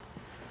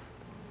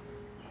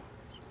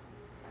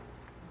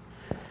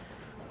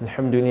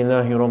الحمد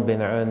لله رب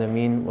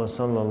العالمين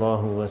وصلى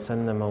الله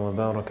وسلم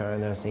وبارك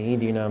على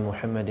سيدنا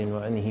محمد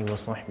وآله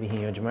وصحبه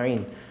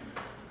أجمعين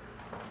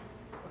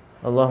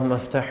اللهم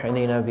افتح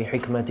علينا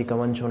بحكمتك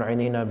وانشر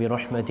علينا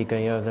برحمتك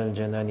يا ذا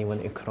الجلال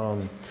والإكرام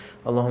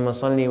اللهم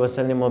صل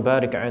وسلم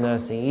وبارك على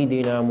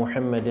سيدنا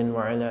محمد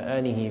وعلى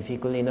آله في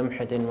كل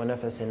لمحة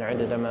ونفس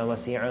عدد ما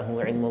وسعه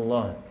علم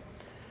الله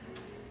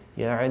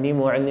يا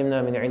عليم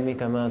علمنا من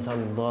علمك ما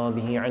ترضى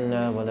به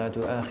عنا ولا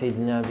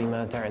تؤاخذنا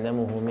بما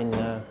تعلمه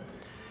منا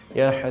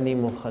يا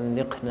حليم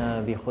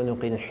خلقنا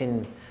بخلق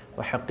الحلم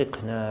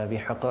وحققنا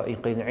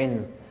بحقائق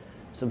العلم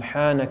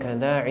سبحانك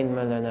لا علم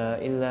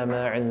لنا إلا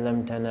ما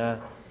علمتنا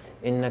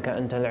إنك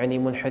أنت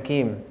العليم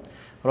الحكيم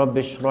رب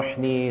اشرح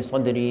لي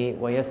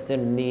صدري ويسر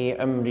لي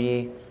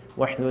أمري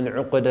واحلل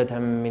عقدة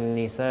من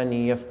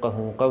لساني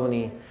يفقه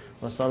قولي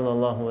وصلى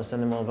الله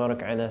وسلم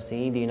وبارك على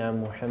سيدنا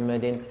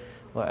محمد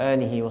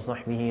وآله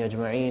وصحبه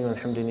أجمعين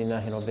والحمد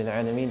لله رب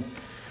العالمين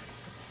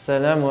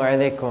السلام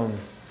عليكم.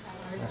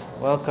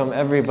 Welcome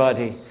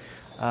everybody.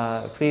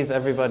 Please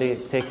everybody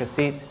take a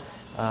seat.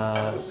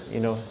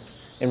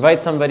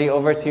 Invite somebody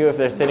over to you if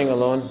they're sitting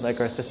alone,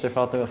 like our sister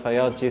Fatima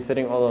Fayyad, she's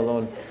sitting all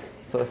alone.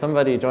 So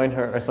somebody join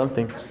her or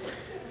something.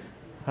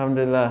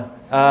 Alhamdulillah.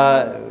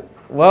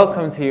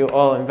 Welcome to you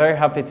all. I'm very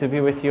happy to be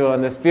with you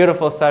on this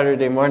beautiful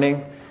Saturday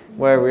morning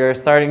where we are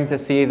starting to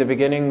see the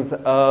beginnings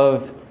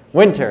of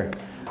winter.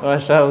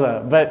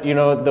 MashaAllah. But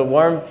the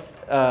warmth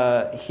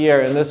here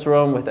in this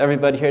room with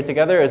everybody here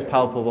together is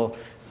palpable.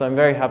 So I'm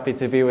very happy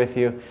to be with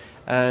you.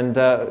 And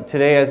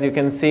today, as you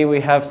can see, we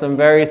have some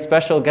very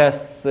special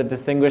guests, a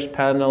distinguished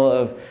panel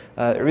of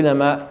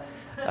ulama.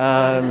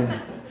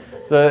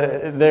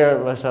 So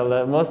there,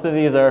 mashallah. Most of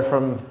these are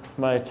from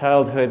my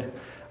childhood.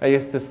 I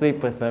used to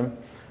sleep with them.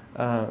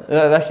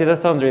 Actually,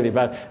 that sounds really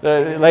bad.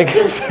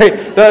 Sorry,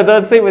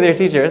 don't sleep with your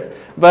teachers.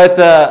 But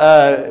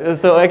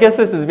so I guess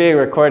this is being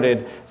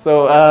recorded.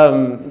 So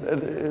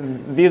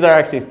these are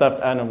actually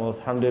stuffed animals,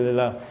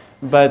 alhamdulillah.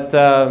 But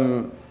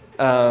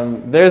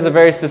there's a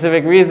very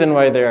specific reason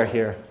why they are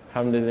here,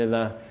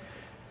 alhamdulillah.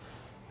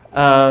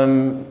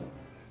 Imam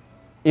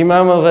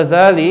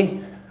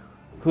al-Ghazali,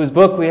 whose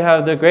book we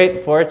have the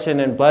great fortune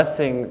and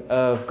blessing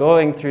of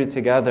going through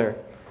together,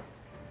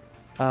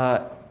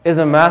 is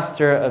a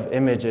master of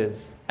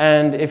images.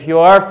 And if you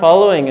are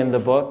following in the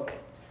book,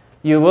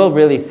 you will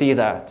really see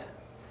that.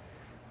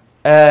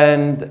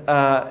 And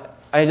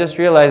I just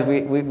realized we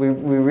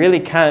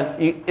really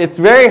can't. It's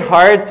very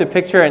hard to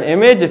picture an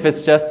image if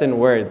it's just in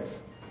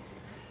words.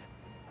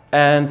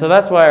 And so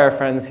that's why our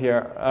friends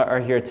here are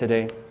here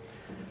today.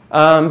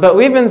 But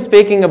we've been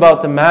speaking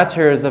about the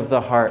matters of the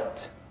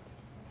heart.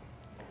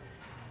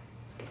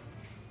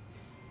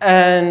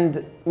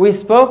 And we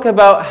spoke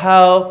about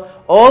how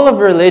all of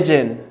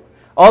religion,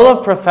 all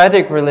of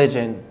prophetic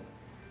religion,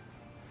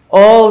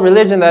 all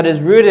religion that is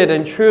rooted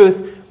in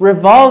truth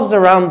revolves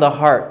around the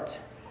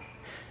heart.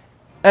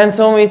 And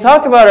so when we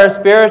talk about our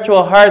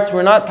spiritual hearts,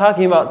 we're not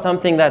talking about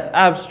something that's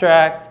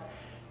abstract.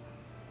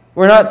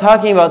 We're not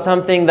talking about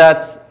something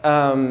that's,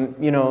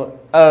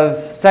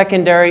 of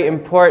secondary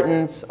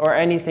importance or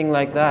anything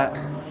like that.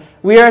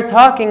 We are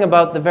talking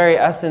about the very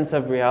essence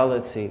of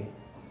reality.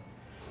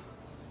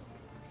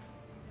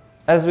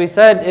 As we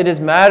said, it is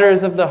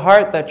matters of the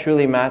heart that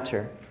truly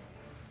matter.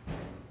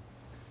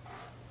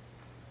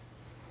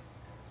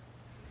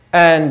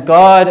 And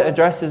God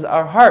addresses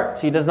our hearts.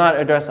 He does not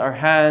address our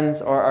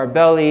hands or our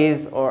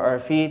bellies or our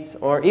feet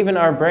or even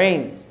our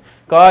brains.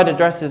 God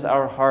addresses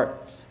our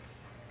hearts.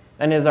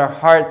 And it is our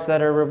hearts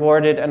that are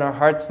rewarded and our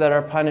hearts that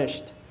are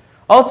punished.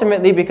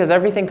 Ultimately, because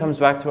everything comes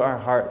back to our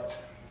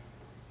hearts.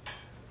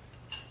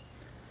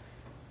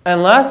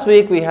 And last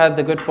week we had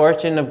the good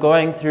fortune of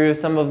going through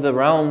some of the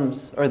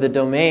realms or the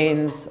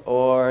domains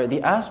or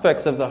the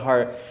aspects of the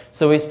heart.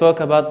 So we spoke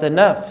about the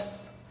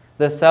nafs,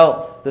 the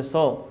self, the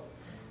soul.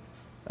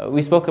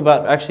 We spoke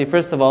about, actually,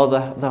 first of all,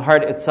 the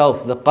heart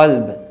itself, the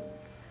qalb,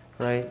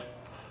 right?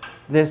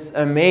 This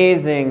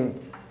amazing,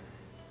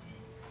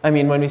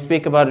 when we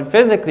speak about it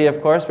physically,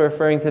 of course, we're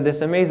referring to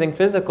this amazing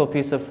physical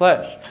piece of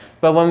flesh.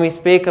 But when we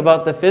speak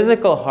about the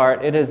physical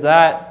heart, it is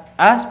that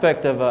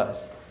aspect of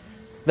us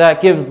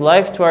that gives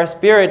life to our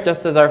spirit,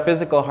 just as our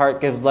physical heart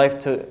gives life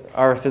to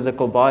our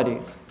physical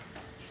bodies.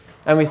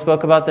 And we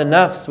spoke about the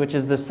nafs, which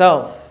is the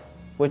self,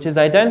 which is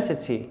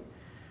identity,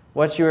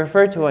 what you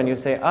refer to when you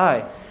say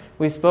I.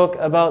 We spoke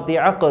about the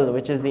aql,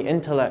 which is the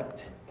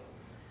intellect.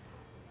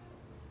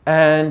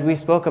 And we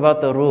spoke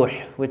about the ruh,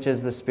 which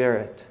is the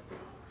spirit.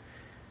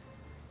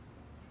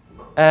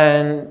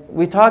 And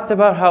we talked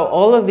about how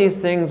all of these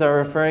things are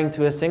referring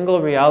to a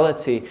single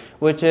reality,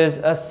 which is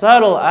a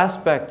subtle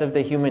aspect of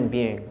the human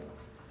being.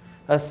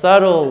 A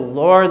subtle,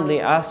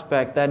 lordly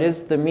aspect that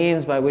is the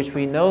means by which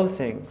we know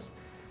things.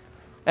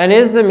 And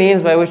is the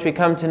means by which we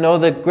come to know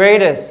the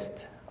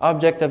greatest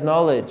object of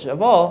knowledge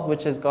of all,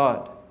 which is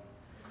God.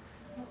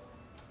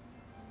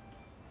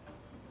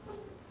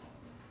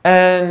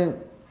 And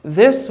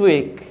this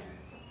week,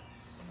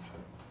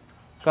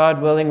 God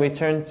willing, we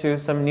turn to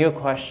some new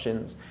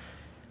questions.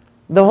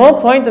 The whole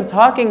point of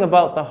talking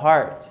about the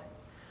heart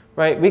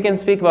right? We can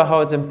speak about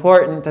how it's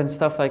important and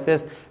stuff like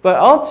this, but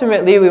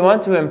ultimately we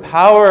want to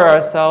empower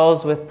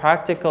ourselves with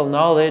practical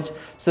knowledge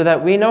so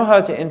that we know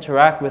how to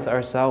interact with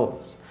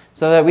ourselves,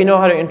 so that we know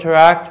how to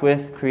interact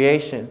with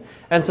creation,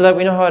 and so that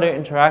we know how to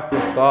interact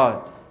with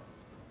God.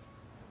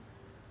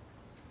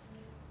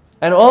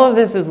 And all of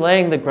this is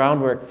laying the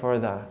groundwork for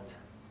that.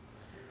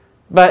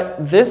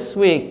 But this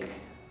week,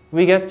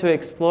 we get to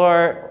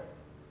explore,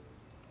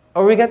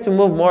 or we get to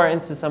move more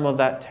into some of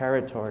that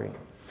territory.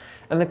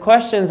 And the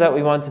questions that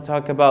we want to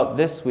talk about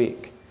this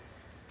week.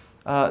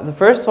 The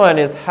first one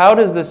is, how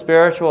does the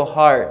spiritual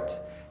heart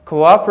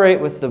cooperate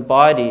with the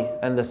body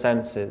and the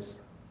senses?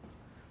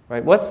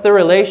 Right? What's the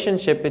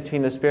relationship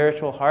between the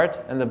spiritual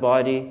heart and the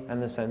body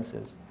and the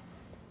senses?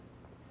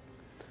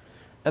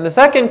 And the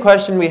second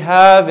question we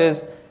have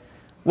is,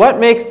 what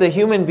makes the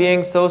human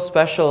being so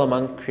special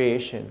among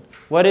creation?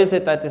 What is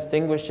it that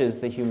distinguishes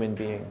the human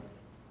being?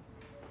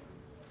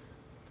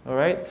 All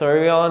right, so are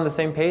we all on the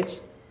same page?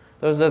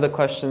 Those are the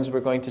questions we're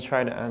going to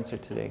try to answer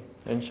today,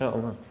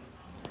 inshallah.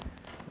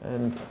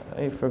 And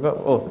I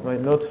forgot, my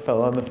notes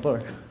fell on the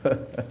floor.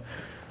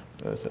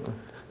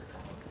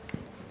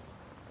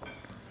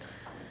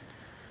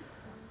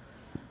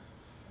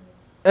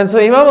 And so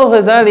Imam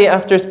al-Ghazali,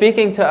 after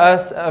speaking to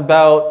us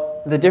about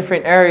the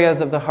different areas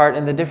of the heart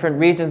and the different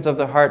regions of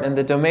the heart and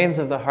the domains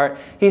of the heart,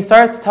 he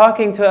starts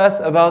talking to us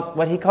about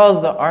what he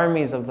calls the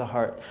armies of the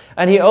heart.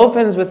 And he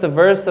opens with the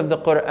verse of the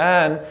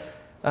Quran.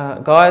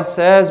 God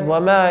says,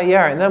 وَمَا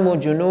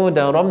يَعْلَمُ جُنُودَ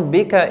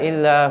رَبِّكَ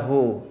إِلَّا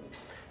هُ.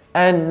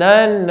 And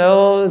none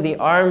know the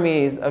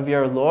armies of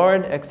your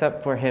Lord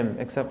except for Him,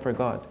 except for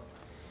God.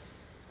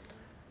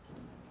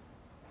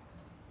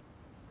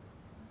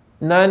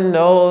 None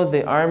know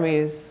the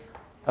armies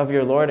of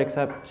your Lord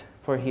except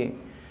for He.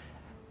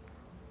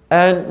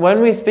 And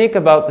when we speak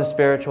about the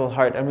spiritual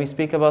heart and we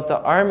speak about the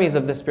armies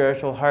of the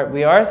spiritual heart,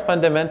 we are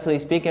fundamentally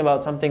speaking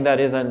about something that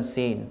is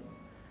unseen.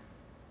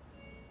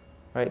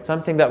 Right?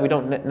 Something that we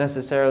don't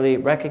necessarily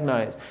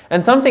recognize.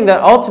 And something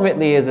that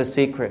ultimately is a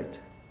secret.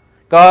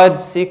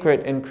 God's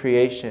secret in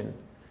creation.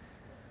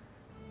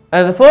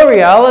 And the full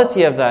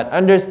reality of that,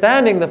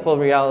 understanding the full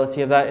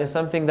reality of that, is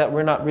something that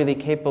we're not really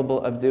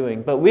capable of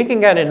doing. But we can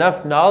get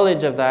enough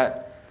knowledge of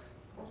that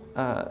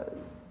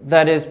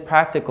that is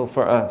practical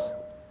for us.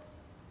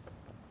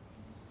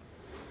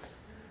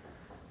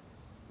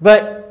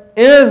 But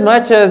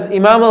inasmuch as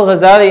Imam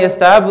al-Ghazali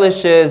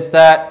establishes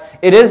that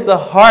it is the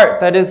heart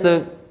that is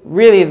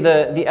really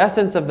the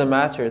essence of the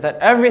matter, that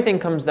everything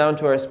comes down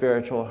to our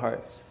spiritual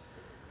hearts,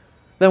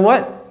 then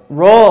what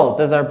role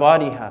does our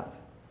body have?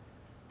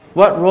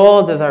 What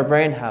role does our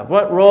brain have?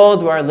 What role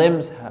do our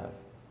limbs have?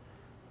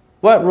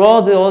 What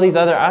role do all these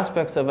other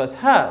aspects of us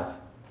have?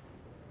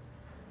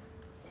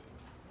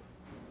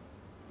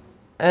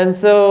 And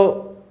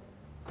so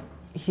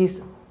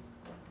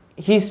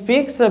he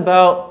speaks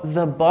about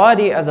the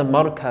body as a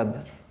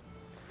markab,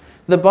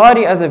 the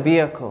body as a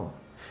vehicle.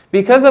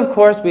 Because of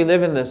course we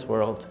live in this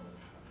world.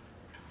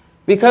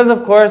 Because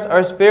of course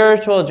our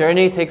spiritual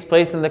journey takes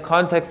place in the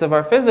context of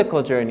our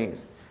physical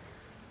journeys.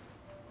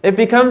 It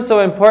becomes so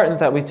important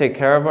that we take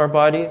care of our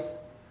bodies,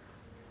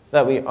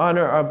 that we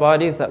honor our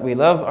bodies, that we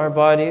love our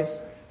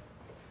bodies,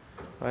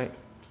 right?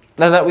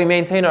 And that we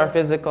maintain our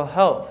physical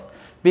health.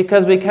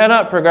 Because we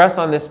cannot progress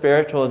on this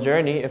spiritual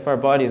journey if our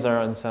bodies are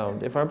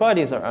unsound, if our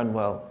bodies are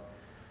unwell.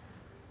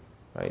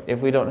 Right?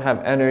 If we don't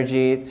have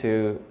energy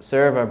to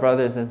serve our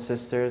brothers and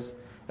sisters,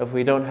 if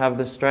we don't have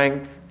the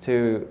strength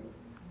to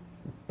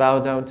bow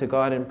down to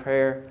God in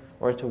prayer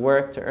or to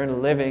work to earn a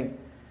living,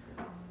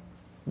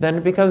 then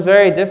it becomes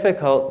very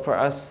difficult for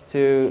us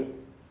to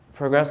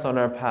progress on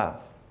our path.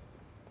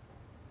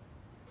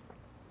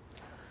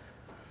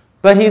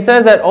 But he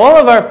says that all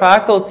of our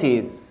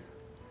faculties,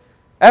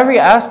 every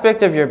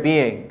aspect of your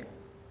being,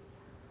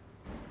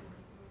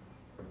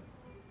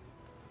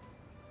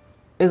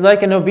 is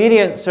like an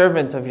obedient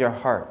servant of your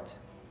heart.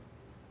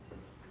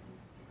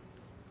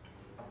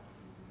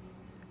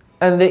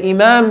 And the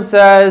Imam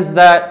says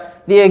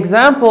that the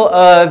example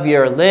of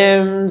your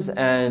limbs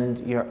and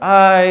your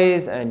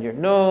eyes and your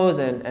nose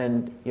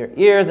and your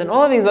ears and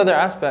all of these other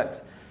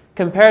aspects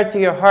compared to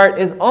your heart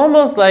is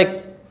almost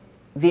like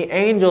the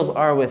angels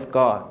are with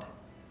God.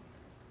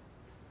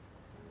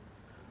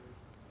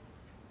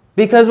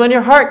 Because when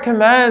your heart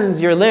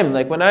commands your limb,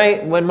 like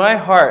when my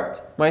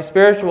heart, my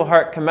spiritual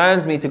heart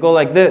commands me to go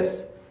like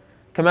this,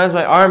 commands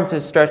my arm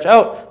to stretch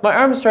out, my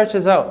arm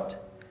stretches out.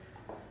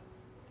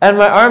 And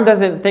my arm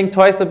doesn't think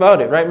twice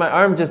about it, right? My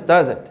arm just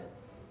does it.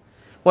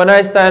 When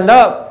I stand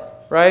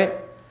up, right,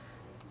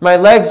 my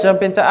legs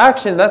jump into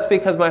action. That's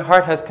because my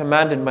heart has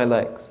commanded my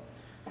legs.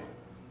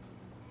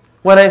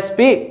 When I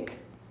speak,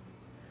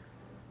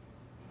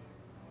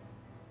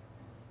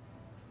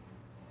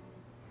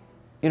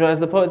 as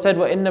the poet said,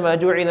 وَإِنَّمَا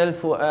جُعِلَ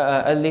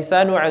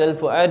اللِّسَانُ عَلَى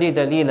الْفُؤَادِ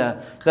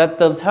دَلِيلًا, that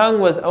the tongue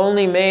was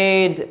only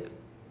made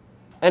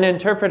an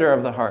interpreter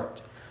of the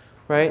heart,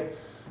 right?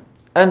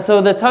 And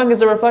so the tongue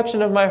is a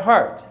reflection of my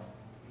heart.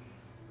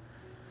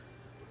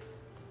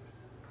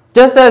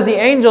 Just as the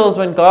angels,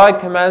 when God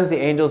commands the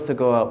angels to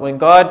go out, when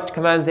God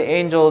commands the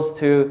angels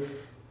to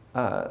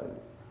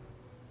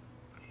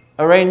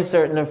arrange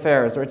certain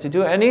affairs or to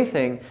do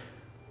anything,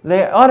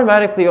 they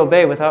automatically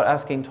obey without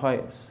asking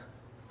twice.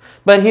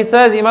 But he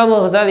says, Imam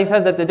al-Ghazali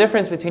says that the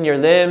difference between your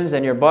limbs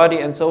and your body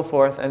and so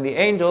forth and the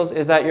angels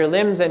is that your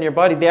limbs and your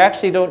body, they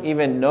actually don't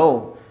even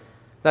know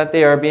that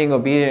they are being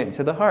obedient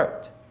to the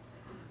heart.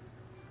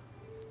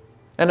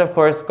 And of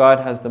course, God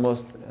has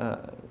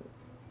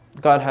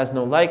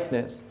no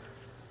likeness.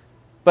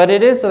 But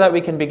it is so that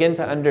we can begin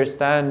to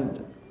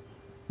understand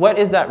what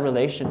is that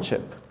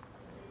relationship.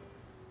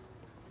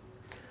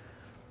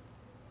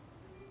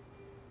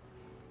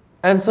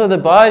 And so the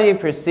body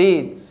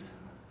proceeds,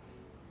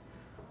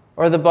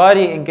 or the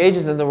body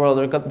engages in the world,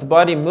 or the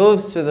body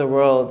moves through the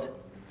world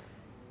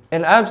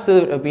in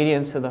absolute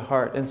obedience to the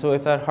heart. And so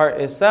if that heart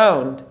is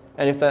sound,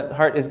 and if that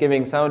heart is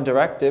giving sound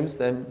directives,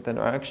 then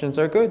our actions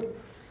are good.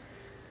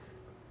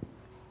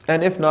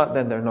 And if not,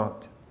 then they're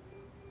not.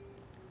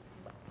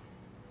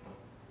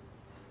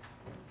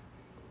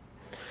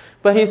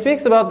 But he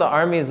speaks about the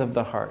armies of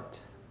the heart.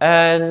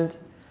 And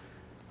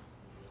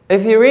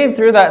if you read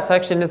through that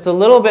section, it's a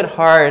little bit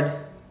hard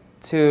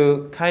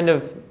to kind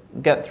of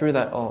get through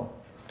that all.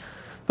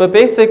 But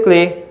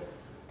basically,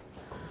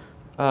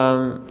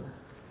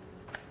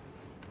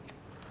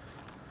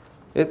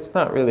 it's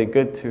not really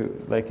good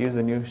to use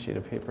a new sheet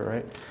of paper,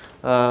 right?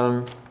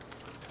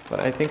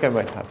 But I think I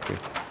might have to.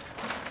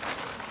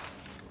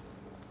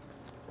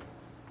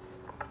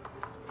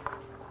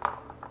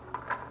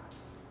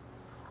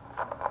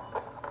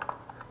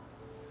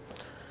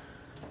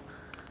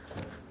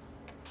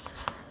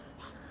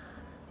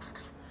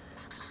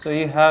 So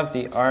you have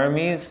the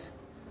armies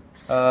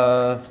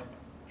of,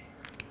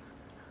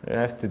 I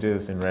have to do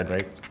this in red,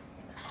 right?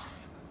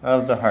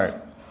 Of the heart.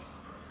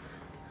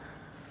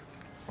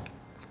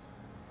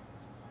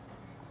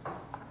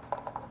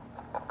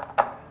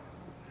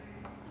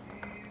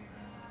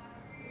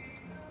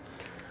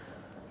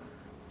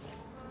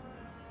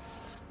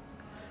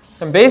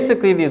 And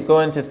basically these go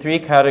into three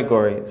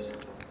categories.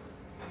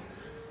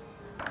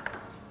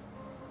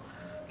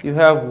 You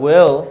have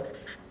will,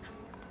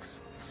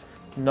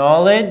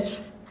 knowledge,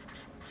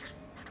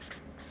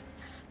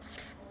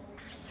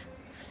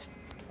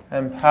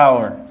 and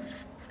power.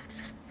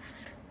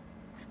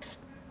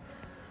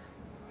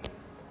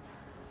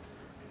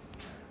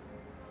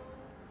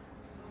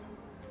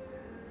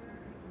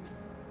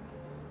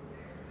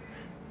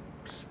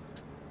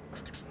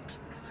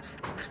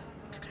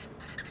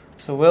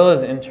 So will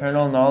is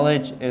internal,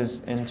 knowledge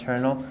is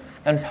internal,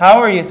 and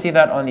power, you see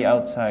that on the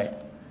outside.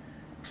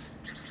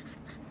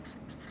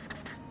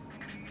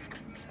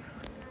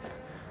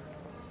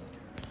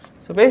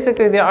 So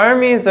basically, the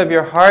armies of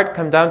your heart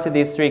come down to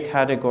these three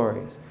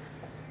categories.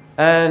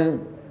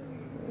 And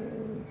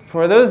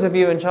for those of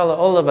you, inshallah,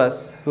 all of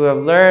us who have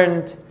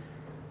learned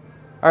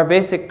our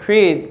basic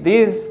creed,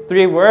 these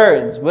three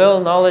words, will,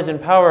 knowledge, and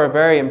power, are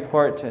very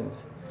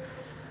important.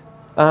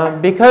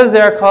 Because they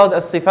are called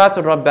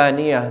as-sifatul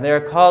rabbaniyah, they are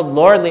called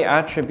lordly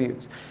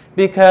attributes.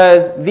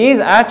 Because these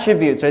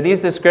attributes, or these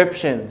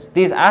descriptions,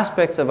 these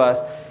aspects of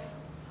us,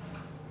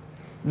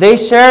 they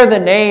share the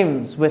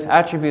names with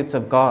attributes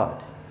of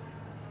God.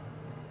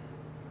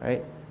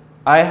 Right?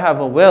 I have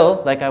a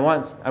will, like I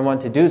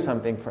want to do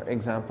something, for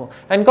example,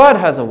 and God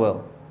has a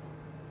will.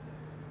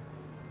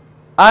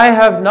 I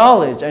have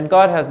knowledge, and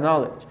God has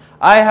knowledge.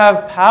 I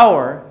have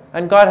power,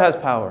 and God has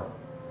power.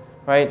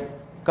 Right?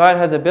 God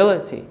has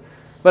ability.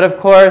 But of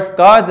course,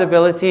 God's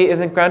ability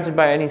isn't granted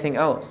by anything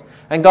else.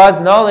 And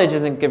God's knowledge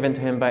isn't given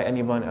to Him by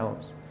anyone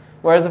else.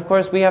 Whereas, of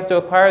course, we have to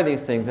acquire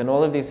these things, and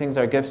all of these things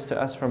are gifts to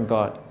us from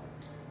God.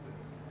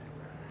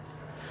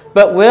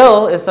 But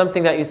will is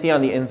something that you see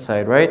on the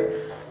inside, right?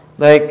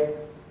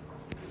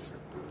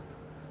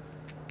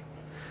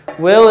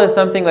 Will is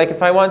something like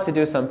if I want to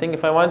do something,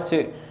 if I want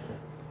to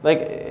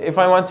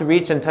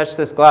reach and touch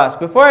this glass,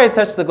 before I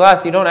touch the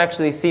glass, you don't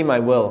actually see my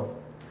will.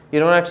 You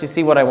don't actually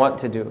see what I want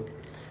to do.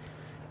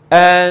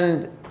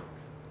 And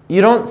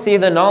you don't see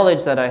the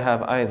knowledge that I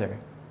have either.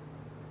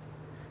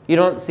 You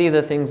don't see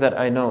the things that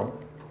I know.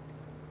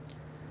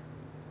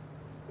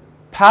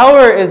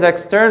 Power is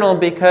external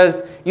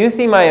because you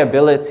see my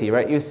ability,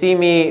 right? You see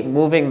me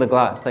moving the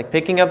glass, like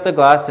picking up the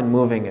glass and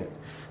moving it.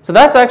 So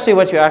that's actually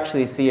what you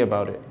actually see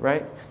about it,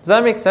 right? Does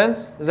that make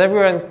sense? Is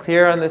everyone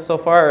clear on this so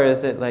far, or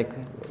is it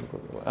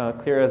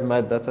clear as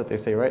mud? That's what they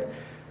say, right?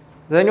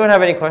 Does anyone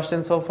have any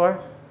questions so far?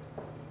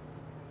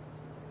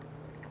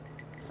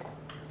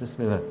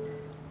 Bismillah.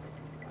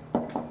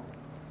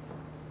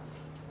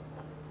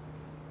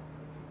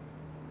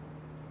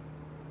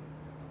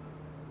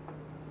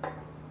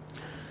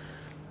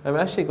 I'm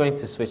actually going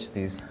to switch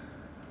these.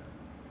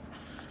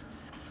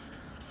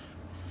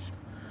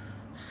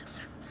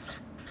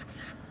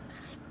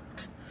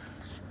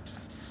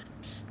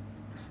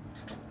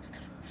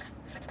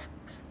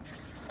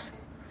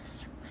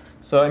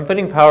 So I'm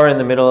putting power in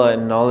the middle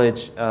and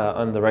knowledge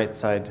on the right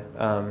side.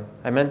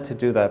 I meant to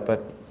do that,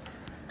 but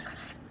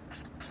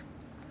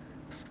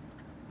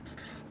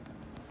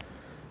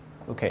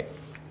okay.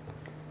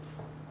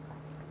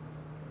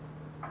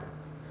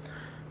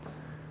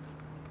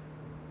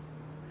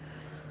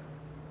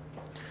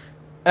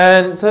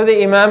 And so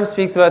the Imam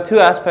speaks about two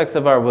aspects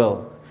of our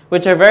will,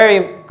 which are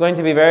going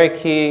to be very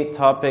key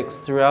topics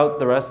throughout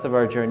the rest of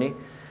our journey.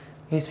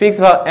 He speaks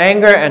about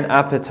anger and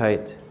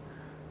appetite.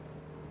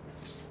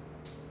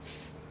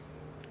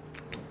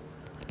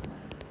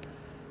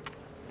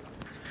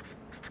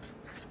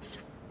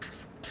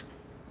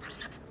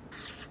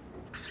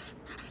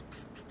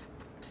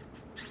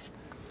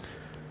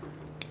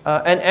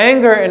 And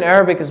anger in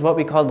Arabic is what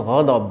we call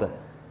ghadab.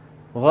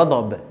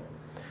 Ghadab.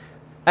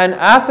 And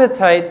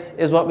appetite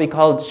is what we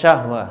call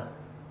shahwa.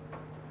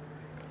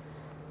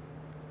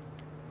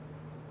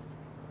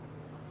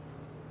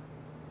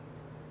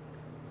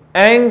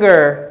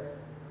 Anger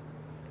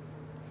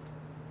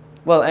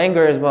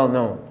is well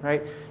known,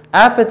 right?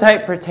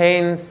 Appetite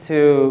pertains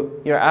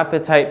to your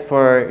appetite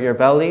for your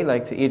belly,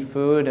 like to eat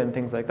food and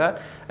things like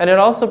that. And it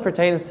also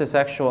pertains to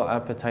sexual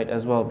appetite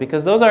as well,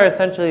 because those are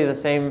essentially the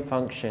same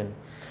function.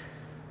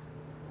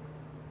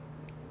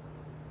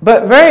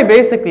 But very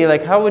basically,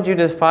 like, how would you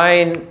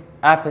define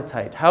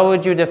appetite? How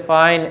would you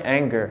define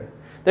anger?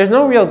 There's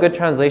no real good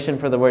translation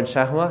for the word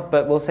shahwa,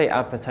 but we'll say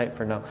appetite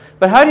for now.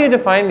 But how do you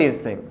define these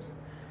things?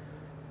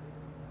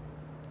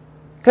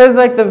 Because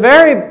like the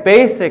very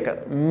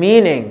basic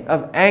meaning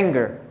of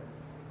anger,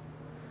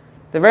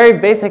 the very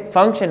basic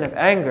function of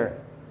anger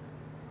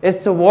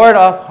is to ward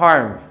off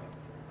harm.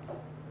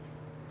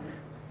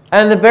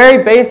 And the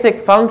very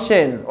basic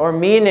function or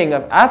meaning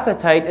of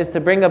appetite is to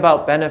bring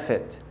about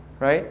benefit,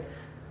 right?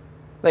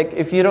 Like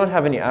if you don't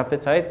have any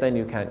appetite, then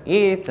you can't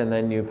eat, and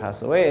then you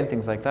pass away, and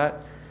things like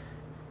that.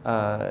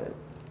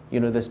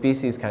 The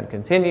species can't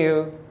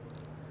continue.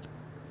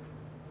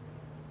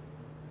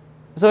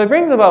 So it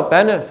brings about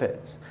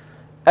benefits.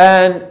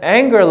 And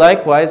anger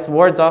likewise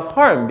wards off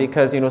harm,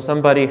 because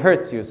somebody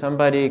hurts you,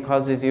 somebody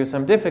causes you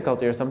some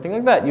difficulty or something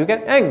like that. You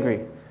get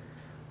angry,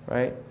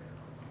 right?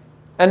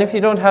 And if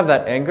you don't have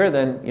that anger,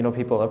 then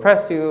people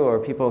oppress you, or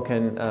people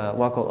can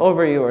walk all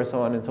over you, or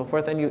so on and so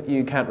forth, and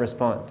you can't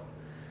respond.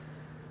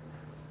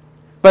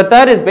 But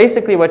that is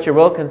basically what your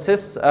will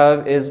consists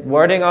of, is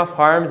warding off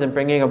harms and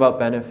bringing about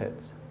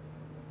benefits.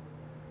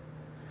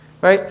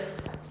 Right?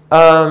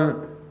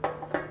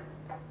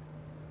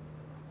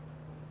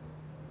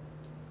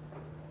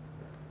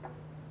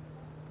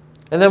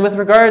 And then with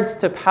regards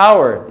to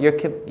power,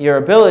 your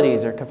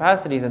abilities, your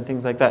capacities and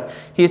things like that,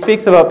 he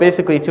speaks about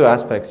basically two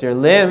aspects: your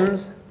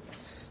limbs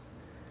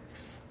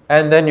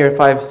and then your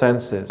five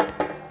senses.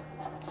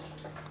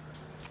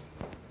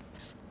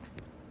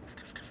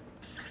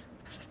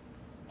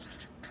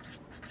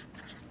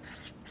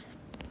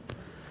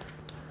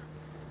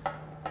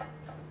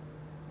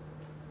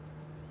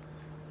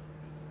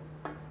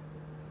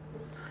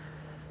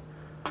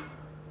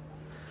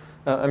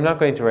 I'm not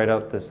going to write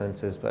out the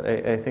senses, but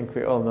I think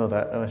we all know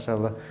that,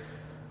 mashallah.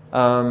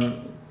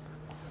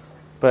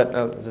 But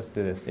I'll just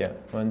do this, yeah.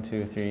 1,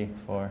 2, 3,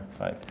 4,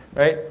 5,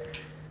 right?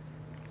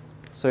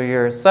 So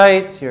your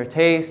sight, your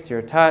taste,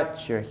 your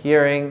touch, your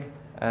hearing,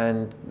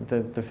 and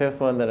the fifth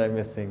one that I'm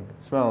missing,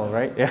 smell,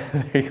 right? Yeah,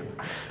 there you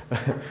go.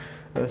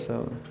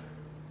 Mashallah.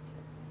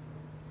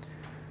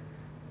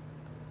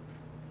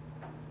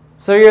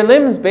 So your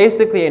limbs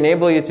basically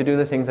enable you to do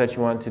the things that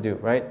you want to do,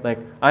 right? Like,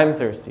 I'm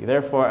thirsty.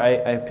 Therefore,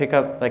 I pick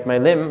up, like my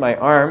limb, my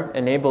arm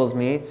enables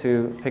me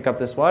to pick up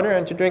this water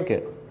and to drink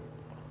it.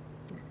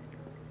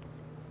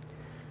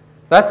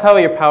 That's how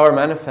your power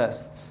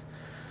manifests.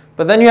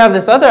 But then you have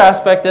this other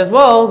aspect as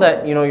well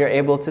that, you're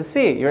able to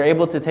see. You're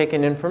able to take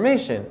in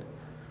information,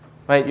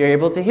 right? You're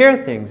able to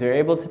hear things. You're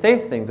able to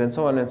taste things, and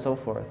so on and so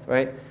forth,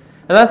 right?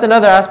 And that's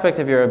another aspect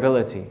of your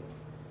ability.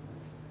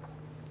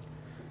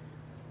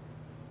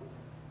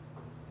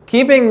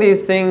 Keeping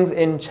these things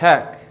in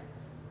check,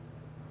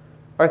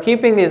 or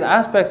keeping these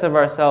aspects of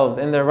ourselves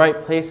in their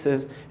right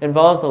places,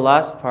 involves the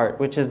last part,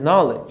 which is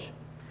knowledge.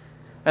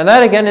 And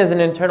that again is an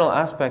internal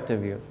aspect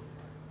of you.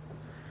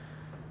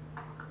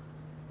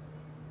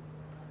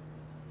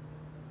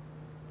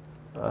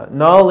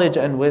 Knowledge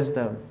and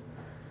wisdom.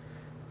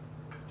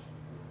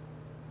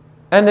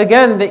 And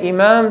again, the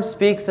Imam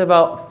speaks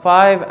about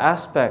 5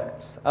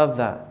 aspects of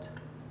that.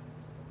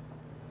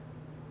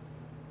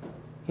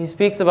 He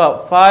speaks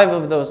about 5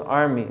 of those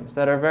armies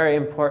that are very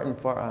important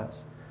for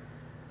us.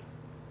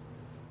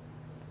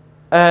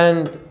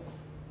 And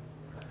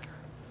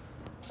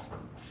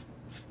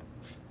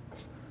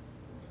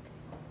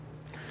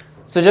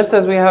so just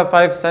as we have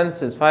 5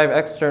 senses, 5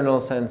 external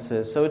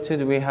senses, so too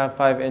do we have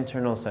 5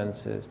 internal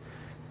senses.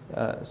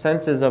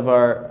 Senses of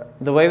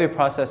the way we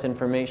process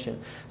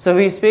information. So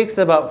he speaks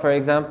about, for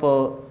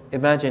example,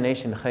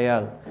 imagination,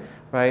 khayal,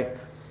 right?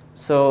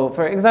 So,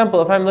 for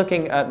example, if I'm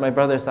looking at my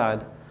brother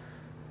Saad,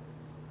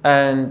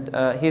 and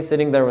he's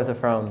sitting there with a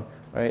frown,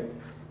 right?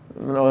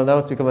 No, that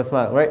was become a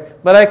smile,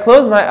 right? But I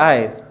close my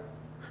eyes.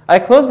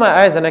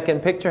 And I can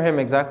picture him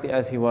exactly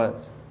as he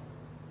was,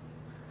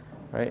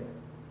 right?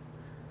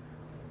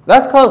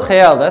 That's called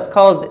khayal, that's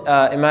called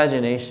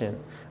imagination,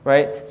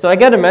 right? So I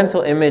get a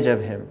mental image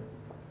of him.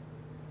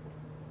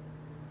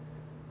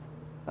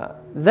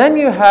 Then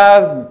you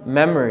have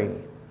memory.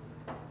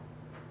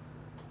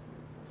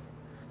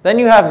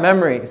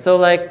 So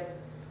like,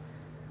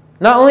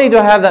 not only do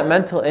I have that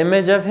mental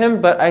image of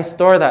him, but I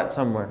store that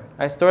somewhere.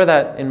 I store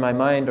that in my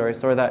mind, or I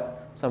store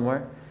that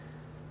somewhere.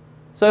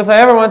 So if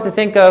I ever want to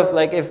think of,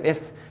 like,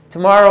 if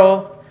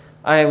tomorrow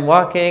I'm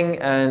walking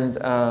and,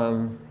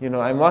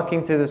 I'm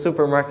walking to the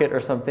supermarket or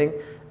something,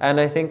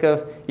 and I think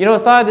of,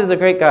 Saad is a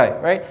great guy,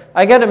 right?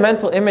 I get a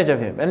mental image of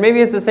him. And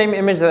maybe it's the same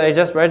image that I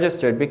just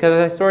registered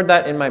because I stored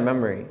that in my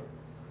memory.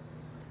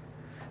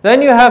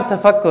 Then you have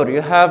tafakkur,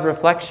 you have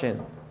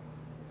reflection.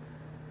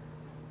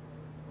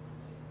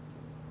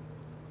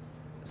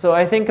 So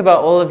I think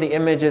about all of the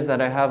images that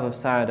I have of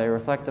Saad, I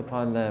reflect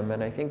upon them,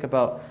 and I think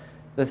about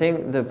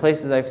the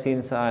places I've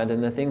seen Saad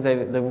and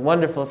the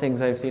wonderful things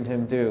I've seen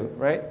him do,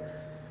 right?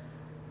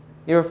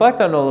 You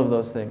reflect on all of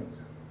those things.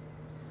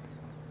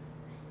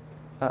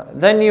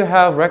 Then you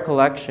have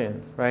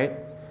recollection, right?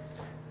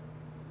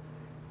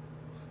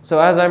 So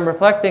as I'm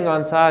reflecting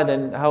on Saad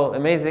and how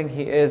amazing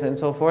he is and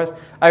so forth,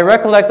 I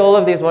recollect all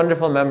of these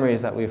wonderful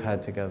memories that we've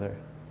had together.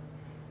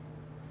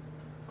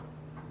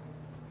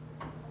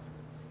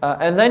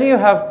 And then you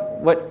have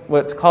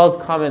what's called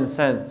common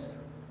sense,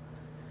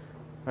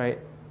 right?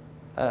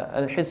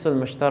 Al-hiss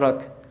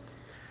al-mushtarak.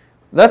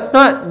 That's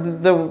not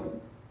the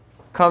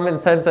common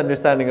sense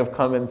understanding of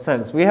common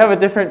sense. We have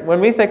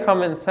when we say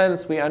common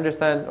sense, we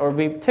understand, or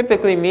we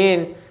typically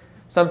mean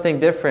something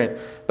different.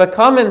 But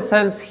common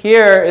sense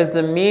here is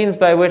the means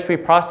by which we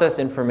process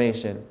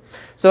information.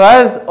 So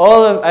as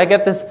I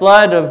get this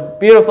flood of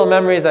beautiful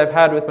memories I've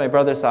had with my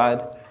brother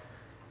Saad,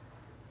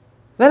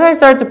 then I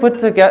start to put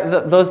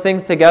those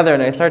things together,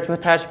 and I start to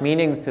attach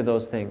meanings to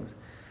those things.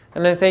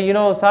 And I say,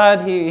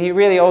 Saad, he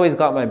really always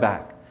got my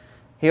back.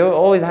 He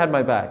always had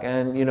my back.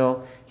 And,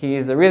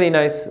 he's a really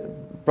nice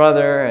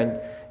brother,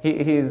 and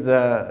he's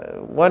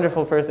a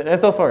wonderful person,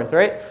 and so forth,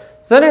 right?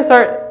 So then I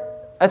start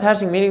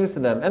attaching meanings to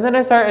them. And then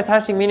I start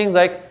attaching meanings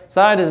like,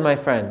 Saad is my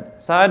friend.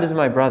 Saad is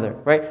my brother,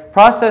 right?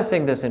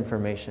 Processing this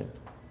information.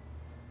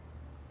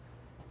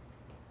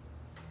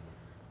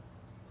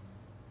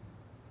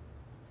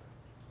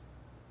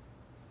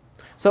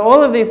 So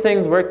all of these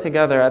things work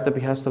together at the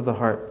behest of the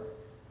heart.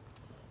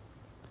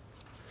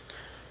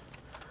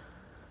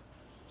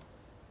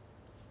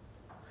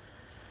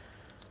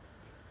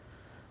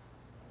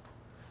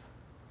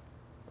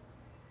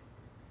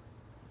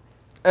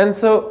 And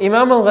so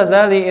Imam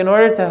al-Ghazali, in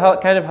order to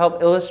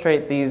help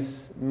illustrate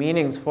these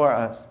meanings for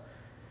us,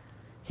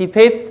 he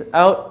paints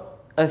out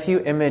a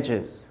few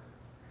images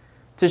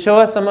to show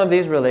us some of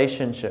these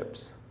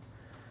relationships.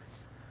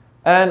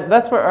 And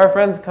that's where our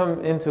friends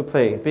come into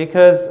play,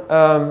 because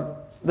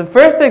the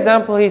first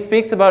example he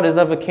speaks about is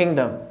of a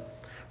kingdom,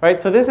 right?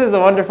 So this is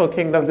the wonderful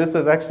kingdom. This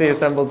was actually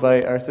assembled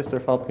by our sister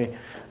Fatmi,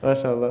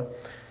 mashallah.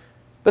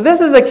 But this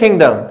is a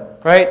kingdom,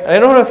 right? I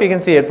don't know if you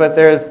can see it, but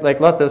there's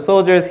like lots of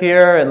soldiers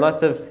here and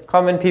lots of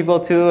common people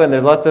too, and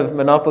there's lots of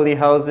monopoly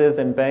houses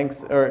and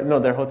banks, or no,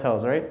 they're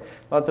hotels, right?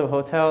 Lots of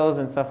hotels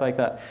and stuff like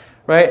that,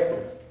 right?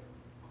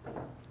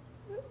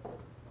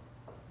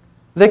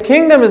 The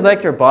kingdom is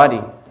like your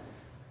body.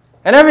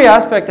 And every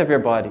aspect of your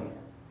body,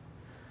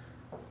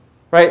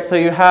 right? So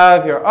you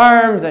have your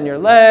arms and your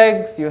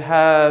legs, you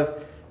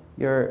have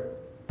your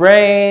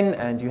brain,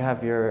 and you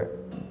have your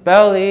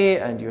belly,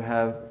 and you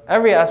have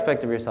every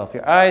aspect of yourself,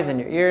 your eyes and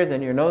your ears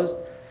and your nose.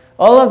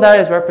 All of that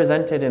is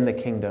represented in the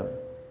kingdom.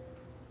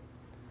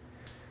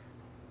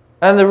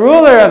 And the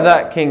ruler of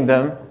that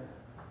kingdom,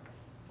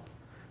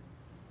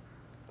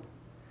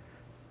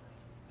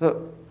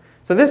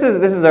 so this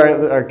is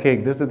our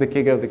king. This is the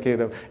king of the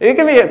kingdom. It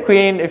can be a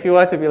queen if you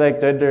want to be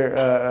like gender,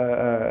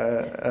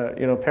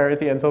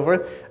 parity and so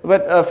forth.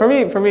 But for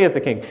me, it's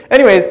a king.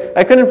 Anyways,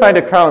 I couldn't find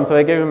a crown, so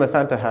I gave him a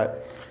Santa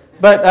hat.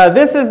 But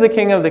this is the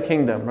king of the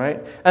kingdom,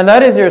 right? And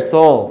that is your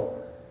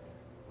soul.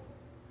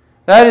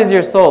 That is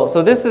your soul.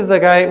 So this is the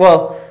guy.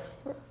 Well,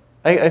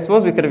 I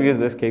suppose we could have used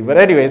this king, but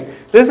anyways,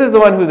 this is the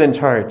one who's in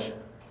charge.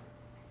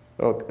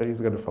 Oh,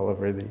 he's going to fall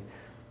over, is he?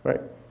 Right.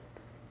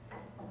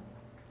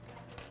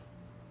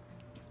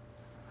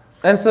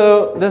 And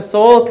so the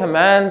soul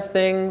commands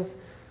things,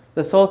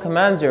 the soul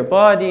commands your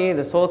body,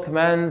 the soul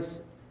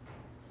commands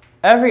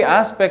every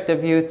aspect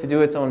of you to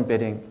do its own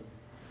bidding.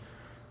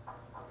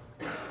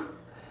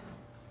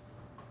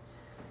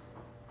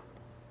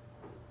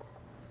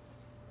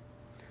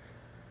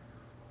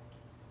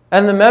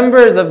 And the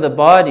members of the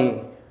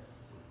body,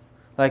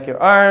 like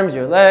your arms,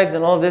 your legs,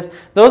 and all of this,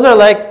 those are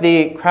like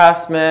the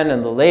craftsmen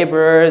and the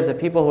laborers, the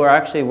people who are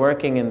actually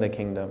working in the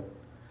kingdom.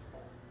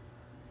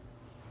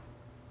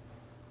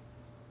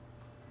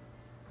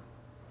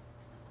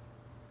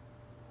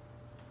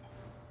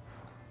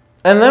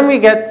 And then we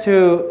get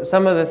to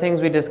some of the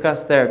things we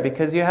discussed there,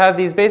 because you have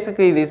these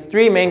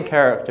three main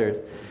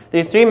characters.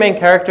 These three main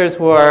characters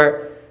who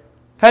are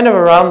kind of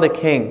around the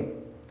king.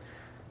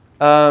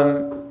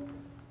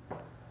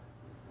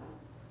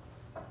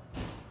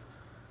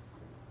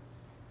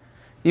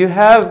 You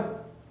have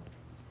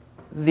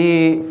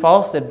the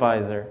false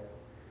advisor.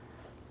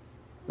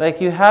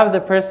 Like you have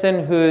the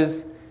person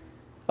who's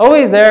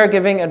always there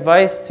giving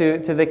advice to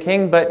the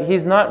king, but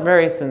he's not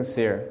very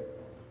sincere.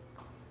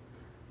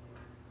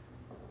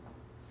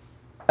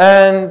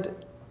 And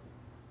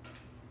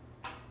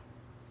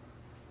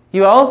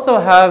you also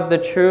have the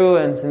true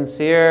and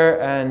sincere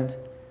and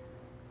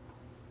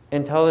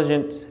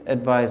intelligent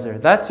advisor.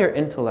 That's your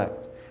intellect.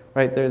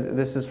 Right,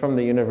 this is from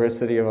the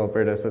University of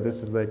Alberta, so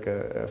this is like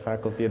a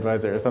faculty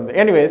advisor or something.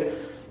 Anyways,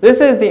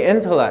 this is the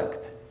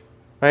intellect,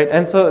 right?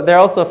 And so they're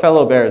also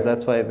fellow bears,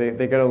 that's why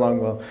they get along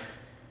well.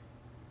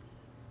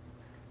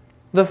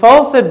 The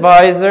false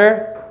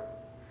advisor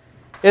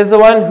is the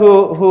one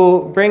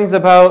who brings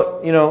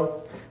about,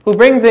 who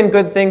brings in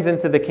good things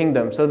into the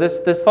kingdom. So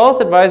this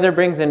false advisor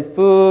brings in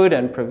food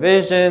and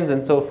provisions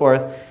and so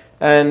forth,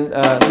 and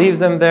leaves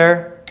them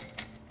there.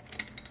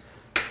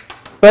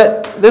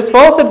 But this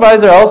false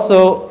advisor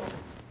also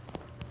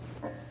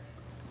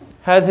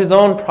has his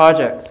own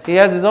projects. He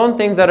has his own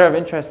things that are of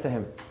interest to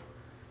him.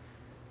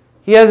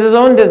 He has his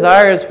own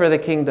desires for the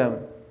kingdom.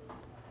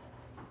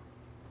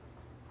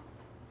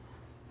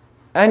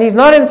 And he's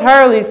not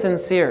entirely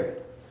sincere.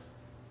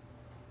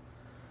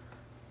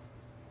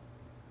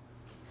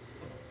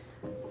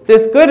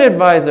 This good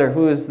advisor,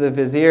 who is the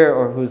vizier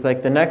or who's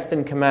like the next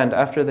in command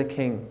after the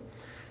king,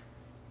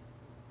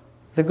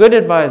 the good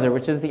advisor,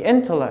 which is the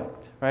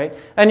intellect, right?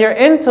 And your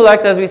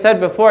intellect, as we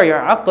said before, your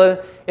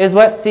aql, is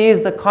what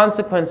sees the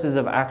consequences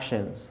of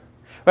actions,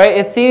 right?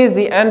 It sees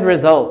the end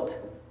result.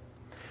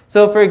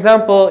 So, for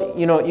example,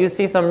 you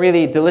see some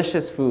really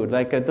delicious food,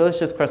 like a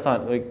delicious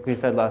croissant, like we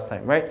said last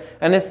time, right?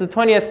 And it's the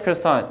 20th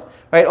croissant,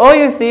 right? All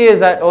you see is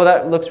that,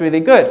 that looks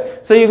really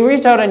good. So you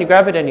reach out and you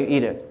grab it and you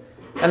eat it.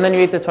 And then you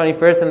eat the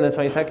 21st and the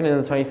 22nd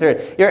and the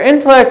 23rd. Your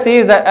intellect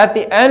sees that at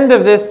the end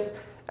of this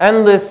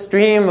endless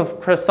stream of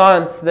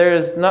croissants,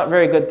 there's not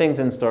very good things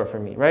in store for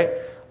me, right?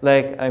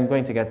 Like, I'm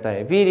going to get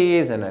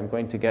diabetes, and I'm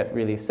going to get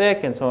really sick,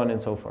 and so on and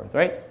so forth,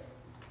 right?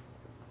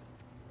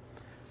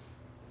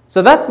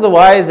 So that's the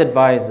wise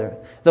advisor.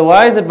 The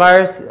wise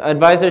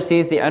advisor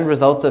sees the end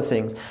results of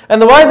things.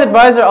 And the wise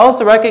advisor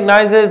also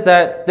recognizes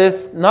that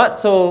this not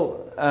so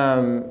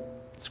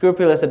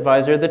scrupulous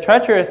advisor, the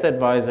treacherous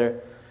advisor,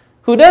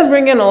 who does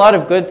bring in a lot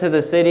of good to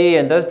the city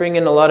and does bring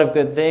in a lot of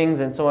good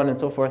things and so on and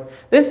so forth,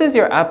 this is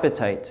your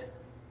appetite.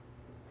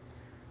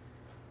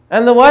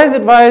 And the wise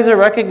advisor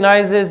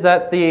recognizes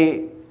that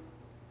the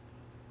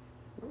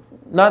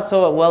not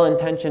so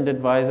well-intentioned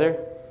advisor,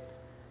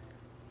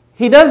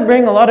 he does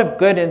bring a lot of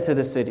good into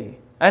the city.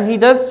 And he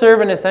does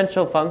serve an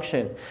essential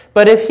function.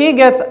 But if he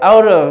gets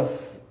out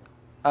of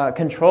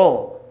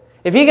control,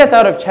 if he gets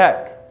out of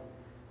check,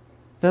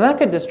 then that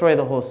could destroy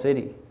the whole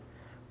city.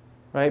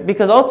 Right?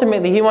 Because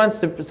ultimately he wants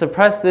to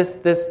suppress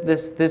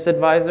this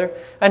advisor.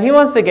 And he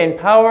wants to gain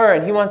power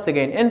and he wants to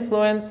gain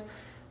influence,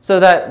 so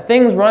that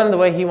things run the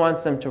way he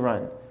wants them to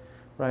run,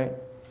 right?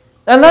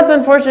 And that's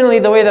unfortunately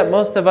the way that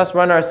most of us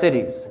run our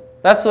cities.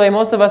 That's the way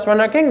most of us run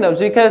our kingdoms,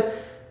 because,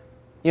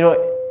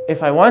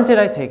 if I want it,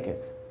 I take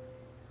it.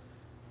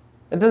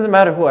 It doesn't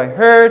matter who I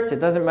hurt. It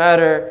doesn't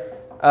matter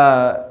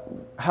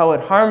how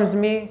it harms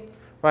me,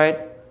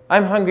 right?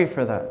 I'm hungry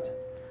for that.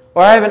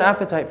 Or I have an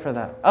appetite for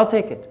that. I'll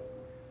take it.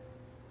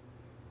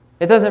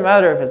 It doesn't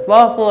matter if it's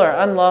lawful or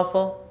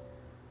unlawful.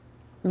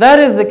 That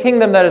is the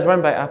kingdom that is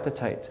run by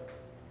appetite.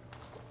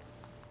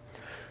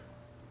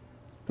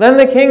 Then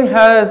the king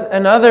has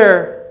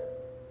another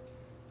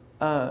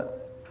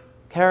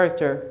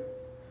character.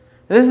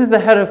 This is the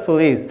head of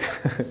police.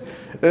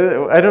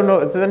 I don't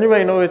know. Does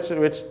anybody know which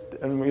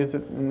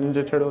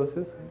Ninja Turtle this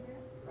is?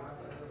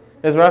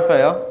 It's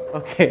Raphael?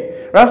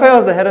 Okay. Raphael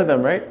is the head of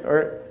them, right?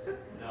 Or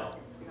no,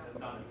 it's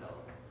Donatello.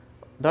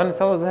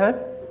 Donatello is the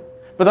head?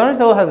 But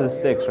Donatello has his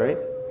sticks, right?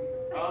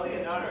 Oh,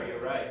 Leonardo, you're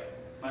right.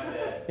 My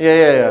bad.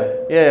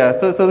 Yeah.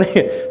 So this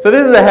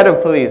is the head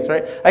of police,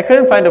 right? I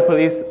couldn't find a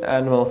police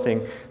animal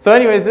thing. So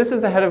anyways, this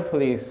is the head of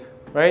police,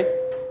 right?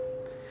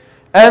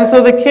 And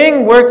so the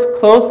king works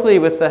closely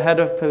with the head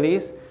of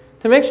police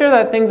to make sure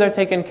that things are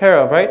taken care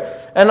of, right?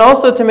 And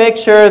also to make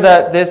sure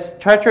that this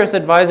treacherous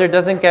advisor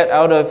doesn't get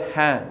out of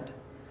hand,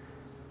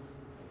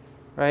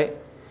 right?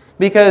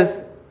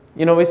 Because,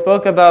 we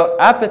spoke about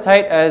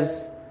appetite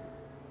as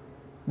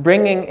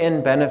bringing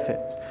in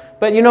benefits.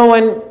 But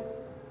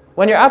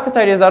when your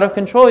appetite is out of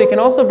control, you can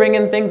also bring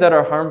in things that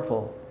are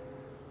harmful,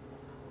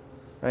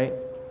 right?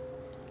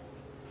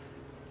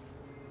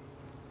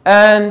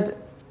 And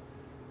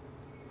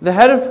the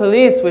head of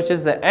police, which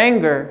is the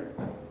anger,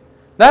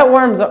 that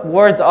wards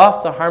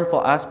off the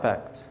harmful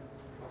aspects.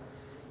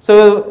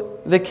 So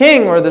the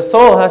king or the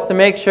soul has to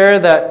make sure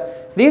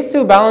that these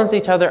two balance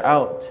each other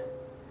out.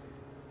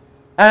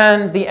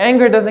 And the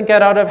anger doesn't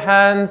get out of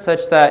hand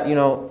such that,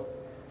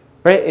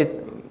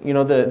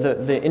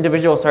 the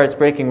individual starts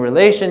breaking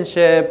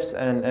relationships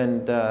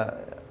and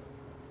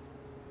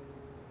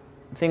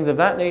things of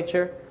that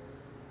nature.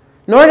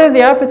 Nor does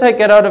the appetite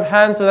get out of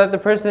hand so that the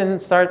person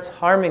starts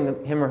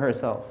harming him or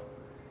herself.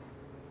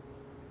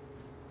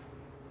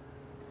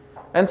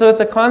 And so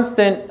it's a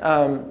constant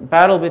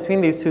battle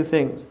between these two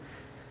things.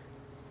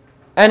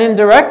 And in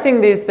directing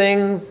these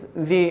things,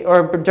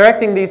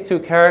 directing these two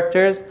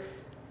characters,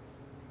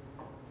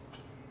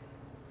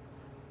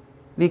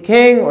 the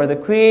king or the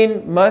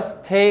queen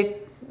must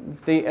take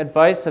the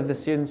advice of the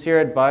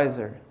sincere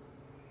advisor,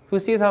 who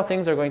sees how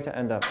things are going to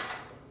end up.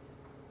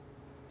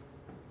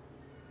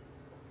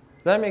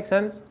 Does that make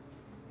sense?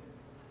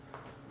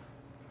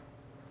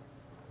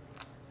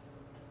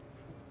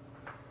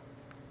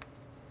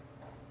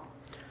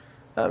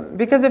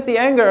 Because if the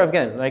anger,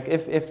 again, like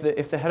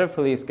if the head of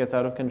police gets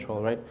out of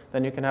control, right,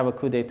 then you can have a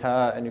coup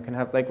d'etat, and you can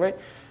have right,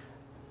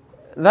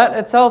 that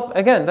itself,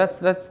 again,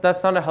 that's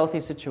not a healthy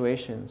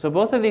situation. So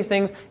both of these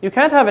things, you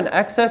can't have an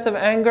excess of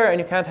anger, and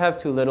you can't have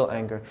too little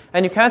anger,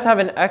 and you can't have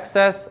an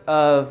excess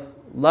of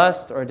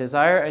lust or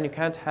desire, and you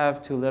can't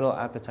have too little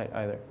appetite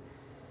either.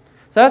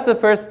 So that's the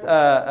first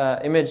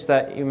image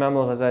that Imam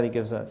al-Ghazali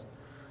gives us.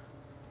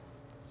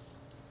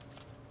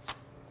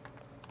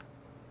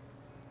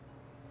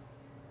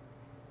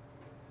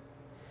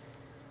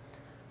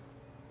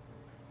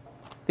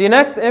 The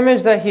next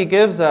image that he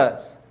gives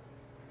us,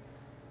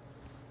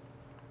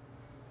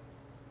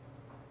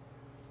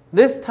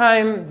 this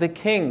time the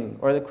king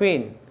or the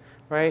queen,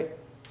 right,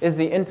 is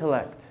the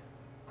intellect.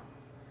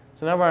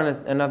 So now we're on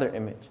another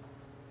image.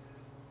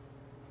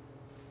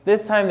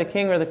 This time the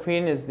king or the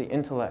queen is the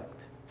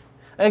intellect.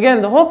 And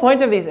again, the whole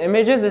point of these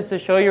images is to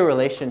show you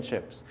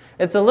relationships.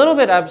 It's a little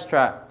bit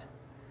abstract.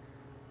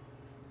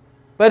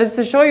 But it's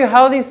to show you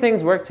how these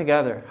things work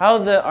together, how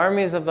the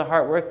armies of the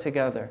heart work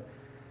together,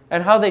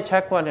 and how they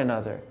check one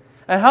another,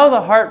 and how the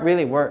heart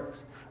really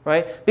works,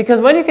 right? Because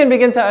when you can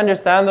begin to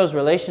understand those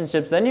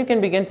relationships, then you can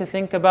begin to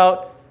think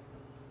about,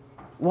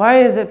 why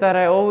is it that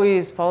I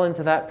always fall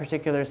into that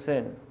particular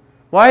sin?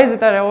 Why is it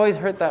that I always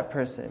hurt that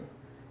person?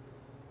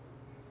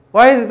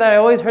 Why is it that I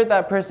always hurt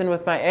that person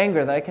with my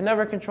anger, that I can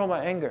never control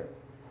my anger?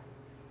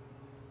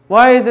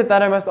 Why is it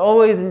that I must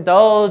always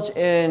indulge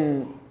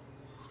in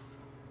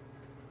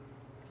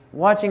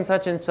watching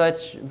such and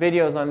such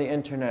videos on the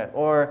internet,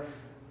 or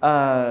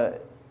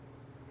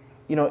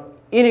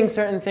eating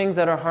certain things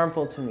that are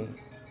harmful to me?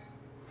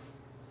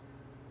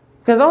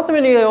 Because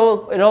ultimately it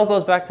all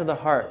goes back to the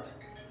heart.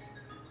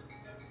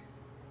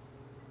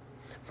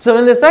 So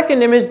in the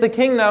second image, the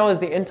king now is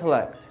the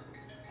intellect.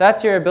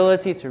 That's your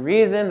ability to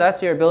reason.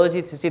 That's your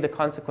ability to see the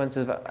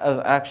consequences of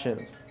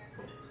actions.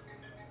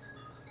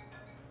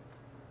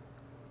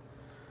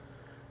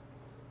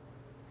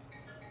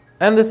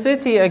 And the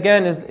city,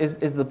 again,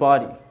 is the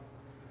body.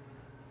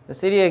 The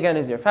city, again,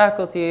 is your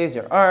faculties,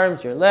 your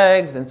arms, your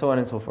legs, and so on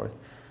and so forth.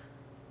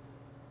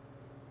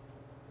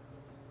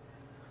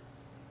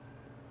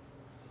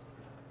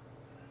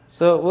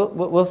 So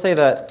we'll say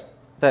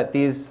that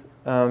these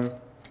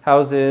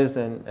houses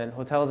and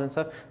hotels and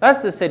stuff,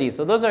 that's the city.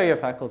 So those are your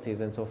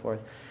faculties and so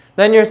forth.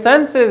 Then your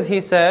senses, he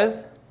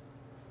says,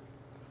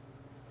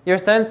 your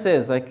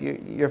senses, like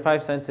your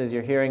five senses,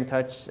 your hearing,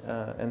 touch,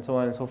 and so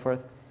on and so forth,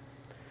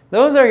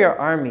 those are your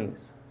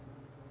armies.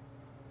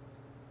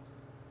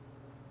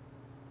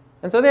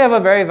 And so they have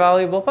a very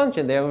valuable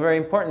function. They have a very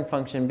important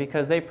function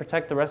because they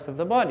protect the rest of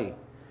the body.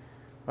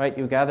 Right?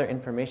 You gather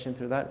information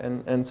through that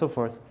and so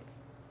forth.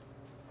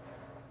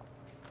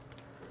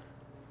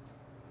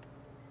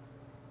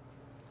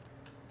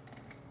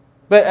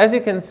 But as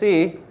you can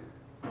see,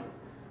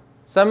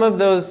 some of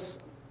those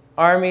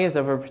armies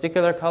of a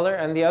particular color,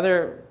 and the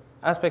other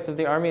aspect of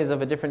the army is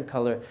of a different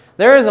color.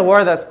 There is a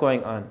war that's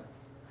going on.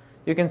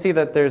 You can see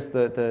that there's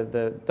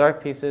the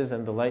dark pieces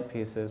and the light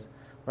pieces,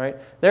 right?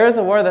 There is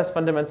a war that's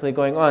fundamentally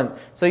going on.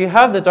 So you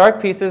have the dark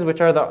pieces,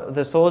 which are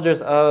the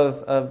soldiers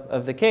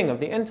of the king, of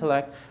the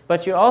intellect,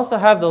 but you also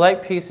have the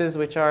light pieces,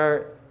 which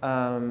are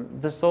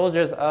the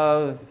soldiers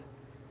of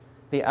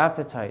the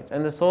appetite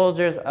and the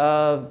soldiers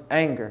of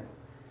anger,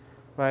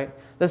 right?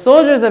 The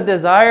soldiers of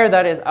desire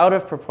that is out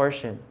of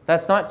proportion.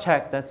 That's not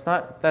checked. That's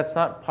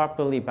not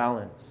properly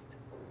balanced.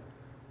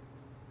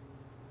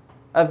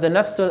 Of the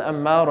nafsul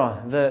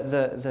ammara,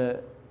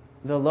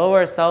 the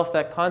lower self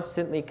that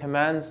constantly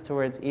commands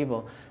towards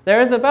evil.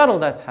 There is a battle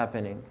that's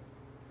happening.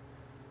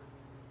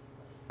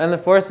 And the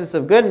forces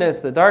of goodness,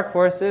 the dark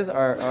forces,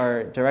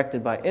 are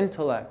directed by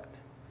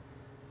intellect.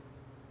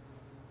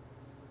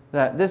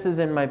 That this is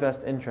in my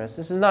best interest.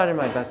 This is not in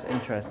my best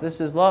interest. This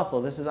is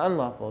lawful. This is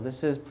unlawful.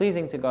 This is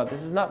pleasing to God.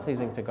 This is not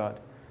pleasing to God.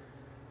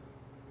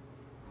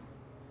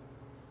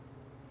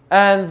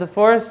 And the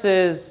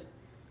forces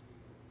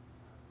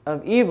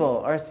of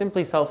evil are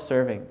simply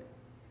self-serving.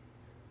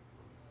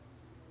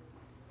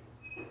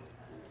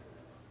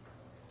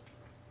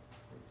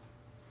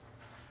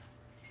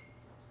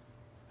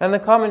 And the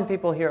common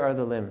people here are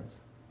the limbs.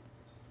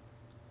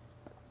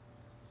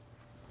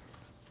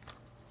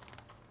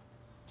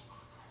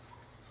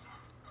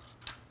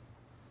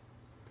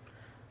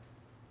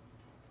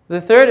 The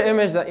third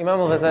image that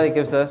Imam al-Ghazali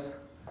gives us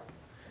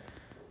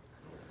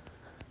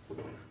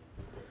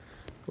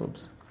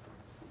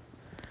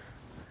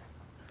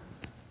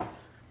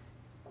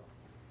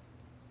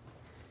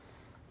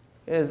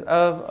is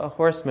of a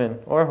horseman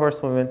or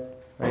horsewoman,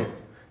 right?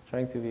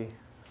 Trying to be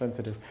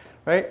sensitive,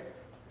 right?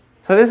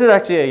 So this is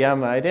actually a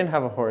llama. I didn't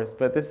have a horse,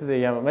 but this is a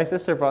llama. My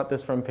sister brought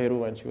this from Peru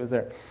when she was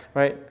there,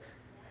 right?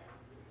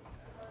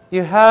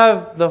 You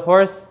have the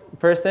horse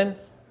person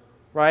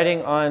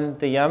riding on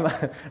the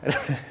llama.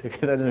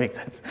 That doesn't make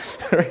sense.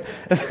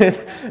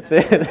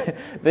 the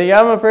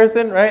llama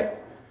person, right?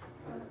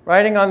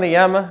 Riding on the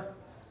llama.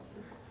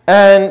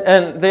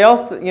 And they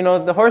also,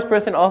 the horse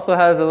person also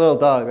has a little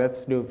dog.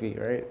 That's Snoopy,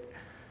 right?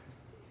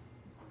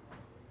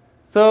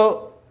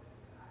 So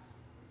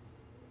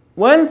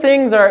when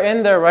things are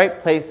in their right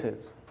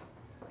places,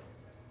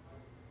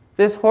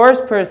 this horse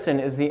person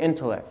is the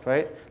intellect,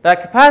 right?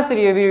 That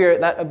capacity of you,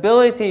 that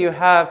ability you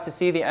have to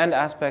see the end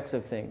aspects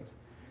of things,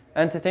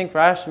 and to think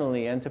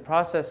rationally, and to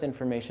process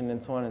information,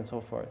 and so on and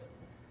so forth.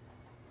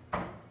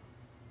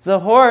 The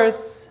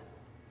horse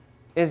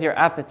is your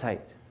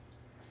appetite,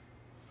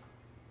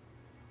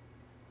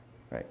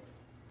 right?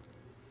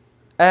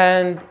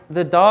 And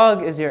the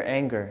dog is your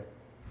anger.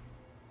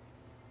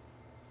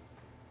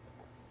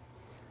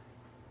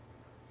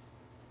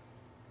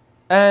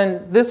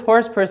 And this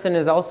horse person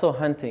is also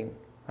hunting,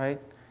 right?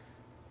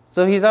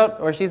 So he's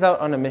out or she's out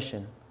on a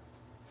mission.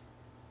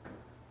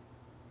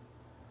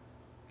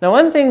 Now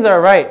when things are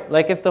right,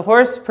 like if the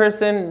horse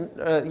person,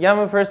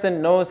 Yama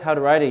person knows how to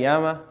ride a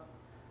Yama,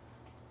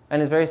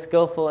 and is very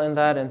skillful in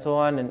that and so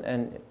on,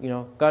 and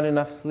got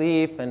enough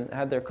sleep and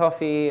had their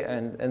coffee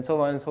and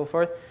so on and so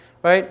forth,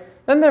 right?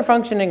 Then they're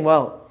functioning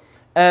well.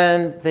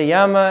 And the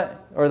Yama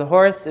or the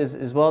horse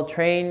is well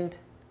trained,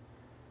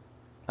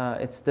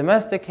 it's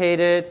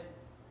domesticated,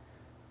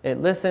 it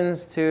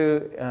listens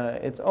to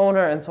its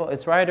owner and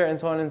its rider and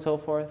so on and so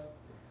forth.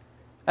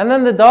 And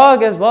then the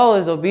dog as well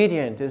is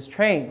obedient, is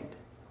trained.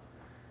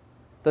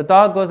 The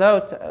dog goes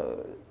out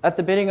at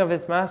the bidding of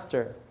its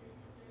master.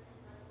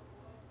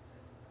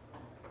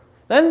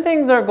 Then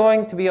things are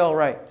going to be all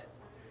right?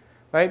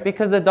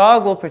 Because the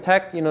dog will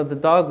protect, the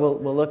dog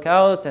will look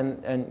out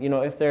and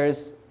if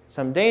there's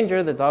some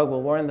danger, the dog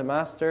will warn the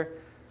master.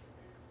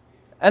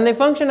 And they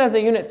function as a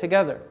unit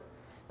together.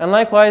 And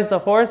likewise, the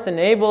horse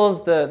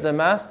enables the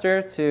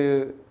master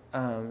to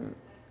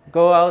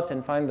go out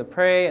and find the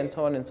prey and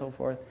so on and so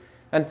forth,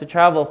 and to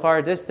travel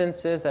far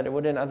distances that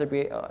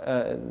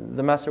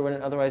the master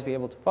wouldn't otherwise be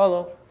able to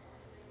follow.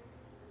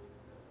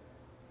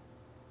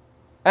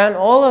 And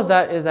all of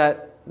that is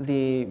at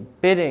the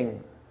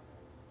bidding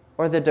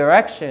or the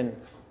direction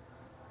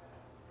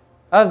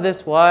of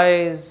this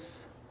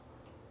wise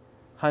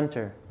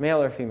hunter,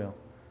 male or female.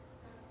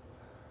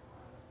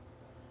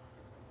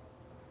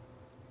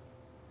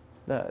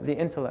 The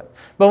intellect.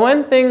 But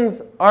when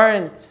things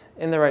aren't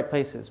in the right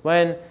places,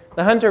 when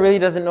the hunter really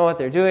doesn't know what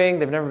they're doing,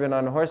 they've never been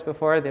on a horse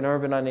before, they've never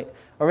been on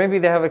or maybe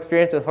they have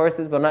experience with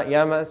horses but not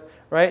yamas,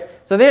 right?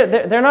 So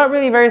they're not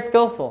really very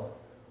skillful.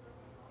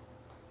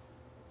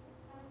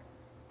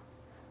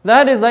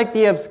 That is like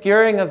the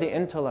obscuring of the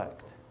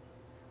intellect.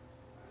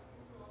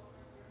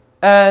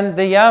 And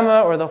the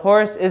yama or the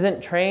horse isn't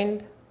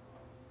trained.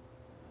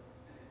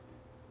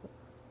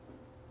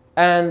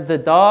 And the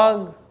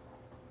dog,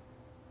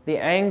 the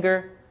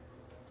anger,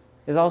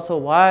 is also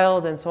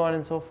wild and so on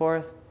and so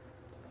forth.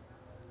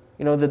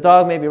 The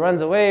dog maybe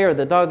runs away or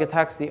the dog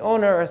attacks the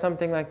owner or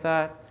something like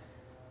that.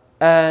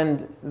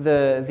 And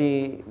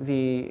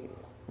the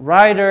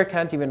rider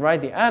can't even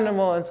ride the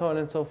animal and so on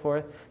and so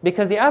forth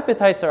because the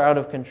appetites are out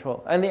of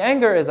control and the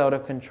anger is out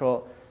of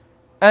control.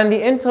 And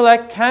the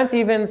intellect can't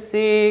even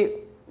see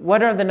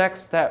what are the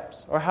next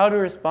steps or how to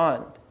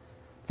respond.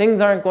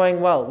 Things aren't going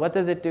well. What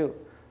does it do?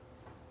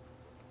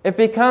 It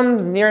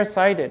becomes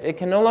nearsighted. It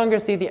can no longer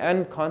see the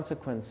end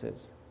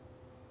consequences.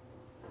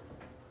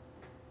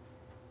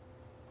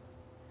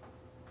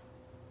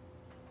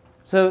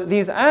 So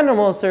these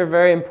animals serve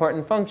very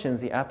important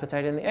functions, the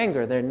appetite and the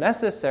anger. They're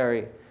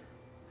necessary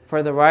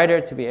for the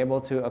rider to be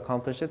able to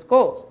accomplish its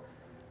goals.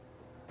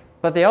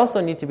 But they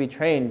also need to be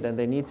trained and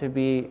they need to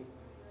be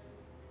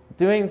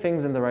doing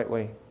things in the right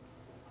way.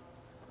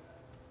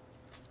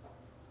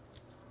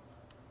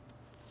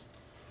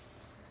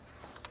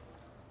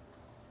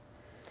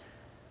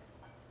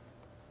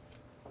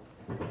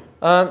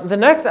 The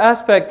next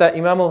aspect that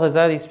Imam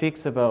al-Ghazali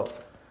speaks about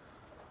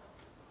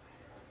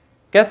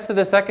gets to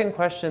the second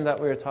question that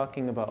we were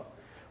talking about.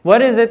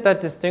 What is it that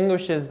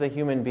distinguishes the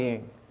human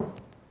being?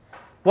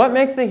 What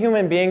makes the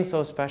human being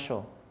so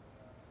special?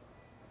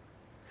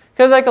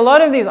 Because like a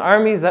lot of these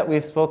armies that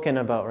we've spoken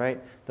about,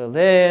 right? The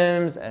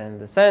limbs and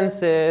the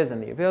senses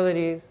and the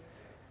abilities,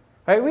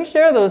 right? We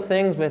share those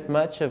things with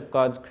much of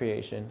God's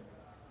creation.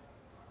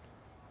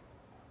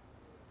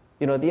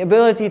 The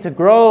ability to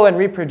grow and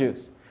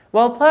reproduce.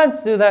 Well,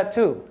 plants do that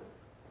too.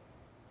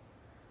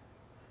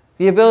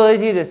 The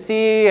ability to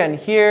see and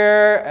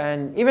hear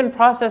and even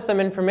process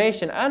some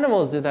information,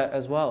 animals do that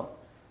as well.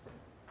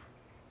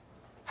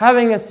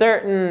 Having a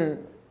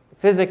certain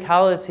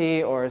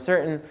physicality or a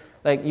certain,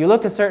 like you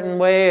look a certain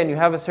way and you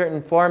have a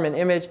certain form and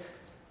image,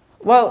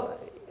 well,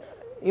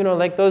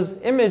 like those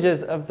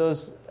images of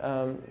those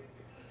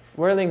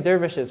whirling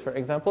dervishes, for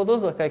example,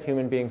 those look like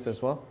human beings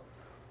as well.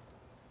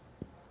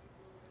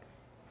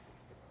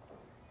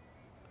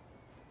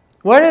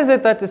 What is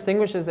it that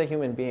distinguishes the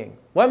human being?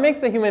 What makes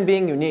the human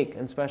being unique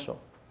and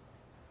special?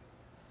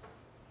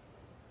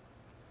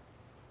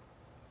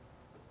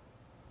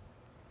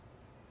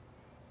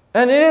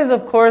 And it is,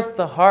 of course,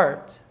 the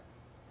heart.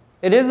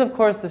 It is, of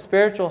course, the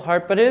spiritual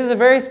heart, but it is a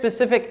very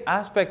specific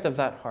aspect of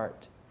that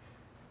heart.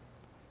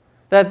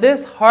 That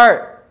this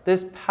heart,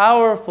 this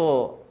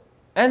powerful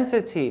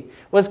entity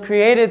was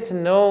created to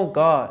know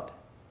God,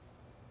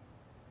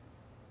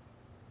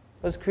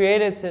 was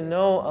created to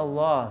know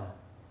Allah,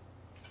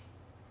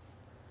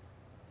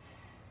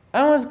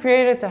 and was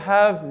created to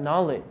have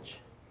knowledge.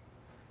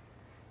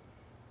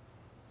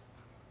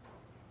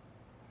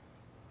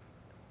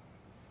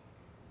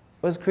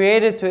 Was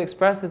created to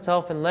express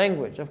itself in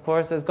language. Of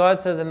course, as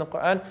God says in the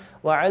Quran,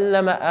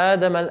 وَعَلَّمَ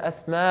آدَمَ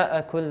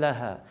الْأَسْمَاءَ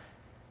كُلَّهَا.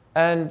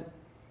 And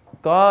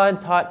God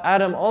taught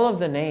Adam all of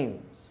the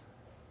names.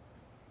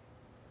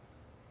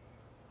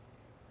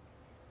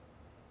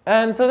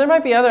 And so there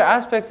might be other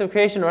aspects of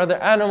creation or other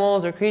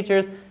animals or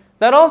creatures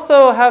that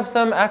also have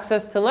some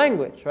access to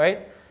language,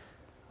 right?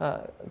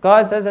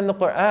 God says in the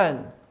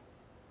Quran,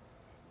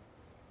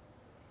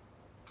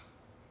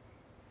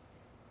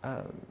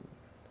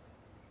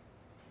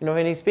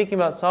 when he's speaking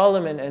about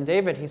Solomon and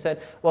David, he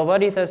said,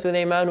 وَوَرِثَ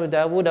سُلَيْمَانُ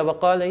دَاوُودَ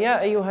وَقَالَ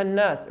يَا أَيُّهَا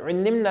النَّاسِ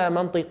عُلِّمْنَا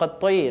مَنطِقَ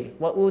الطَّيْرِ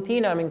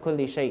وَأُوتِينَا مِنْ كُلِّ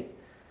شَيْءٍ.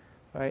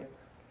 Right?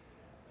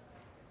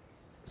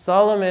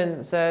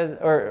 Solomon says,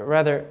 or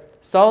rather,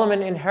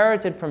 Solomon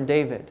inherited from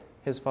David,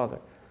 his father.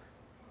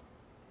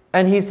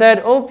 And he said,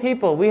 O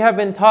people, we have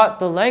been taught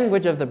the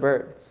language of the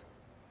birds.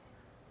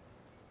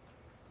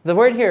 The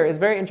word here is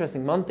very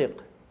interesting, mantiq.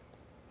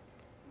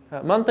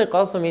 Mantiq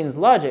also means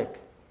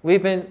logic.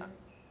 We've been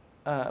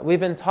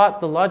taught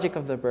the logic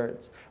of the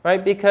birds,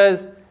 right?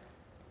 Because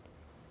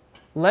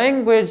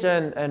language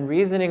and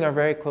reasoning are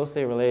very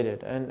closely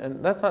related,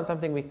 and that's not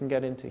something we can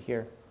get into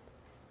here.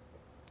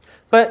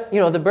 But,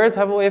 the birds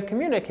have a way of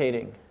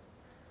communicating.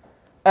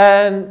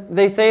 And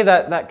they say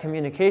that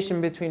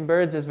communication between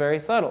birds is very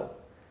subtle.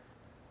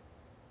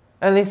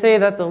 And they say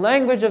that the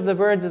language of the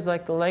birds is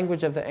like the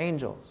language of the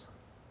angels.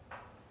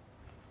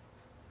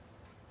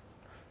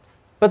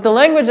 But the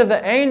language of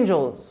the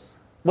angels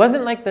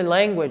wasn't like the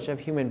language of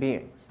human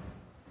beings.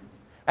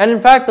 And in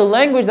fact, the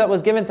language that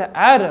was given to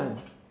Adam,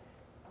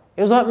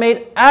 it was what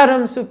made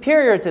Adam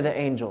superior to the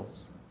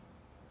angels.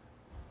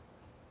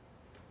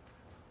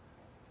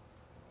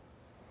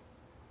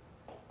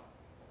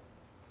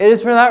 It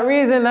is for that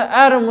reason that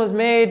Adam was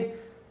made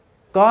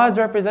God's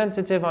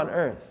representative on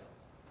earth.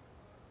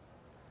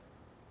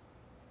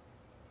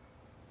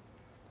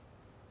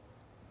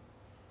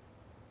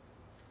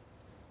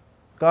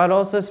 God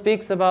also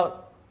speaks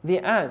about the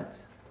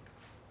ant.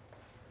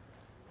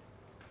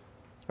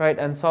 Right,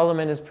 and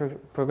Solomon is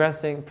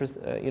progressing,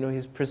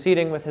 he's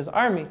proceeding with his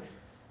army.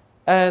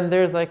 And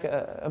there's like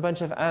a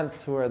bunch of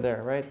ants who are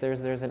there, right?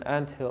 There's an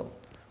ant hill,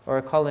 or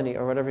a colony,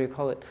 or whatever you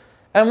call it.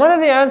 And one of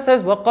the ants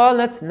says,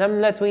 وَقَالَتْ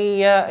نَمْلَةٌ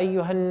يَا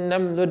أَيُّهَا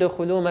النَّمْلُ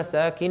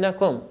ادْخُلُوا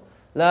مَسَاكِنَكُمْ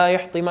لَا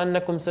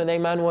يَحْطِمَنَّكُمْ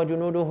سُلَيْمَانُ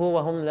وَجُنُودُهُ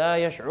وَهُمْ لَا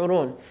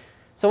يَشْعُرُونَ.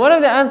 So one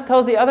of the ants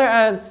tells the other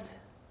ants,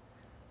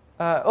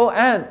 "Oh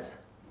ant,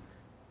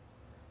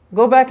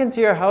 go back into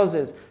your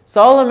houses.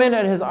 Solomon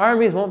and his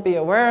armies won't be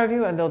aware of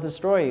you and they'll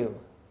destroy you."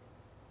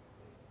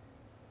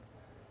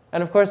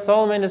 And of course,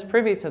 Solomon is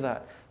privy to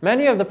that.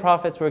 Many of the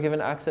prophets were given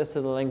access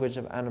to the language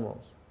of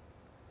animals.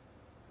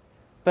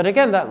 But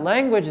again, that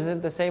language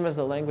isn't the same as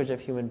the language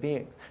of human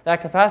beings. That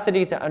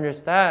capacity to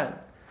understand.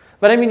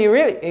 But I mean,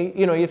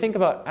 you think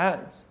about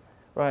ants,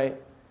 right?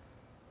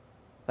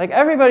 Like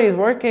everybody's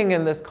working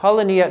in this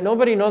colony, yet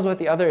nobody knows what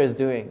the other is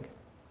doing.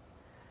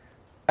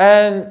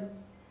 And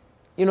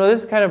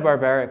this is kind of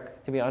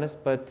barbaric, to be honest,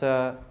 but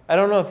I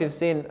don't know if you've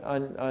seen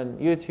on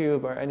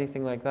YouTube or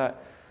anything like that,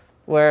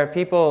 where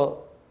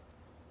people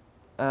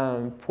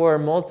pour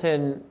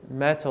molten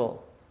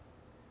metal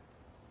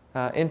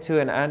into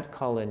an ant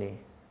colony.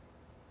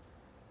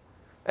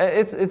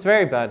 It's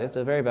very bad. It's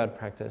a very bad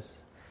practice.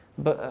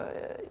 But,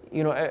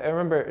 I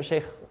remember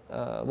Sheikh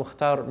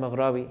Mukhtar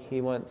Maghrawi,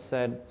 he once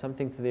said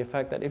something to the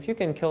effect that if you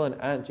can kill an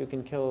ant, you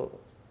can kill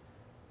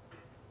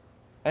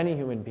any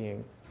human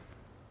being.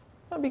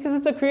 Because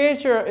it's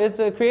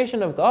a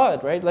creation of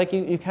God, right? Like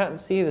you can't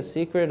see the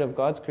secret of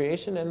God's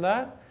creation in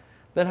that.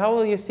 Then how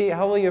will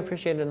you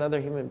appreciate another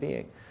human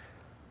being?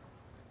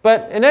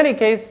 But in any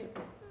case,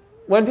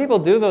 when people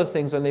do those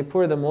things, when they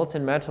pour the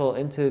molten metal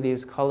into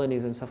these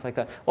colonies and stuff like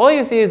that, all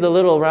you see is the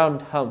little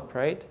round hump,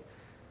 right?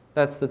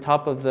 That's the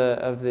top of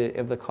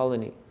the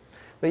colony.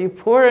 But you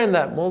pour in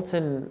that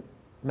molten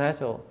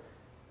metal,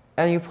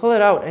 and you pull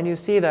it out, and you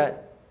see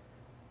that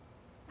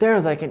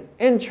there's like an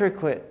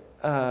intricate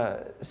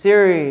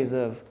series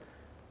of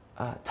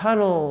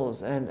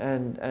tunnels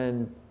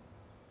and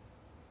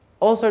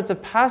all sorts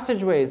of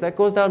passageways that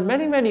goes down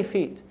many, many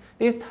feet.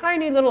 These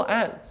tiny little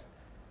ants.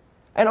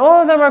 And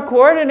all of them are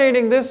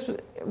coordinating this,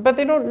 but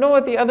they don't know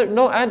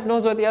no ant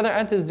knows what the other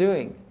ant is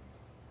doing.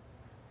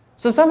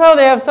 So somehow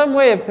they have some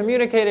way of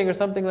communicating or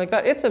something like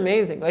that. It's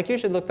amazing. Like, you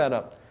should look that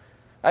up.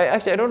 I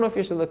don't know if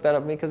you should look that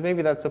up, because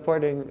maybe that's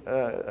supporting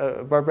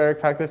barbaric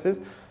practices.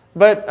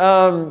 But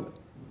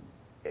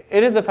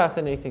it is a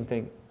fascinating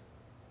thing.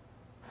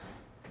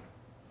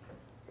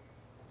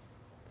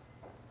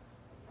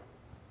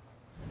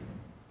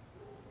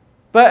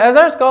 But as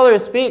our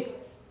scholars speak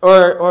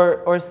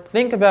or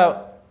think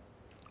about,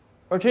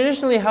 or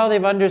traditionally how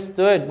they've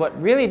understood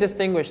what really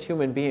distinguished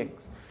human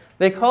beings,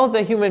 they called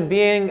the human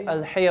being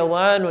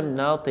al-hayawan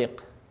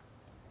al-natiq.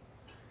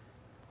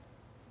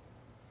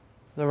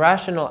 the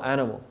rational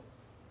animal.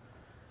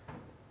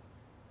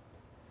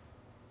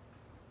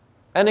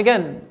 And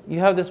again, you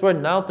have this word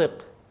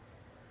natiq,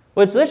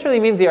 which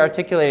literally means the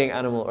articulating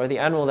animal, or the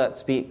animal that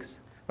speaks.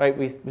 Right?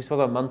 We spoke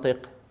about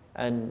mantiq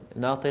and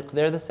natiq.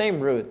 They're the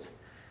same root.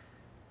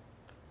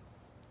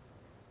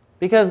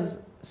 Because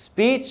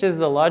speech is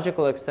the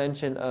logical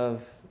extension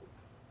of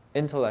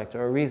intellect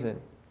or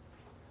reason.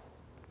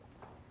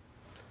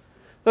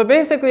 But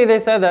basically they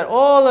said that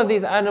all of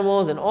these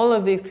animals and all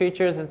of these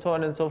creatures and so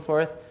on and so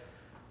forth,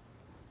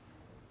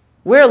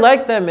 we're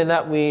like them in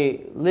that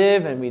we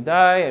live and we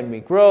die and we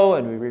grow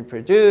and we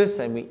reproduce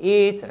and we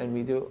eat and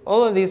we do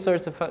all of these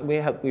sorts of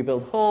we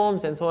build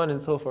homes and so on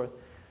and so forth.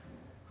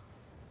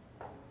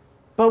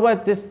 But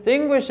what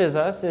distinguishes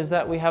us is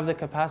that we have the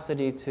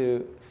capacity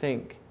to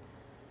think.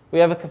 We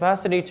have a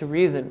capacity to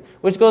reason,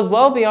 which goes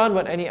well beyond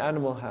what any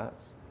animal has,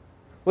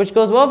 which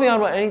goes well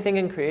beyond what anything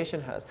in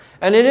creation has.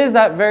 And it is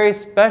that very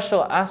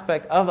special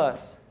aspect of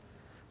us,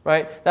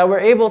 right, that we're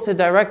able to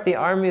direct the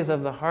armies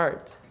of the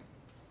heart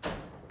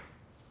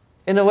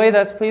in a way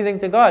that's pleasing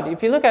to God.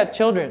 If you look at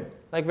children,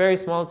 like very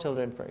small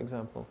children, for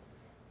example,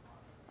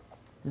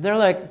 they're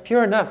like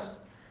pure nafs,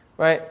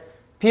 right?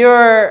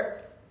 Pure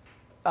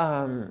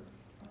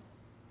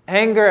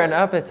anger and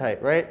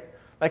appetite, right?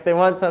 Like they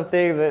want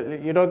something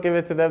that you don't give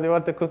it to them, they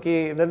want the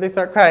cookie, then they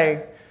start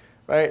crying,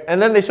 right?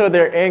 And then they show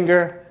their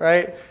anger,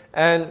 right?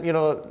 And,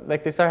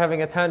 like they start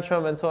having a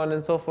tantrum and so on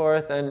and so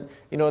forth, and,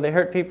 they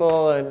hurt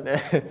people and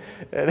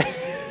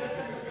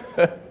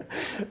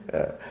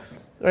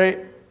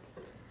right?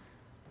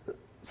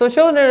 So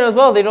children as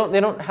well, they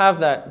don't have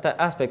that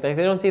aspect. Like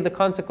they don't see the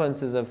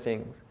consequences of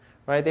things,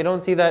 right? They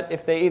don't see that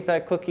if they eat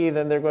that cookie,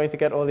 then they're going to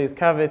get all these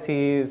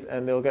cavities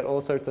and they'll get all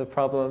sorts of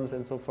problems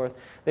and so forth.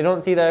 They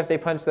don't see that if they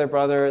punch their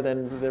brother,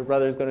 then their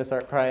brother's going to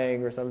start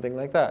crying or something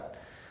like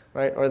that,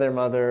 right? Or their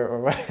mother or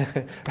what,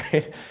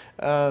 right?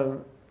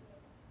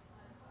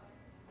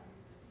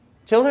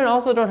 Children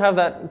also don't have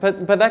that,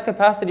 but that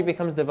capacity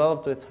becomes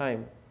developed with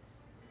time.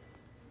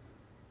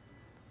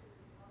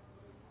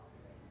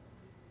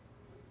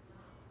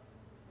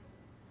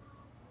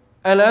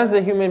 And as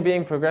the human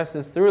being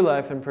progresses through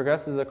life and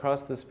progresses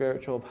across the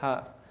spiritual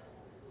path,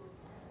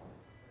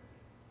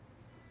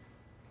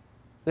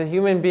 the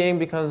human being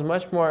becomes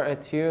much more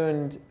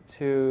attuned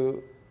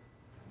to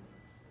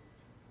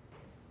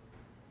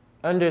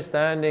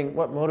understanding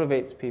what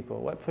motivates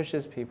people, what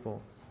pushes people.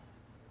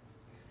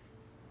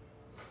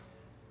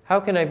 How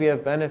can I be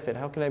of benefit?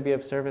 How can I be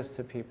of service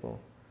to people?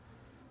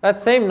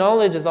 That same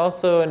knowledge is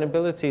also an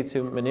ability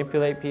to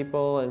manipulate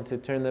people and to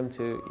turn them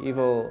to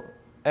evil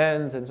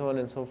ends and so on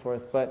and so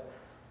forth. But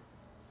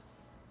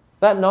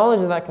that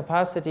knowledge and that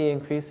capacity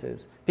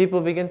increases. People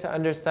begin to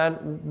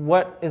understand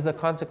what is the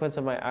consequence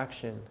of my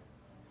action.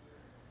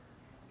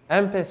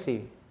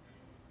 Empathy.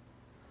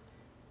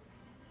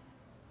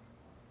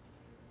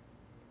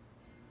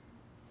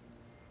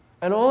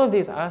 And all of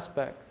these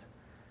aspects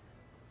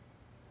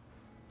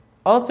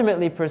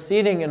ultimately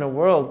proceeding in a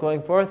world,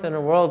 going forth in a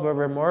world where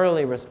we're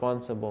morally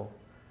responsible.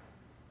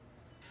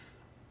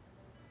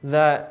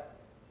 That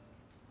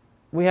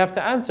we have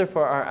to answer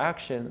for our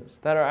actions,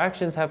 that our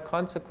actions have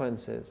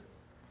consequences.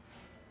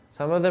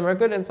 Some of them are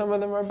good and some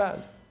of them are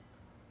bad.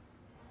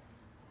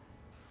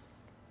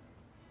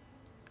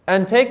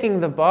 And taking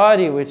the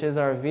body, which is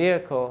our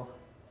vehicle,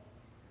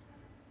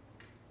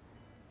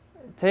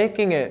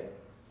 taking it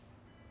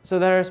so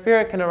that our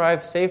spirit can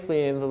arrive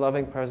safely in the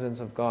loving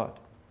presence of God.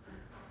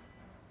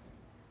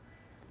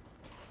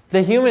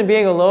 The human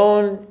being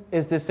alone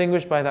is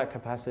distinguished by that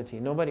capacity.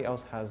 Nobody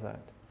else has that.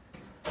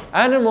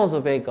 Animals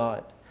obey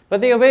God. But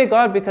they obey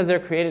God because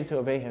they're created to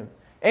obey Him.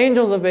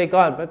 Angels obey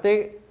God, but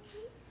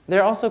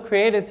they're also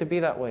created to be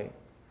that way.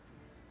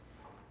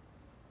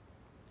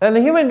 And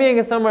the human being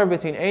is somewhere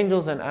between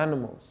angels and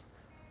animals.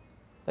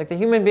 Like the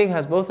human being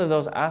has both of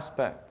those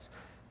aspects.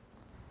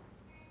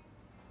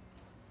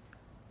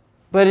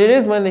 But it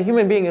is when the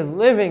human being is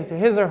living to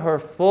his or her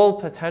full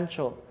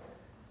potential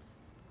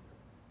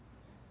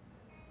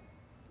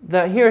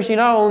that he or she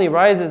not only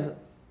rises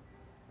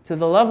to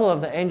the level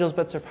of the angels,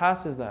 but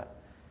surpasses that.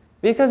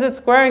 Because it's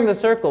squaring the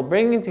circle,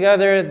 bringing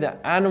together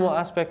the animal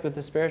aspect with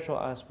the spiritual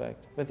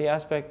aspect, with the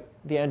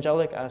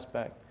angelic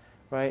aspect,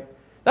 right?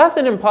 That's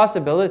an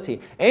impossibility.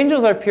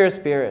 Angels are pure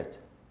spirit.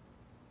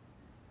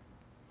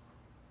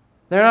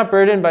 They're not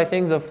burdened by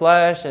things of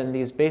flesh and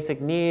these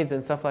basic needs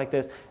and stuff like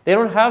this. They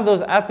don't have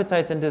those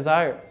appetites and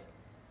desires.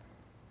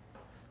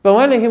 But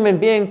when a human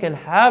being can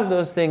have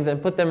those things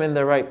and put them in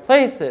the right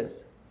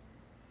places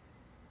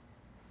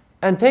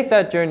and take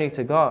that journey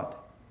to God,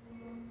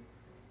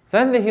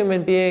 then the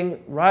human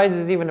being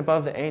rises even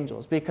above the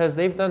angels because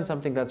they've done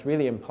something that's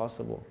really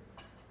impossible.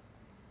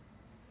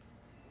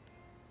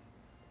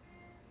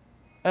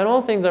 And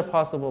all things are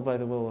possible by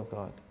the will of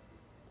God.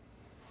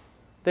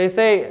 They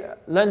say,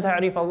 لَن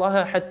تَعْرِفَ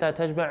اللَّهَ حَتَّى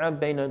تَجْمَعَ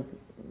بَيْنَ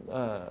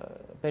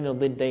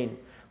الضِّدَّيْنِ.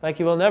 Like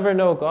you will never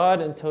know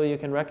God until you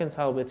can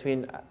reconcile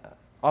between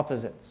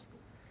opposites,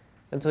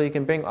 until you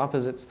can bring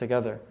opposites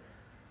together.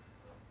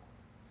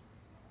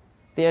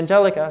 The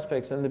angelic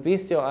aspects and the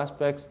bestial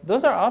aspects,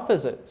 those are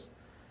opposites.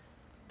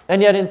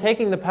 And yet in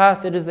taking the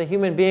path, it is the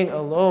human being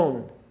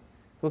alone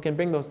who can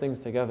bring those things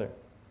together.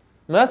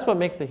 And that's what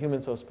makes the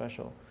human so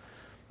special.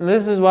 And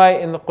this is why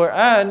in the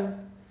Quran,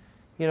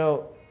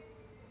 the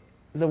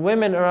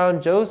women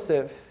around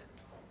Joseph,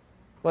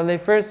 when they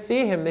first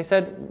see him, they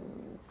said,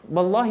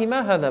 Wallahi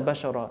ma hadha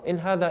bashara, in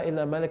hadha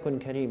illa malakun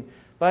kareem.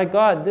 By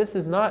God, this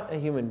is not a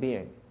human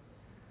being.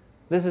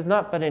 This is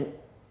not but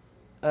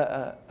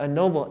a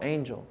noble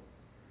angel.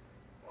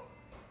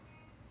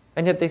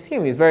 And yet they see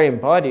him, he's very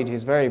embodied,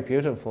 he's very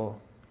beautiful,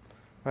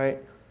 right?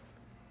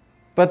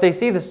 But they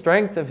see the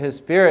strength of his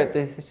spirit,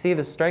 they see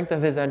the strength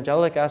of his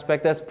angelic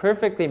aspect that's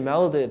perfectly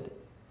melded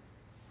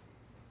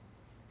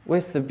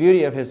with the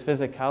beauty of his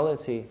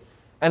physicality.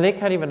 And they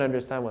can't even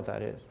understand what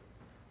that is,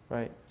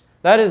 right?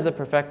 That is the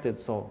perfected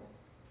soul.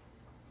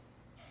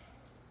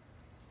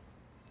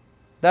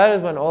 That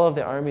is when all of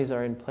the armies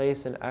are in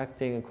place and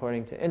acting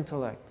according to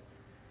intellect,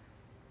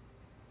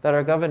 that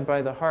are governed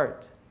by the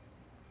heart.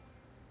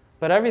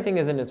 But everything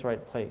is in its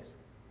right place.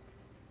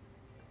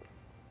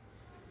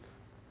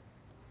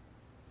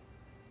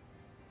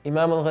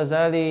 Imam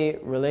al-Ghazali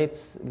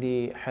relates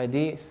the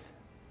hadith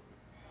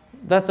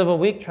that's of a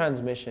weak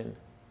transmission.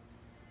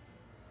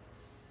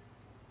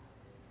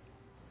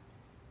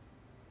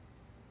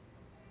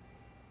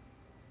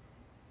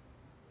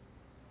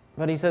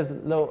 But he says,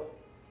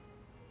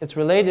 it's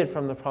related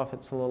from the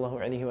Prophet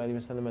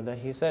ﷺ that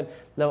he said,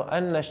 لو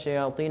أن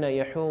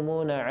الشياطين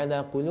يحومون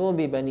على قلوب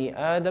بني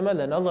آدم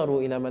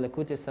لنظروا إلى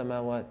ملكوت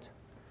السماوات.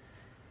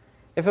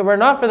 If it were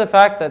not for the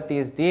fact that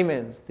these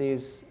demons,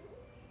 these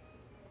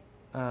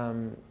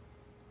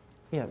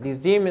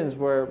demons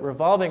were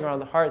revolving around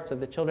the hearts of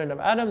the children of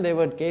Adam, they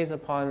would gaze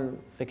upon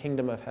the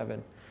kingdom of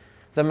heaven,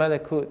 the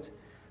malakut,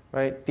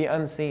 right, the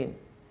unseen.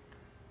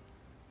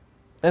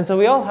 And so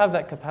we all have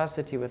that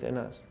capacity within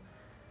us.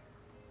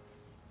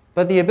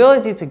 But the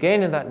ability to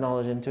gain in that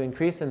knowledge and to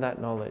increase in that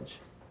knowledge,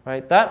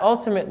 right, that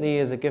ultimately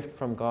is a gift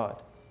from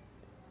God.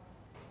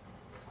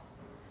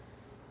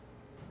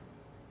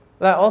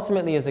 That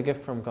ultimately is a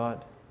gift from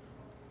God.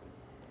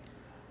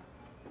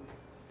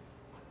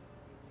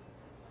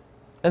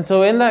 And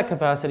so in that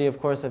capacity,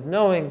 of course, of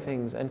knowing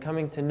things and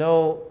coming to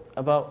know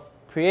about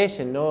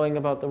creation, knowing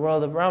about the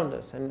world around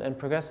us and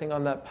progressing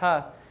on that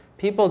path,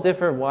 people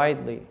differ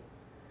widely.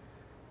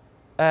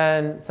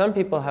 And some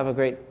people have a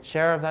great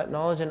share of that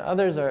knowledge, and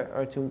others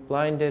are too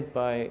blinded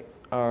by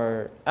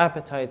our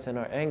appetites and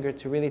our anger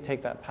to really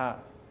take that path.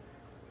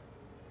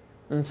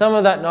 And some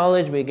of that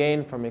knowledge we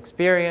gain from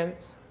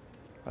experience,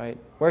 right?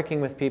 Working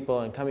with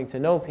people and coming to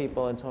know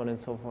people and so on and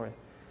so forth.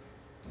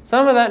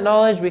 Some of that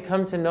knowledge we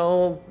come to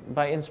know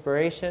by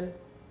inspiration.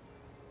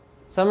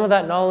 Some of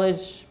that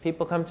knowledge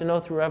people come to know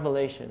through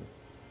revelation,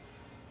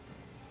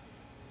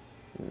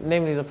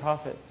 namely the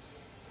prophets.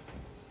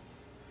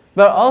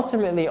 But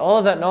ultimately, all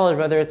of that knowledge,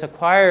 whether it's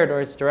acquired or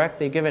it's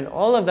directly given,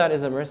 all of that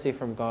is a mercy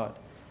from God.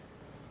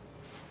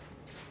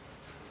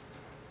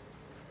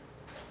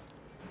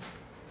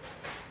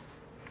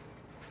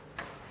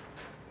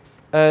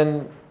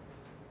 And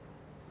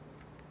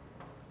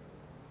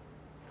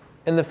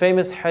in the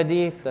famous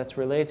hadith that's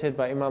related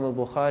by Imam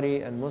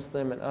al-Bukhari and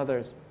Muslim and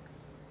others,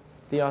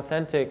 the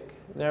authentic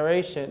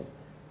narration,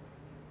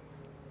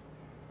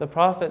 the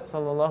Prophet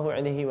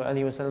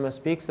ﷺ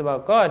speaks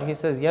about God. He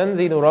says,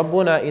 يَنْزِلُ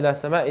رَبُّنَا إِلَى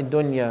سَمَاءِ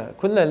الدُّنْيَا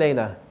كُلَّ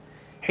لَيْلَةٍ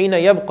حين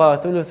يبقى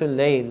ثلث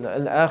الليل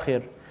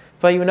الآخر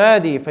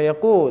فينادي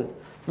فيقول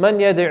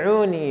من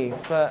يدعوني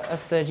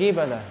فأستجيب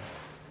له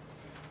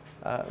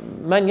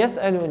من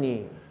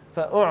يسألني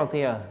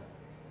فأعطيه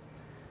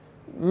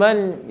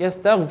من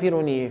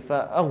يستغفرني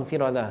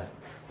فأغفر له.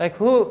 Like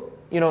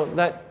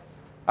that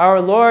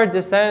our Lord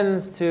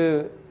descends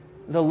to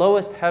the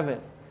lowest heaven.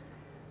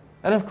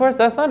 And of course,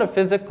 that's not a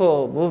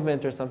physical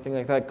movement or something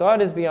like that.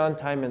 God is beyond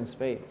time and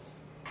space.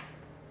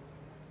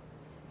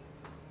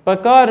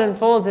 But God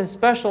unfolds His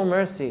special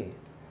mercy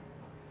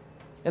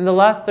in the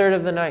last third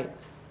of the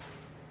night.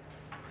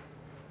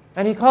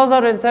 And He calls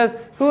out and says,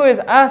 who is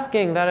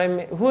asking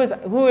that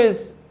who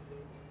is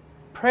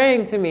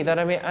praying to me that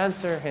I may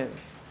answer him?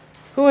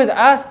 Who is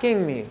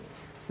asking me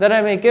that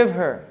I may give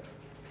her?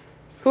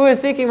 Who is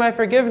seeking my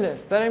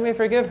forgiveness that I may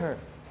forgive her?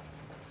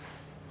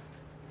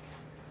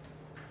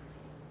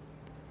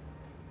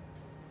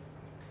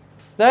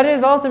 That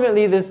is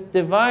ultimately this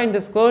divine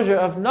disclosure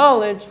of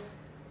knowledge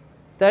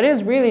that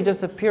is really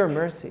just a pure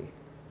mercy.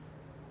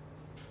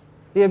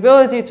 The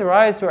ability to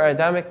rise to our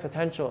Adamic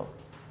potential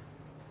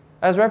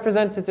as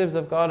representatives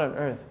of God on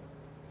earth.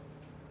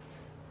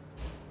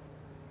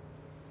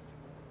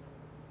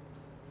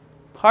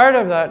 Part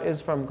of that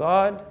is from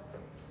God.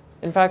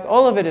 In fact,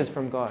 all of it is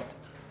from God.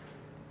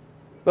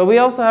 But we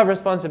also have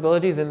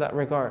responsibilities in that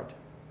regard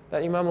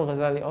that Imam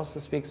al-Ghazali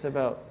also speaks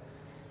about.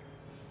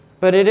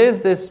 But it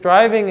is this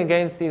striving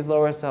against the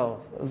lower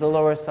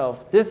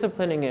self,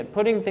 disciplining it,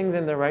 putting things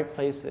in the right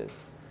places,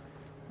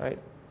 right?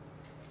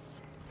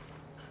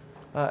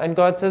 And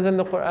God says in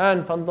the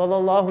Quran, فَضَّلَ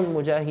اللَّهُ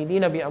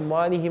الْمُجَاهِدِينَ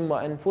بِأَمْوَالِهِمْ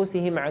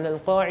وَأَنفُسِهِمْ عَلَى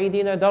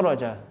الْقَاعِدِينَ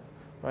دَرَجَةً,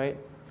 right?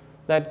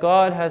 that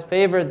God has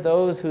favored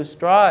those who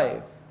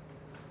strive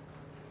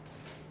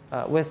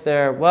with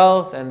their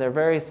wealth and their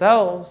very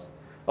selves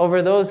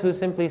over those who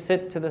simply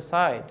sit to the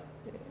side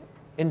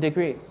in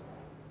degrees.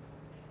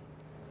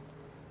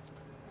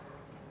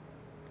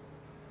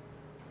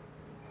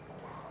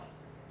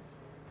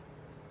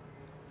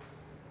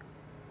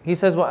 He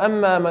says,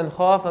 وَأَمَّا مَنْ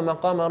خَافَ مَقَامَ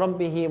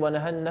رَبِّهِ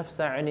وَنَهَى النَّفْسَ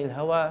عَنِ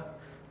الْهَوَىٰ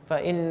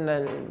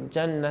فَإِنَّ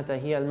الْجَنَّةَ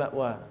هِيَ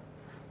الْمَأْوَىٰ.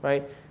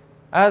 Right?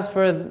 As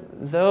for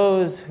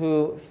those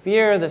who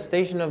fear the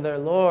station of their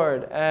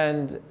Lord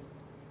and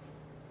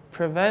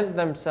prevent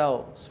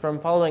themselves from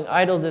following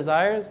idle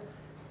desires,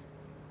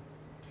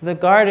 the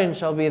garden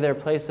shall be their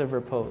place of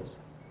repose.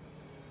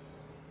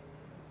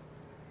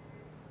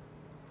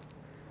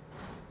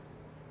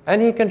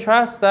 And he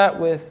contrasts that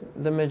with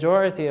the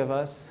majority of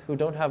us who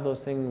don't have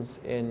those things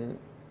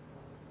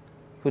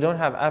who don't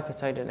have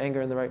appetite and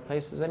anger in the right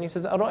places. And he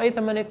says, أَرَأَيْتَ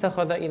مَنِ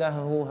اتَّخَذَ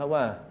إِلَهَهُ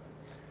هَوَاهُ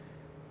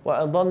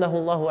وَأَضَلَّهُ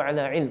اللَّهُ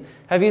عَلَىٰ عِلْمٍ.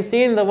 Have you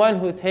seen the one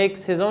who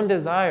takes his own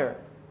desire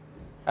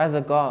as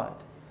a god?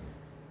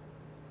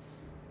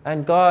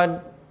 And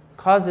God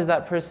causes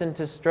that person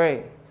to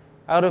stray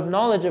out of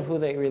knowledge of who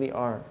they really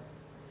are.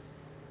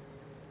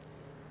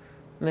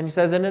 And then he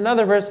says in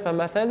another verse,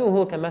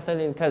 فَمَثَلُهُ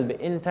كَمَثَلِ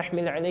الْكَلْبِ إِن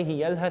تَحْمِلْ عَلَيْهِ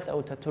يَلْهَثْ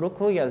أَوْ تَتْرُكْهُ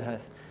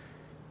يَلْهَثْ.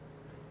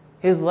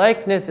 His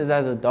likeness is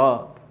as a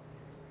dog.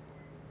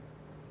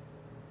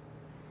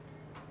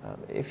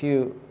 If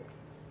you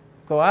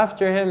go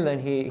after him, then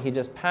he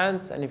just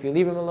pants, and if you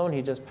leave him alone,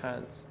 he just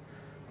pants.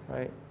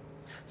 Right?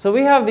 So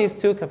we have these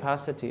two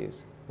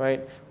capacities.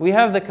 Right? We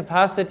have the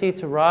capacity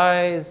to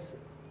rise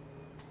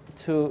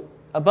to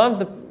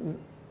above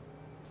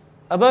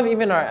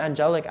even our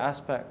angelic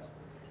aspects,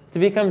 to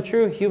become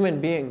true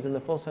human beings in the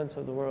full sense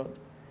of the word.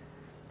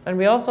 And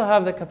we also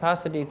have the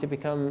capacity to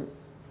become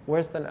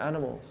worse than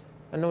animals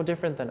and no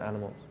different than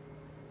animals.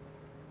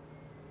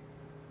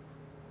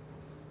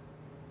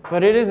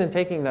 But it is in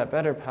taking that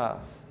better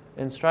path,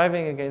 in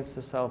striving against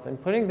the self,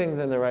 and putting things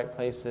in the right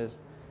places,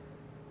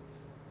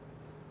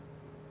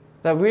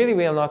 that really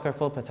we unlock our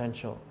full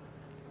potential.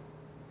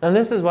 And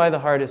this is why the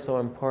heart is so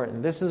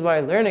important. This is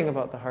why learning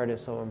about the heart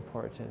is so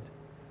important.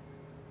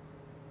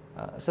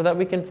 So that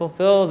we can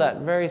fulfill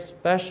that very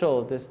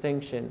special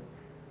distinction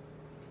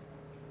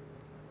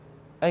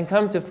and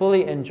come to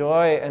fully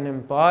enjoy and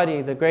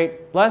embody the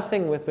great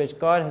blessing with which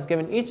God has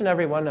given each and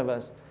every one of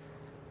us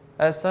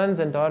as sons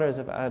and daughters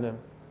of Adam.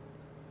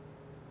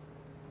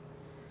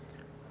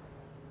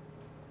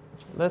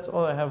 That's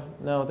all I have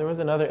now. There was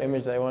another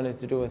image that I wanted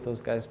to do with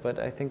those guys, but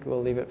I think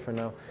we'll leave it for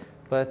now.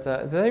 But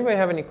does anybody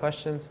have any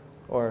questions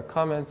or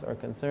comments or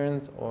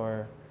concerns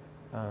or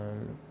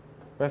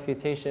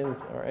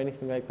refutations or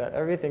anything like that?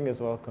 Everything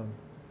is welcome.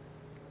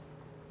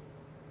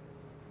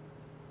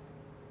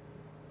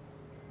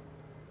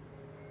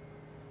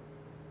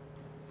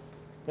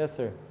 Yes,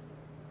 sir.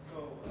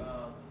 So,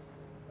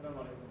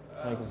 Assalamu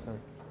Alaikum alaikum. salam.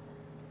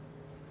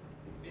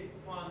 Based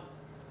upon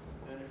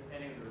the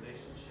understanding of the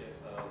relationship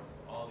of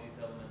all these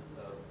elements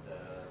of the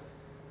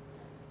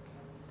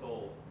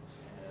soul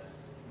in a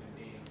human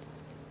being,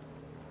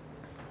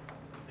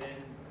 then,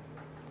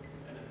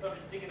 and so I'm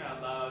just thinking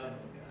out loud, and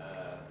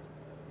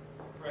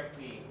correct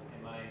me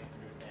in my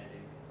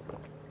understanding,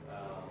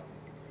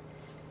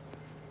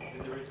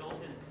 the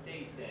resultant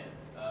state then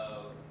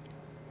of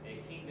a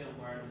kingdom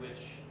in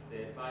which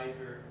the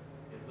advisor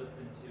is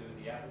listened to,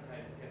 the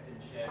appetite is kept in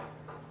check,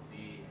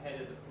 the head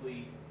of the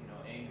police,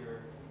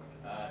 anger,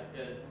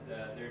 does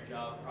their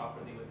job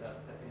properly without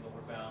stepping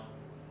over bounds.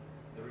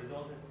 The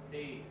resultant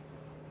state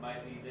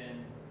might be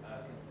then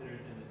considered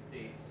in the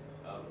state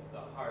of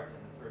the heart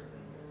and the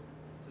person's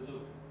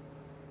suluk,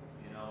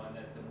 and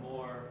that the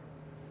more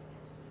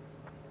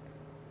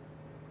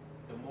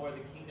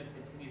the kingdom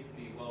continues to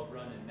be well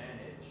run and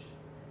managed,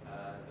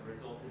 the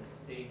resultant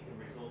state and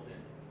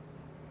resultant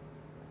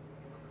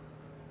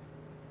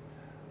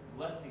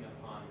blessing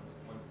upon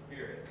one's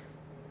spirit.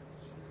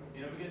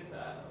 Because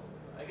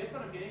I guess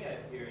what I'm getting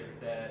at here is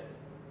that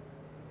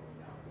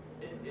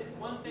it's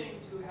one thing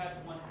to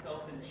have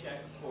oneself in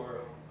check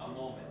for a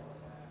moment.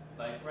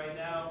 Like right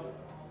now,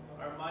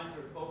 our minds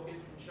are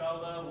focused,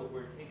 inshallah,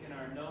 we're taking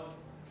our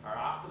notes, our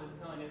aql is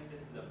telling us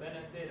this is a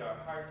benefit, our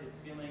heart is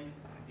feeling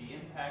the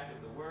impact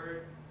of the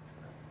words.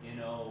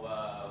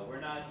 We're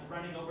not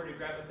running over to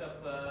grab a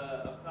cup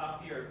of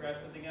coffee or grab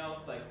something else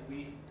so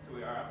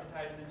our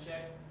appetite is in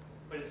check.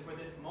 But it's for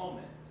this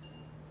moment.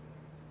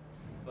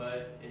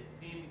 But it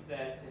seems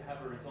that to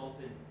have a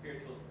resultant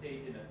spiritual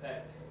state in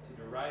effect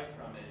to derive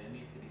from it, it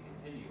needs to be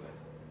continuous.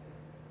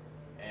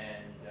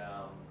 And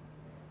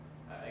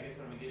I guess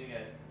what I'm getting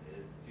at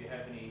is do you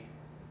have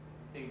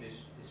anything to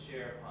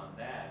share upon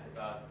that,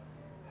 about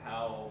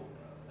how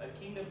a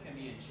kingdom can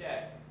be in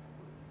check,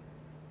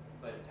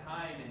 but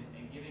time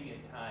and giving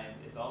it time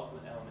is also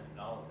an element in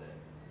all of this?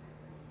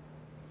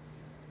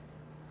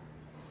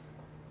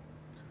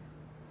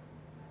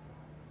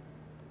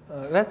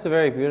 That's a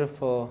very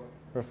beautiful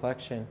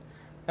reflection.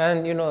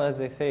 And, as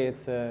they say,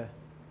 it's a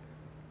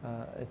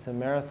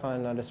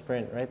marathon, not a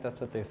sprint, right?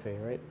 That's what they say,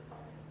 right?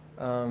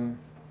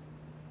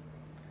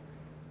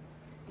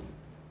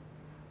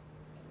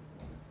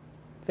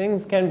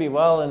 Things can be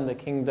well in the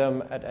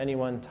kingdom at any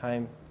one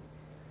time.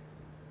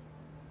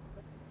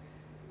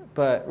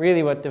 But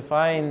really what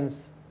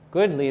defines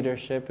good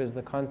leadership is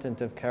the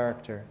content of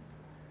character.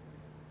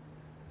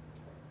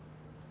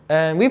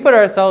 And we put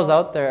ourselves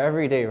out there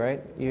every day,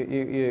 right?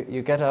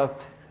 You get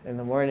up in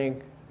the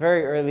morning,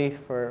 very early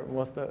for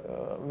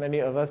many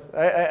of us.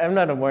 I'm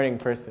not a morning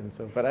person,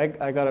 but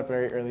I got up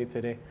very early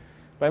today.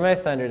 By my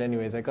standard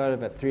anyways, I got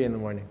up at 3 in the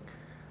morning.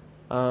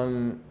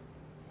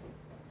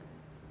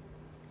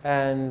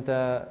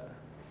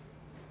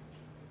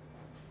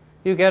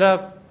 You get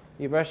up,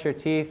 you brush your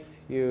teeth,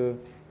 you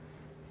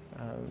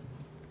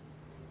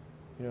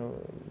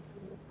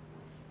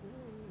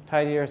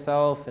tidy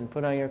yourself and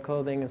put on your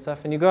clothing and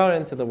stuff, and you go out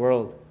into the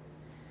world.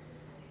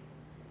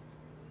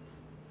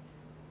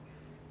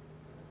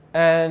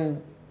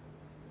 And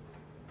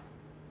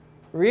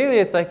really,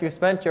 it's like you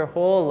spent your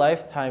whole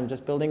lifetime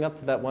just building up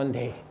to that one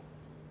day.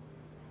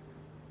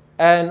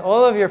 And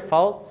all of your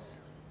faults,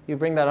 you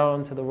bring that out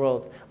into the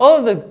world. All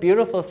of the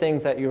beautiful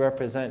things that you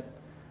represent,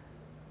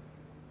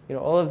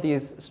 all of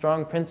these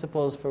strong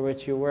principles for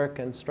which you work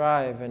and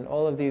strive, and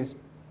all of these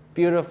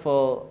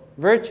beautiful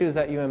virtues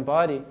that you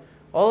embody,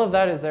 all of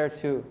that is there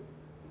too.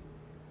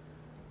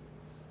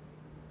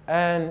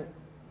 And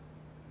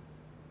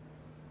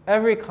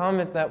every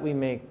comment that we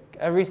make,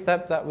 every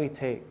step that we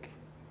take,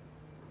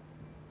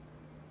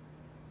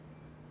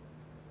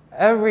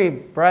 every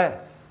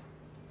breath,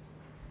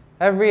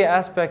 every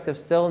aspect of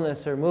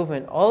stillness or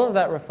movement, all of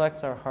that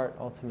reflects our heart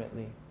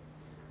ultimately.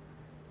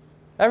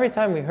 Every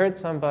time we hurt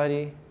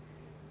somebody,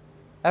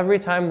 every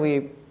time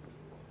we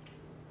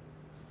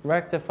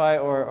rectify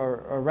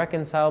or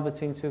reconcile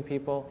between two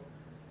people,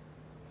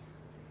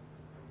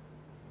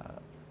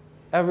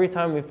 every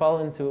time we fall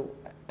into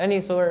any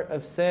sort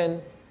of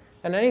sin,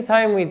 and any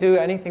time we do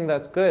anything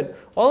that's good,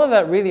 all of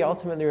that really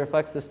ultimately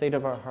reflects the state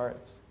of our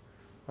hearts,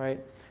 right?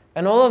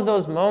 And all of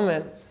those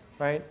moments,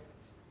 right?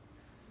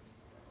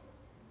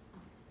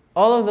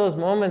 All of those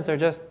moments are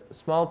just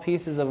small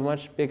pieces of a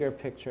much bigger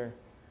picture.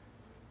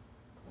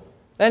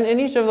 And in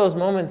each of those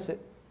moments,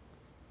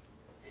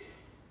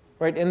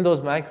 right, in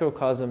those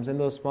microcosms, in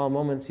those small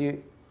moments,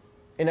 in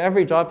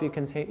every drop you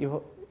can take,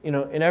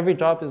 in every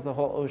drop is the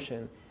whole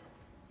ocean.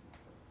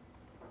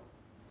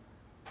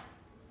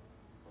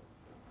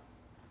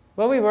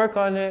 But we work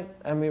on it,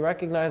 and we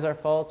recognize our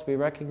faults. We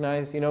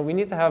recognize, we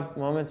need to have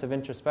moments of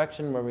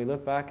introspection where we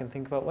look back and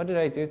think about, what did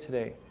I do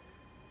today?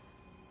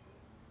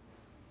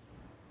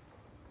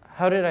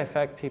 How did I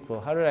affect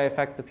people? How did I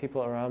affect the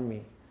people around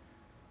me?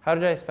 How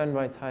did I spend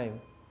my time?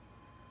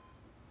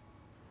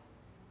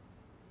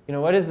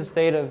 What is the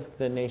state of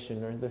the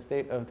nation, or the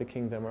state of the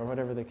kingdom, or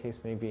whatever the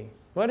case may be?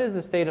 What is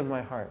the state of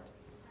my heart?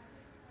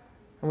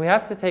 And we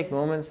have to take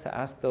moments to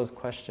ask those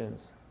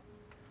questions.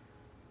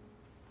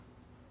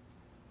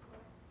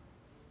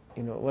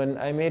 When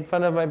I made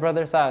fun of my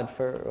brother Saad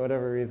for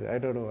whatever reason, I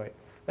don't know why.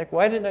 Like,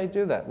 why did I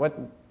do that? What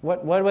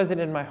was it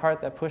in my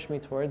heart that pushed me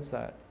towards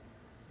that?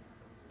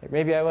 Like,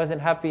 maybe I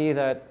wasn't happy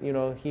that,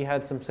 he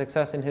had some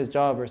success in his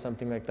job or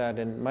something like that,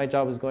 and my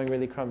job was going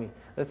really crummy.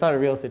 That's not a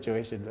real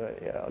situation, but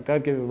yeah,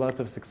 God gave him lots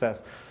of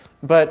success.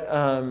 But,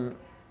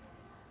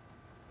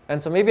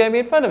 and so maybe I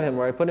made fun of him,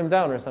 or I put him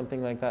down or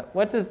something like that.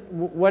 What is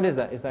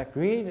that? Is that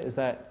greed? Is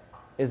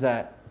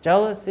that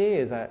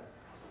jealousy?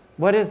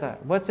 What is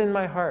that? What's in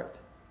my heart?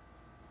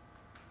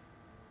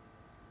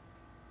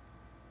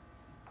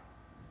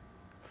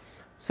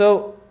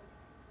 So,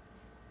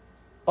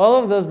 all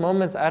of those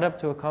moments add up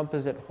to a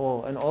composite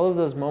whole, and all of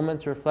those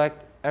moments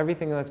reflect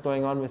everything that's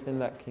going on within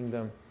that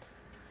kingdom.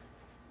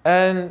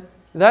 And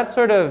that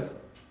sort of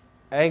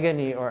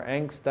agony or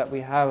angst that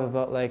we have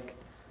about,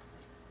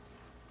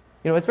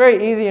 it's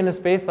very easy in a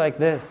space like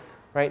this,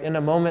 right, in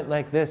a moment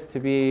like this, to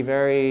be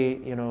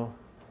very,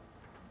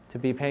 to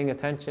be paying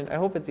attention. I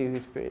hope it's easy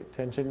to pay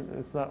attention.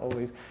 It's not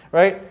always,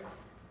 right?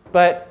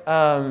 But,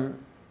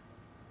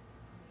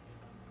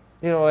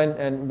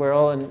 and we're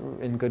all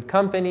in good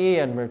company,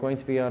 and we're going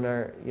to be on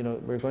our,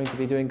 we're going to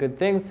be doing good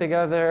things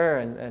together,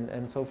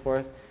 and so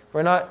forth.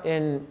 We're not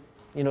in,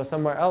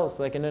 somewhere else,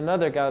 like in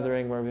another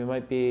gathering where we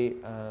might be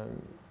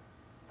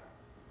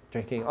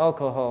drinking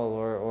alcohol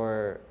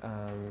or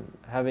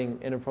having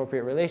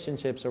inappropriate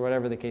relationships, or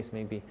whatever the case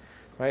may be,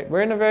 right?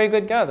 We're in a very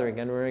good gathering,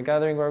 and we're in a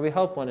gathering where we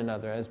help one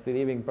another as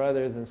believing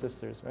brothers and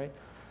sisters, right?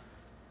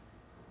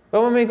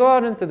 But when we go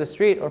out into the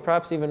street, or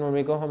perhaps even when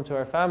we go home to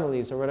our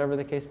families, or whatever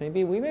the case may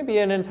be, we may be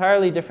an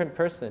entirely different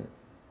person.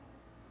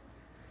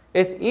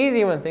 It's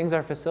easy when things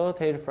are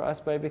facilitated for us,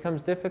 but it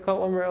becomes difficult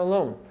when we're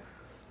alone.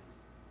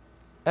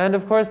 And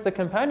of course, the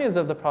companions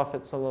of the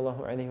Prophet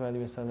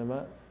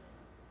ﷺ,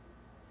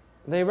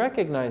 they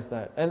recognized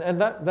that.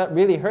 And that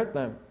really hurt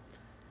them.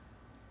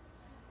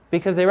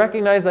 Because they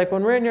recognized,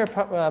 when we're in your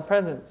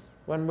presence,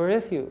 when we're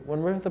with you,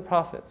 when we're with the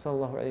Prophet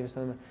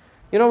ﷺ,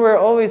 we're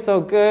always so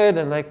good,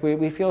 and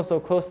we feel so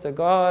close to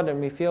God, and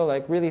we feel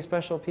like really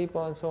special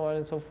people, and so on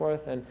and so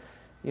forth. And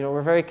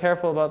we're very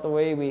careful about the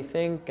way we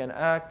think and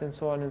act, and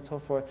so on and so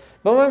forth.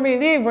 But when we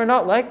leave, we're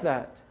not like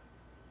that.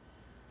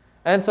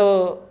 And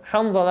so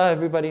Hanzala,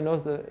 everybody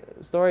knows the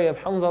story of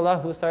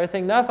Hanzala, who started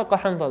saying,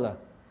 Nafaqa Hanzala.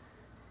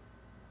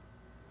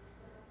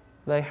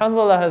 Like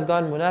Hanzala has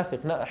gone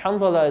munafiq.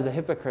 Hanzala is a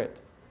hypocrite.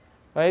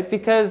 Right?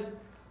 Because,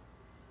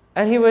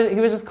 and he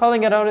was just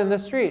calling it out in the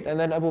street. And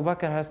then Abu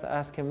Bakr has to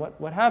ask him,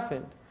 what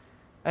happened?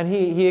 And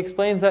he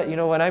explains that,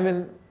 when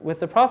I'm with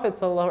the Prophet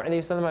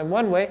ﷺ, I'm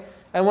one way.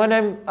 And when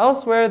I'm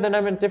elsewhere, then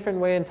I'm a different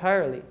way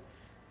entirely.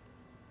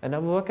 And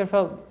Abu Bakr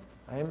felt,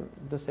 I'm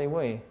the same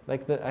way.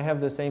 Like I have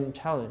the same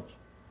challenge.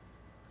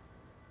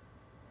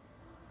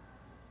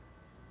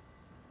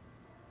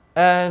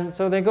 And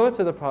so they go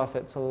to the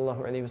Prophet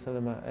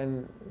ﷺ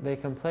and they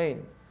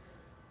complain.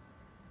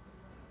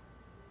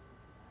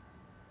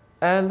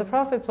 And the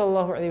Prophet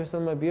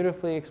ﷺ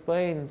beautifully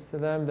explains to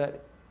them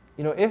that,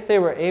 if they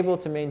were able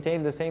to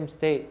maintain the same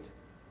state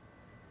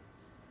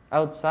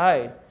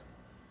outside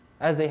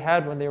as they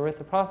had when they were with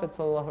the Prophet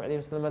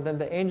ﷺ, then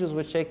the angels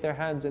would shake their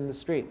hands in the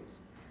streets.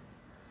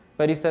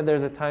 But he said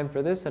there's a time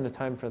for this and a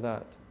time for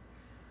that.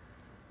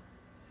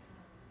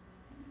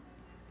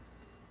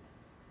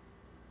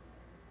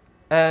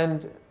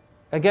 And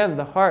again,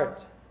 the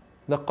heart,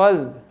 the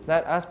qalb,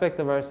 that aspect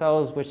of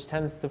ourselves which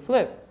tends to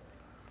flip,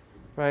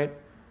 right?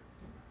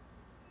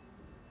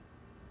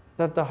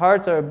 That the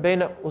hearts are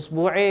bayna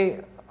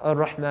usbu'i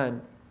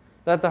ar-Rahman.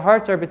 That the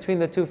hearts are between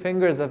the two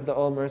fingers of the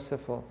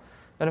All-Merciful.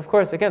 And of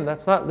course, again,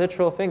 that's not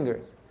literal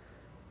fingers,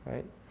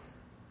 right?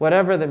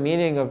 Whatever the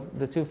meaning of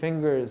the two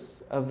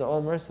fingers of the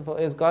All-Merciful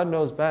is, God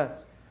knows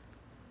best.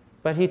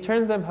 But He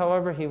turns them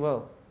however He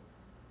will.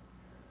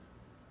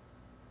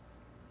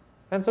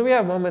 And so we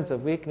have moments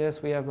of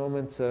weakness, we have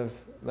moments of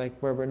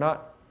where we're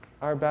not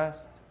our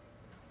best.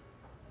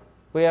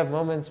 We have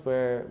moments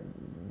where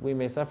we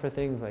may suffer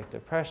things like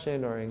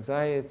depression or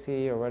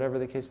anxiety or whatever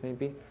the case may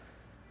be.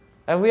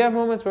 And we have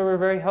moments where we're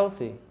very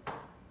healthy.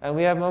 And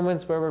we have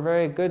moments where we're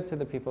very good to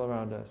the people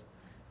around us.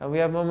 And we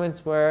have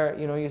moments where,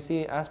 you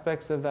see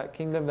aspects of that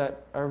kingdom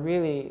that are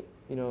really,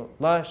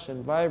 lush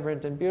and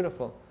vibrant and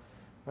beautiful,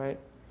 right?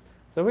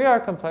 So we are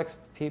complex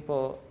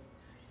people,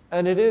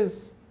 and it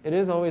is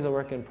always a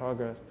work in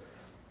progress.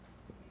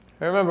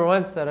 I remember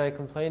once that I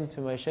complained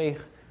to my shaykh,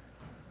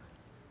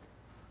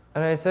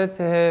 and I said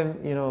to him,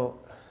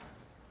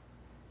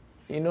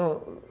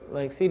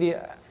 Sidi,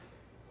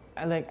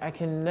 I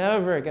can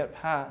never get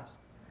past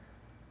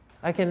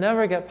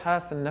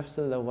the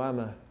nafsul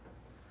lawama.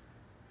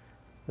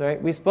 Right?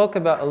 We spoke a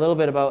little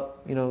bit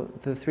about,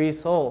 the three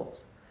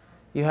souls.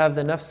 You have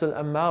the nafsul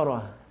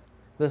ammara,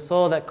 the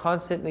soul that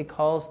constantly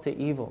calls to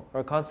evil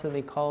or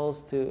constantly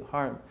calls to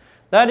harm.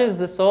 That is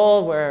the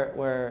soul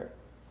where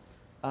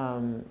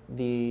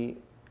the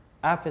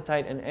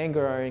appetite and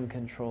anger are in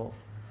control.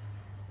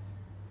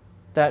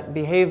 That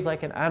behaves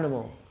like an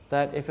animal.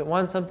 That if it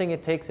wants something,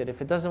 it takes it. If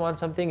it doesn't want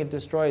something, it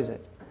destroys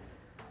it.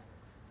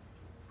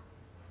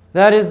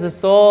 That is the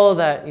soul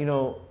that,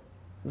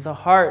 the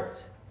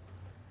heart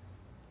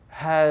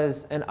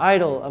has an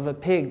idol of a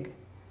pig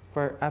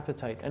for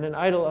appetite and an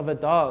idol of a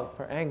dog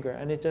for anger.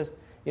 And it just,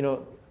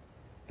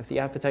 if the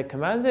appetite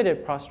commands it,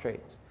 it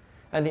prostrates.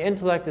 And the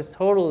intellect is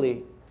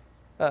totally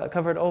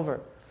covered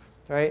over,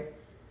 right?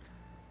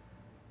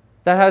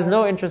 That has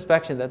no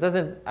introspection, that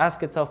doesn't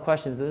ask itself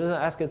questions, that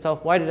doesn't ask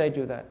itself, why did I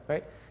do that,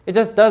 right? It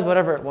just does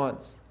whatever it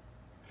wants.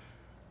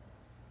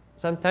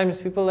 Sometimes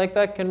people like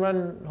that can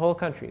run whole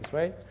countries,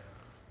 right?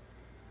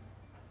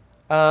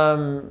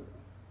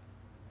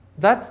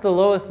 That's the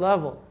lowest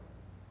level.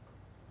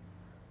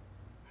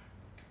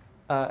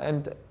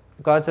 And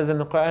God says in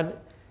the Quran,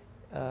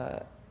 وَمَا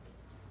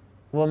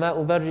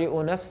أُبَرِّئُ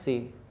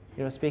نَفْسِي,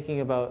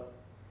 speaking about,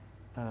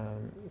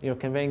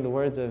 conveying the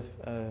words of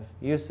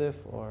Yusuf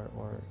or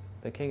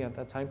the king at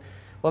that time.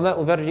 وَمَا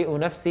أُبَرِّئُ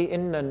نَفْسِي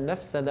إِنَّ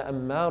النَّفْسَ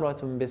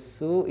لَأَمَّارَةٌ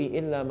بِالسُّوءِ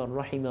إِلَّا مَنْ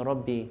رَحِمَ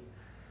رَبِّي.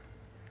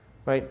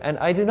 Right? And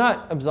I do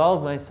not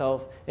absolve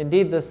myself.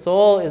 Indeed, the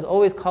soul is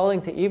always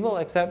calling to evil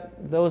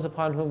except those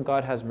upon whom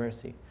God has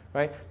mercy.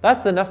 Right?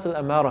 That's the nafs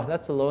al-amarah.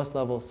 That's the lowest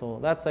level soul.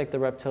 That's like the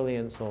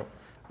reptilian soul.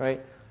 Right?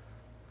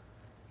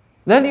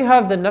 Then you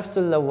have the nafs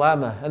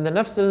al-lawama. And the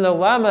nafs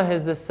al-lawama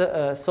is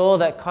the soul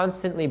that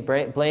constantly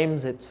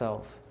blames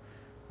itself.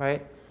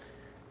 Right?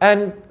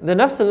 And the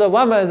nafs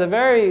al-lawama is a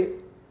very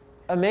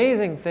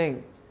amazing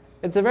thing.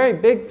 It's a very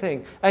big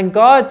thing. And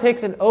God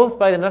takes an oath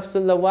by the nafs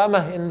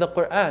al-lawama in the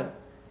Quran.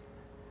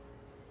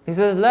 He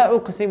says, "La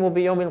uqsimu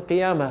bi yawm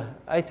al-qiyamah."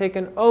 I take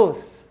an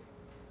oath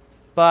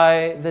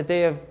by the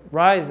day of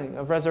rising,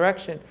 of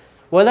resurrection.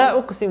 "Wa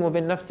la uqsimu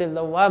bin nafs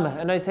al-lawama."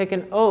 And I take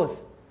an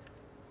oath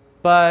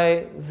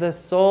by the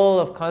soul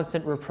of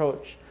constant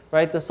reproach.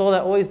 Right? The soul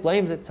that always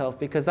blames itself,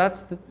 because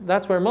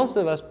that's where most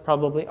of us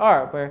probably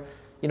are, where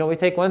we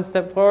take one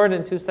step forward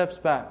and two steps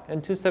back,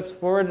 and two steps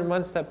forward and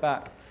one step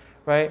back.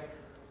 Right?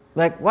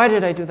 Like, why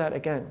did I do that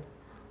again?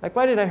 Like,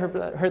 why did I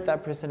hurt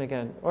that person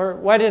again? Or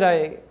why did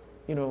I,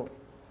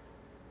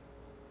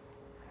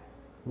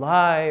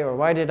 lie, or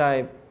why did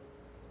I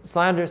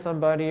slander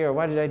somebody, or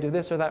why did I do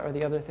this or that or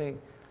the other thing?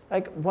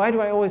 Like, why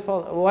do I always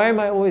fall? Why am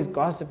I always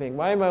gossiping?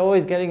 Why am I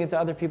always getting into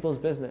other people's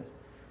business?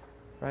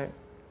 Right?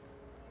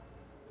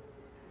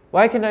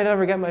 Why can I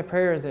never get my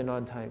prayers in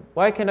on time?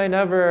 Why can I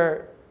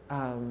never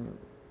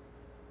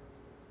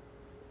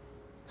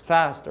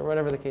fast, or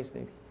whatever the case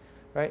may be,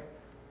 right?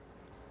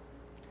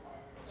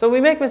 So we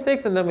make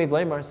mistakes and then we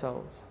blame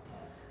ourselves.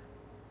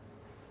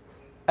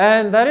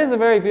 And that is a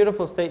very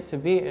beautiful state to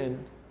be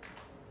in.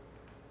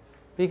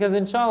 Because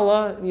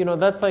inshallah,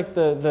 that's like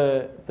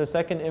the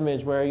second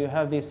image where you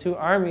have these two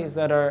armies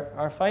that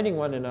are fighting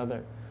one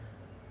another.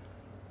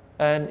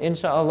 And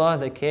inshallah,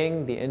 the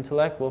king, the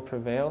intellect will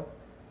prevail.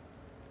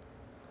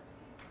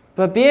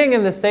 But being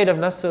in the state of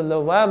nafsul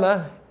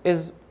lawwama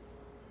is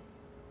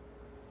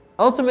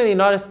ultimately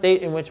not a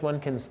state in which one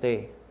can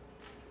stay.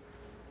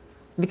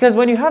 Because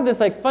when you have this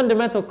like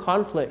fundamental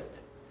conflict,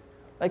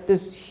 like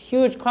this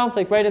huge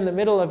conflict right in the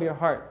middle of your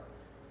heart,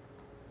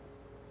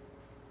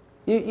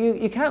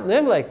 you can't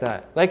live like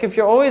that. Like if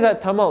you're always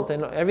at tumult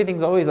and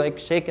everything's always like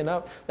shaken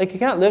up, like you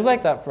can't live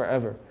like that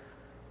forever.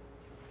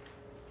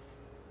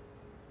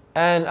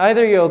 And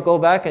either you'll go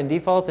back and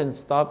default and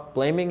stop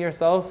blaming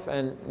yourself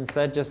and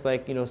instead just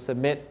like,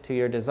 submit to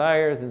your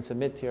desires and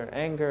submit to your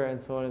anger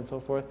and so on and so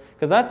forth.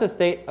 Because that's a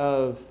state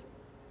of,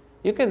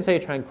 you can say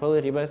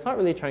tranquility, but it's not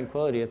really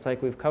tranquility. It's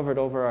like we've covered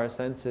over our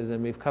senses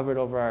and we've covered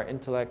over our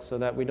intellect so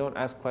that we don't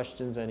ask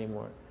questions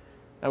anymore.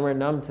 And we're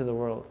numb to the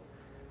world.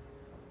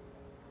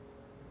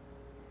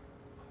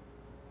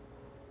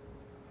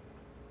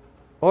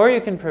 Or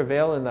you can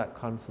prevail in that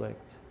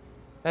conflict.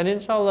 And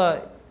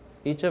inshallah,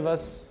 each of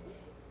us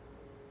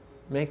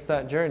makes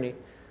that journey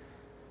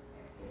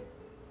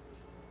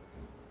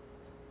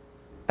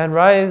and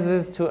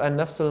rises to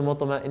an-nafsul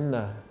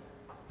mutma'innah,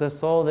 the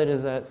soul that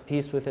is at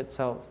peace with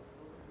itself.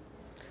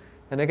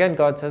 And again,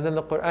 God says in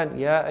the Quran,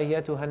 Ya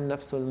ayyatuha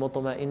an-nafsul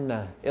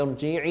mutma'innah,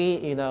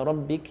 irji'i ila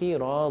rabbiki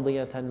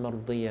radiyatan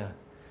mardiyah.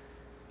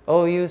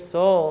 O you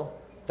soul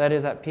that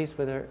is at peace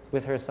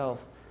with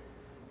herself,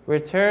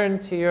 return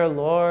to your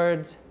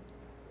Lord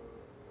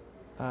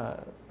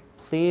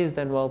pleased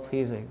and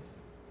well-pleasing.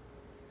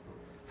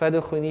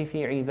 فَادْخُلِي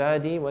فِي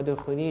عِبَادِي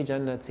وَادْخُلِي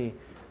جَنَّتِي.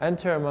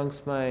 Enter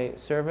amongst my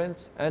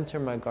servants, enter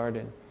my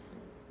garden.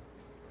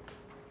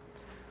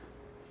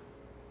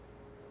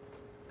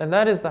 And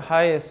that is the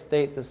highest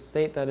state, the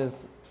state that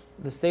is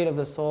the state of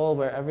the soul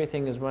where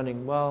everything is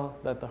running well,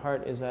 that the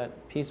heart is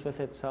at peace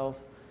with itself,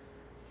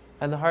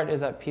 and the heart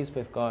is at peace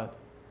with God.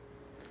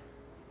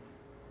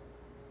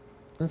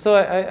 And so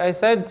I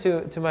said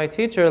to my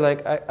teacher,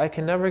 like, I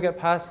can never get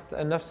past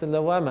an-nafs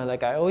al-lawwama.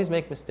 Like, I always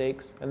make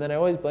mistakes, and then I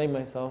always blame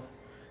myself.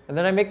 And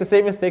then I make the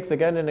same mistakes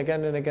again and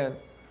again and again.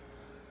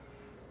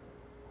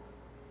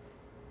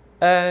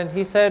 And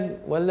he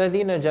said,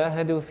 وَالَّذِينَ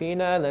جَاهَدُوا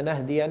فِينَا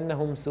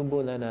لَنَهْدِيَنَّهُمْ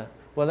سُبُلَنَا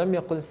وَلَمْ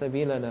يَقُلْ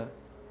سَبِيلَنَا.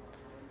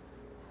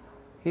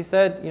 He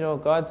said,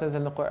 God says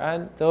in the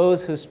Quran,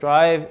 those who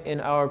strive in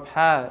our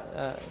path,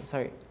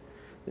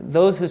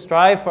 those who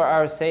strive for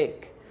our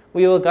sake,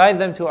 we will guide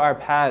them to our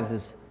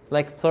paths,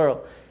 like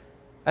plural.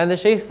 And the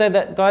Shaykh said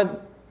that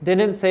God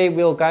didn't say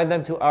we'll guide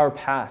them to our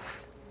path.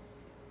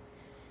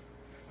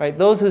 Right?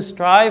 Those who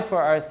strive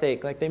for our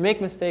sake, like they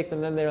make mistakes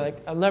and then they're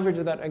like, I'll never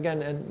do that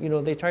again,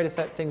 and they try to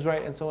set things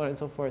right and so on and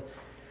so forth.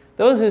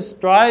 Those who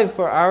strive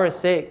for our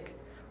sake,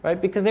 right?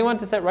 Because they want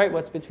to set right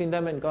what's between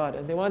them and God,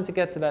 and they want to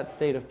get to that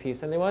state of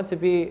peace, and they want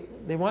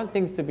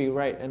things to be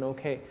right and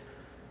okay.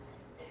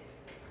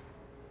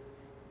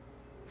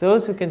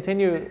 Those who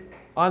continue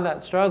on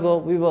that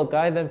struggle, we will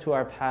guide them to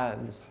our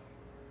paths.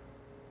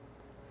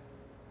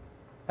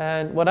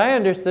 And what I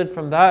understood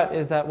from that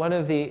is that one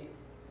of the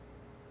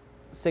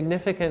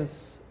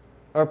significance,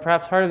 or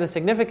perhaps part of the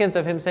significance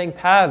of him saying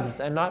paths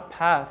and not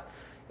path,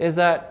 is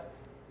that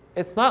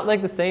it's not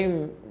like the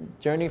same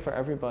journey for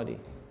everybody.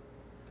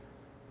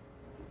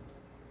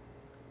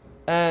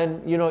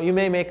 And you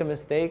may make a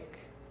mistake,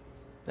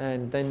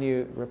 and then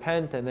you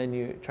repent, and then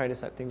you try to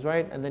set things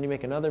right, and then you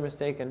make another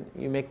mistake, and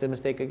you make the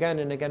mistake again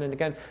and again and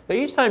again. But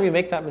each time you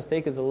make that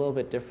mistake is a little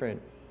bit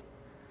different.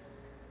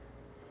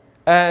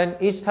 And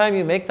each time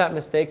you make that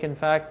mistake, in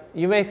fact,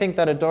 you may think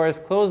that a door is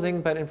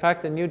closing, but in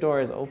fact a new door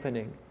is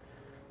opening,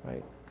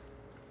 right?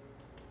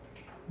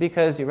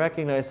 Because you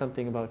recognize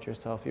something about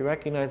yourself. You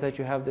recognize that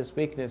you have this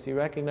weakness. You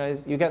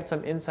get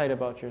some insight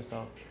about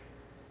yourself.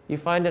 You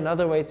find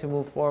another way to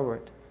move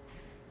forward.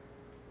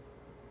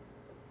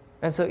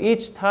 And so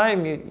each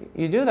time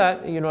you do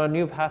that, a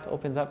new path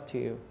opens up to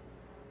you.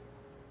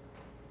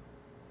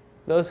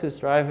 Those who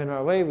strive in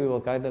our way, we will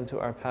guide them to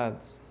our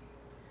paths.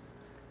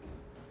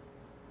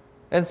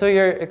 And so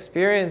your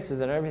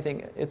experiences and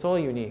everything, it's all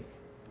unique.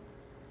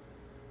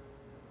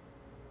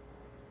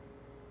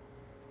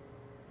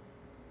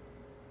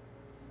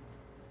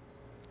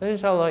 And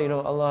inshallah,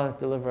 Allah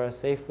deliver us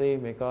safely.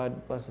 May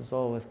God bless us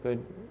all with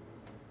good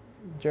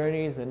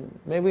journeys, and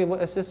may we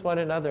assist one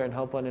another and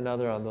help one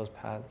another on those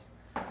paths.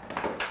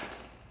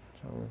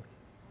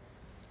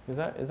 Is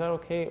that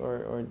okay?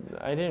 Or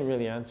I didn't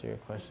really answer your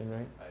question,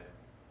 right?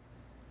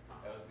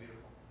 That was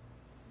beautiful.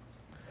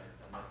 That's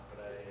what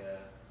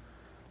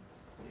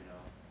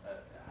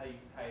how you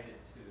tied it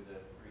to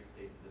the three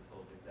states of the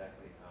soul is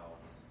exactly how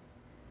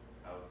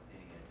I was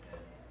seeing it.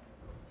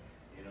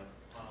 And,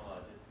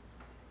 subhanAllah,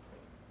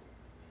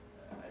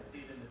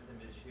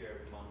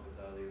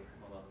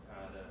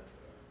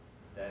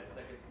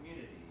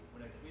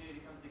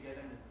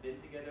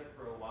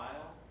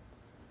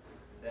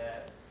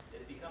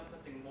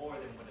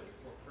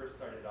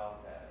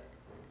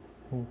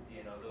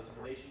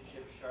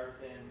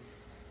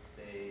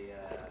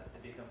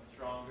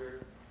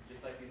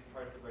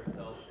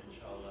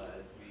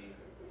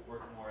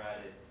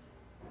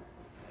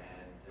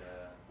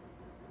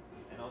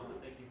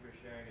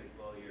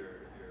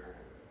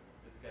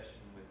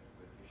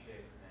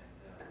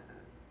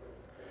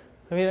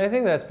 I mean, I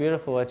think that's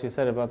beautiful what you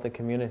said about the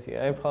community.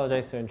 I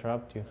apologize to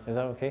interrupt you. Is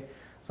that okay?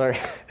 Sorry.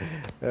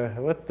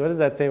 What does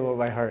that say about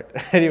my heart?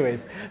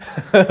 Anyways.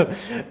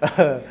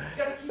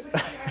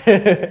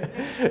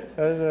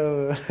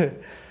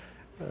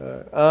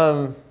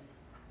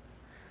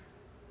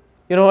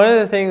 One of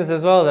the things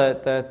as well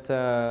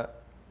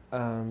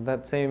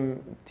that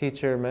same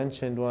teacher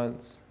mentioned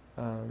once,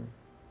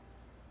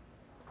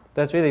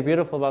 that's really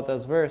beautiful about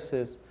those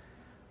verses.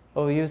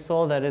 Oh, you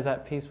soul that is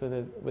at peace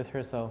with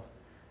herself.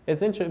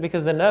 It's interesting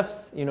because the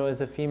nafs,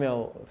 is a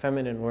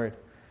feminine word.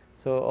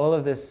 So all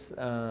of this,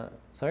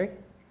 sorry?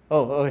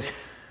 Oh,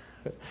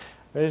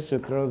 I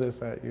should throw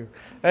this at you.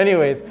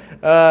 Anyways,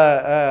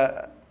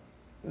 the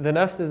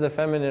nafs is a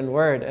feminine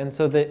word, and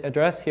so the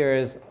address here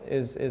is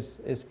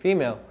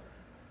female,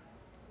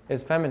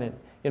 is feminine.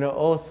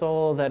 O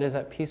soul that is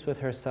at peace with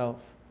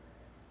herself.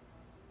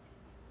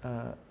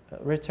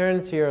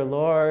 Return to your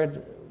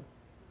Lord,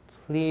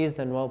 pleased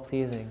and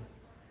well-pleasing.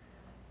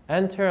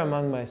 Enter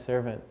among my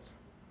servants.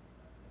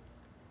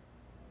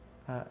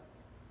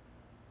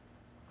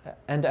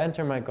 And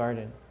enter my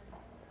garden.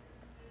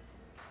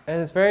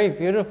 And it's very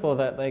beautiful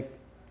that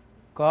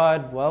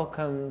God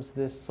welcomes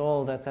this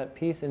soul that's at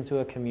peace into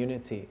a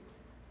community.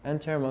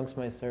 Enter amongst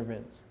my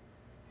servants.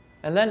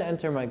 And then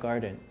enter my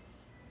garden.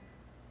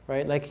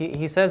 Right?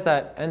 He says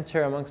that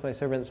enter amongst my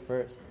servants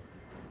first.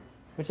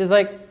 Which is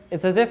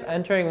it's as if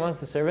entering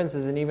amongst the servants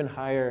is an even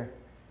higher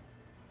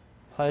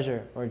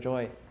pleasure or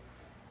joy.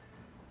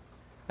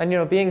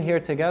 And being here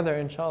together,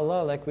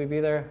 inshallah, we be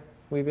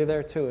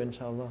there too,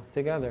 inshallah,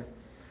 together.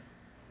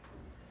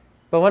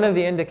 But one of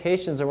the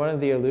indications or one of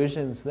the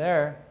illusions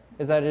there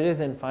is that it is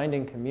in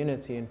finding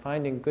community and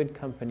finding good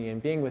company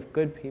and being with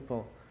good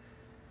people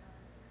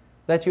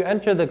that you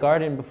enter the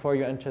garden before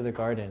you enter the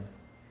garden.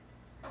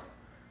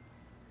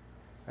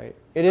 Right?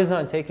 It is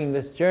on taking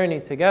this journey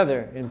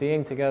together and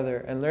being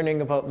together and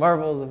learning about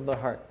marvels of the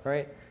heart,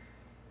 right?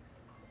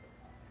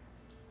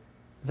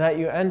 That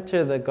you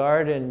enter the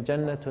garden,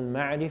 Jannatul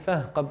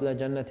Ma'rifah qabla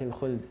Jannatil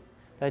Khuld.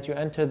 That you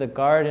enter the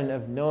garden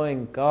of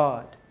knowing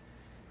God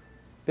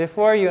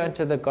before you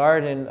enter the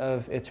garden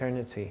of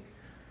eternity,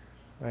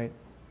 right?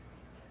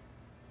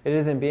 It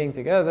is in being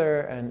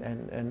together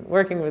and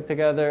working with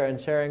together and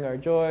sharing our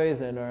joys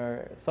and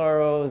our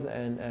sorrows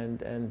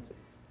and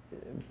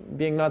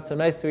being not so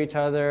nice to each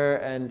other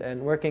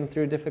and working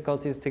through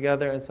difficulties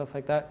together and stuff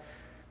like that,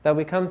 that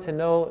we come to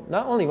know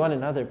not only one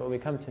another, but we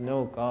come to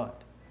know God.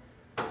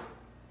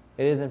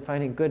 It is in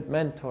finding good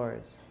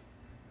mentors,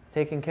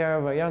 taking care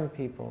of our young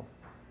people,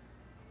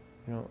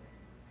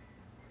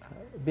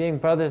 being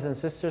brothers and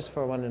sisters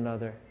for one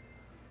another,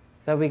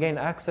 that we gain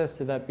access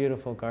to that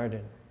beautiful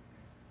garden.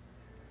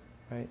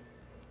 Right?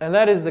 And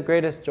that is the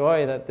greatest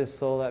joy that this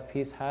soul at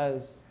peace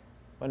has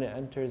when it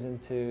enters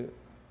into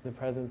the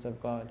presence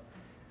of God.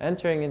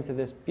 Entering into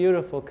this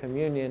beautiful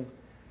communion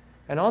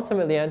and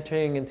ultimately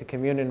entering into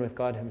communion with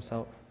God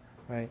Himself.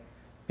 Right?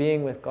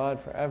 Being with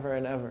God forever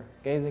and ever,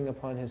 gazing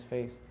upon His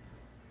face.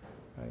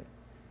 Right?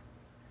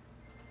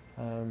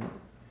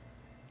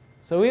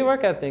 So we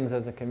work at things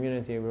as a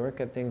community, we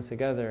work at things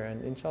together,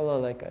 and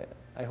inshallah,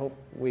 I hope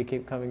we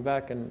keep coming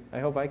back, and I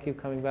hope I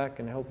keep coming back,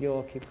 and I hope you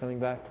all keep coming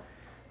back.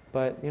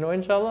 But,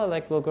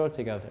 inshallah, we'll grow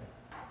together.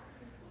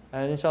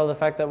 And inshallah, the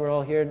fact that we're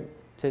all here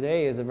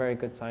today is a very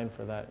good sign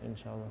for that,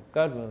 inshallah.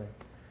 God willing.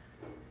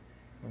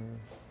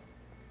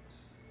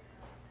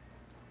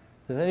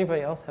 Does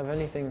anybody else have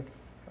anything,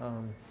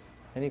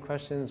 any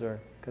questions or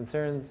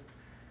concerns?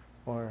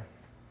 Or,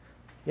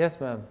 yes,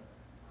 ma'am.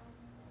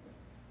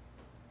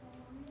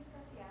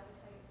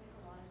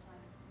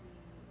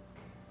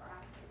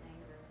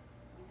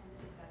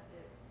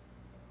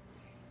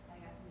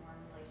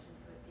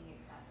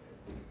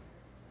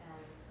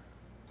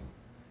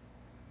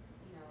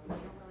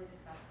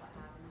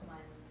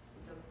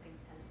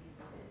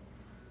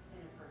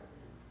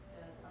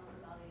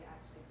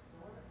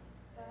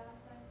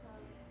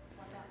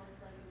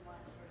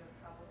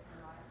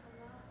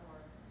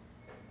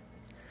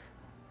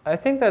 I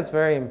think that's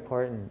very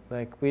important.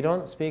 We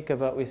speak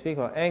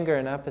about anger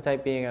and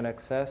appetite being at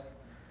excess.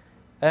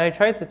 And I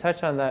tried to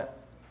touch on that,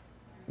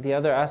 the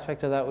other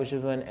aspect of that, which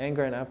is when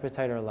anger and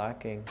appetite are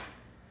lacking.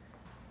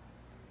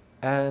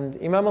 And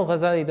Imam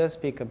al-Ghazali does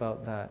speak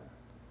about that.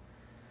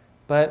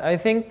 But I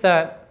think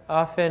that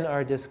often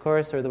our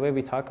discourse or the way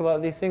we talk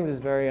about these things is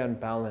very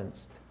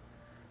unbalanced.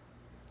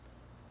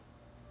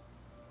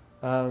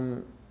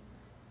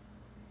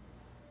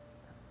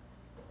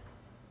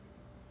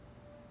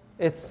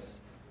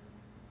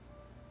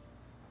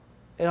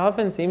 It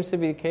often seems to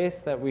be the case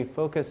that we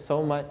focus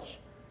so much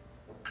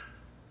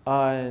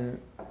on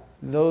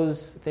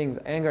those things,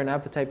 anger and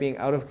appetite being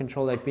out of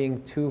control,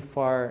 being too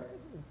far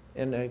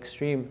in an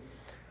extreme,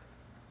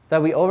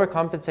 that we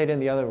overcompensate in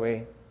the other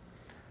way.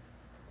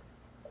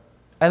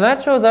 And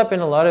that shows up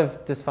in a lot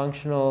of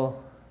dysfunctional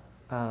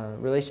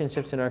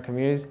relationships in our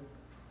communities.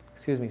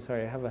 Excuse me,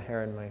 sorry, I have a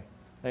hair in my...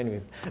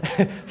 Anyways,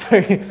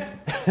 sorry.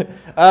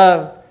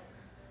 But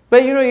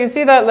you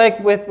see that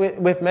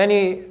with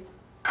many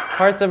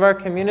parts of our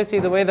community,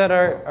 the way that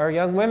our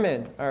young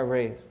women are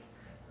raised,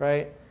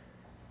 right?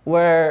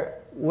 Where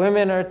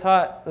women are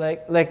taught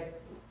like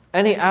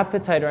any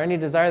appetite or any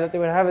desire that they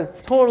would have is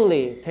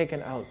totally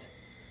taken out,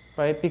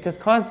 right? Because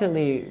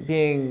constantly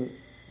being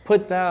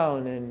put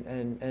down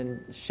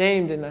and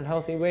shamed in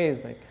unhealthy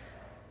ways, like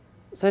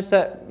such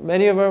that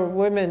many of our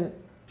women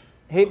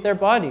hate their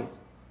bodies.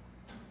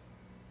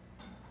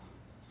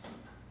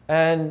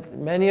 And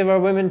many of our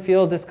women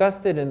feel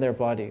disgusted in their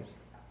bodies.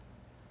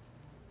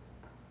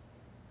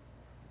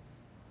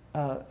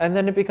 And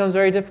then it becomes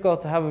very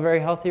difficult to have a very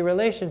healthy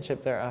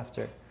relationship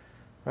thereafter,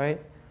 right?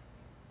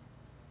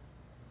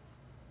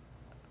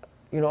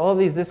 All of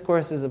these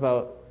discourses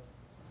about,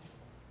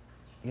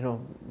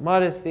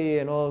 modesty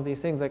and all of these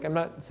things, like I'm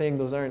not saying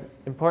those aren't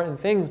important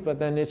things, but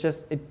then it's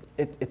just,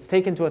 it's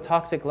taken to a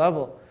toxic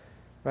level,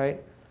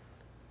 right?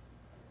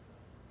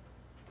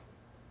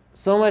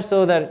 So much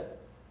so that,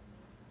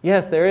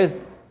 yes, there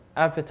is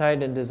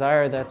appetite and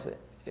desire that's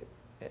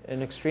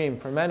an extreme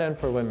for men and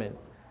for women.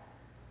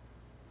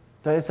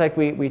 But it's like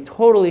we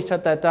totally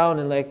shut that down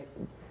and like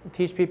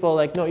teach people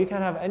like, no, you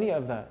can't have any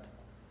of that.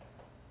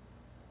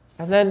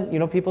 And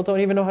then, people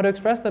don't even know how to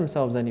express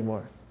themselves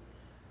anymore.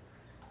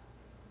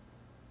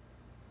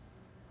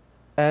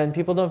 And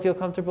people don't feel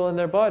comfortable in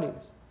their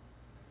bodies.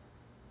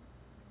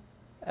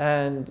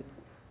 And,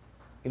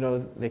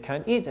 they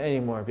can't eat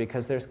anymore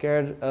because they're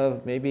scared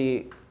of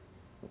maybe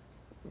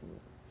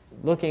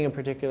looking a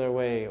particular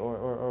way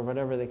or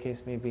whatever the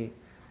case may be.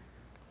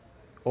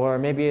 Or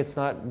maybe it's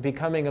not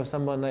becoming of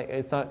someone, like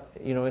it's not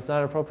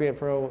appropriate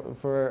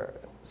for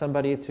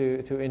somebody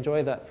to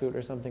enjoy that food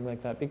or something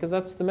like that, because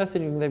that's the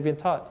messaging they've been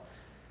taught.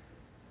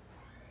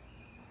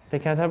 They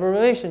can't have a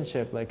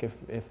relationship. Like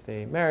if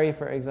they marry,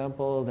 for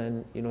example,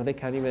 then they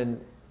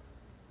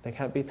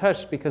can't be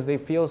touched because they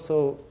feel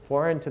so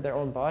foreign to their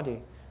own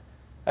body.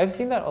 I've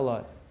seen that a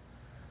lot.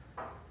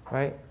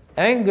 Right?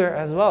 Anger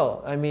as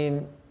well. I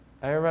mean,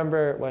 I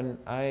remember when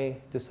I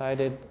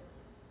decided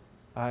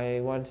I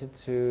wanted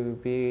to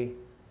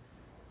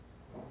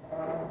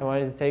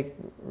take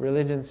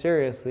religion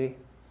seriously.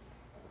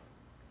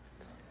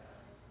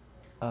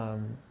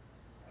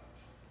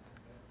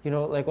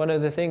 Like one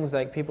of the things,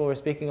 like people were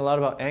speaking a lot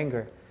about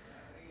anger.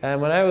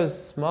 And when I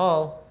was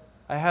small,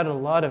 I had a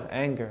lot of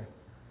anger.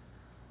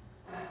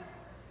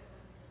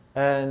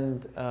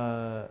 And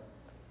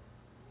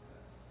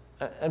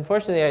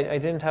unfortunately, I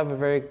didn't have a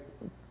very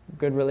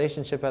good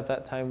relationship at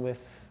that time with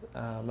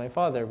my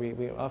father.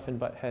 We often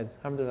butt heads.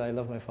 Alhamdulillah, I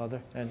love my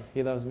father, and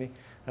he loves me,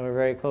 and we're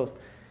very close.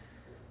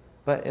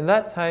 But in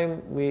that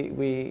time,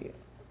 we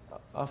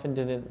often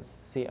didn't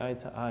see eye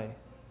to eye.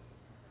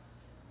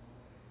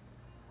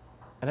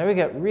 And I would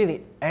get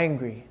really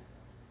angry.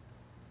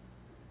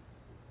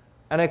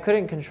 And I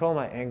couldn't control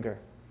my anger.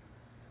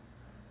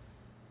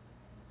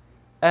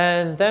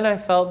 And then I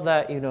felt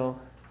that,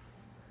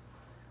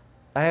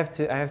 I have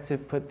to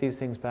put these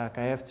things back.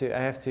 I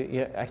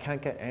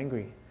can't get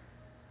angry.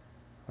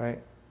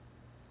 Right?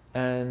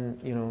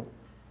 And,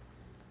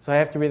 so I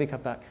have to really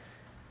cut back.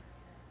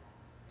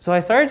 So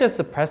I started just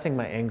suppressing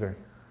my anger.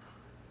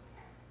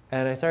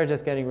 And I started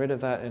just getting rid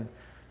of that and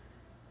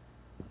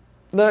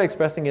not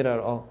expressing it at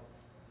all.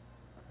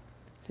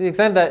 To the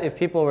extent that if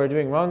people were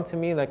doing wrong to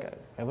me, like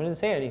I wouldn't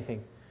say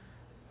anything.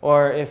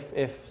 Or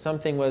if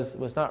something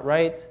was not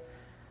right,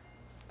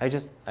 I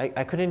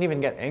couldn't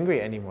even get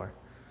angry anymore.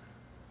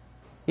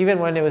 Even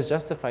when it was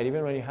justified,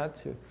 even when you had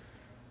to.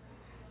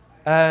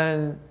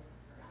 And,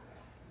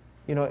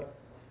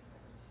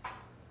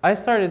 I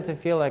started to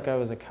feel like I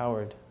was a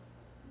coward.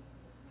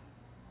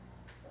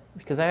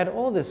 Because I had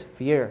all this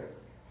fear.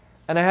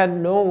 And I had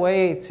no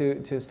way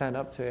to stand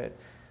up to it.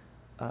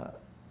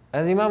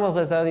 As Imam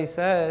al-Ghazali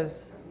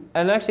says,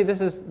 and actually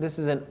this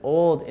is an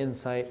old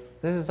insight.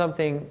 This is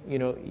something,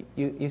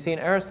 you see in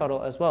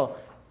Aristotle as well.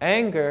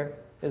 Anger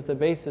is the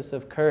basis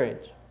of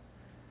courage.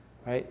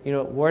 Right?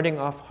 Warding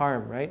off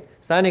harm, right?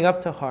 Standing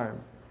up to harm.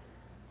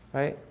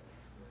 Right?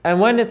 And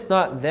when it's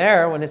not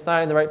there, when it's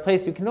not in the right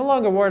place, you can no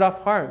longer ward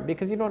off harm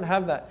because you don't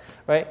have that,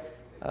 right?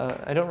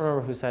 I don't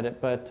remember who said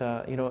it, but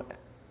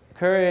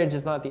courage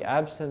is not the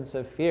absence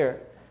of fear,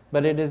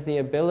 but it is the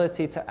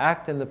ability to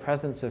act in the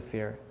presence of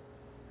fear,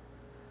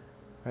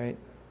 right?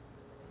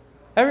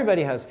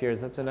 Everybody has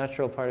fears. That's a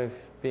natural part of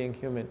being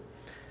human.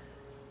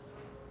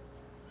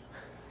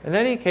 In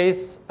any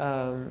case,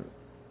 I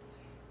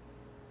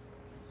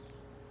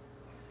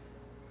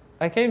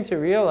came to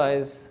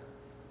realize,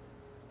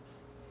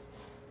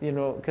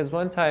 because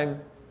one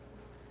time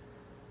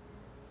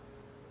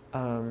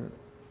I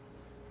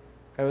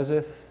was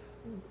with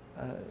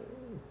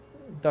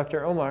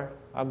Dr. Omar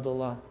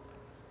Abdullah,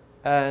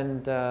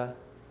 and I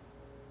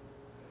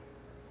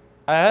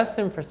asked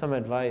him for some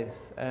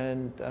advice,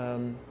 and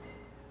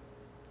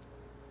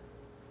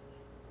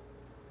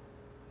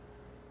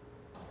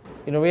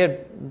we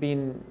had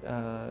been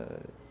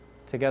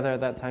together at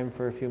that time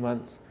for a few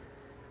months,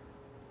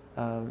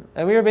 and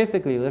we were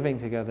basically living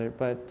together,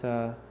 but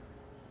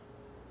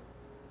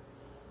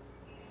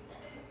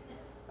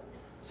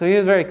so he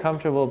was very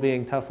comfortable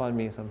being tough on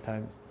me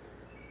sometimes.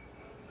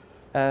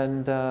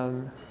 And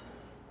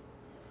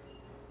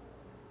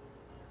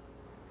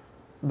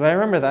But I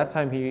remember that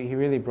time he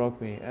really broke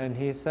me, and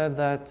he said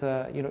that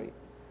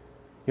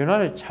you're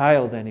not a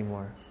child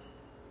anymore.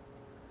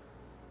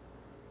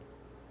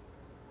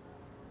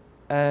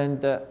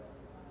 And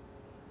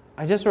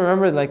I just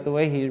remember like the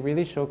way he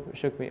really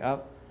shook me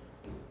up.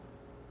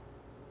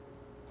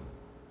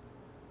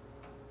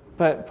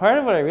 But part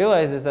of what I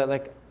realized is that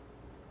like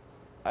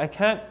I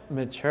can't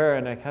mature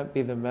and I can't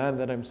be the man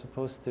that I'm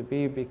supposed to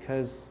be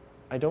because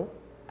I don't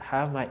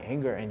have my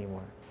anger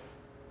anymore.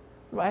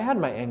 I had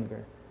my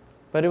anger,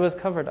 but it was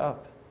covered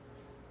up.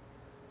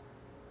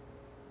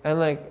 And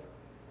like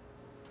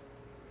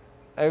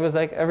I was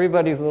like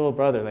everybody's little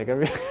brother, like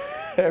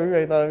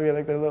everybody thought of me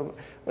like their little.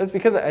 But it's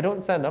because I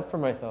don't stand up for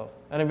myself,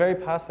 and I'm very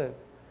passive.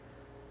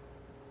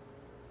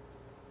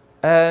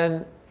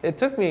 And it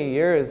took me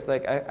years.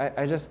 Like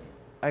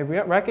I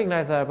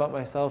recognized that about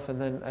myself,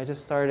 and then I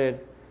just started.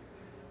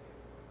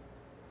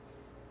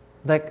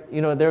 Like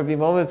there would be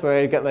moments where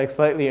I'd get like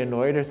slightly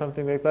annoyed or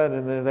something like that,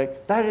 and there's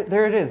like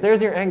there it is.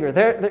 There's your anger.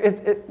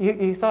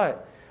 You saw it,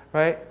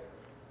 right?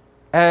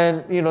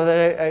 And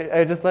then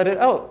I just let it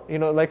out.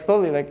 Like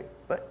slowly,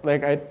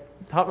 like I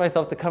taught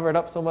myself to cover it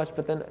up so much,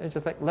 but then I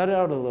just like let it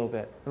out a little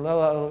bit, and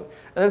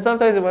then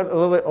sometimes it went a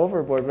little bit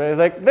overboard. But I was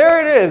like,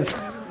 there it is,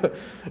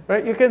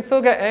 right? You can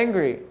still get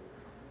angry,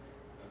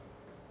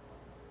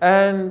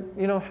 and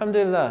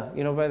alhamdulillah,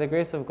 by the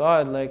grace of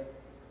God, like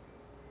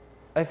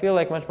I feel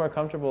like much more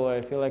comfortable, or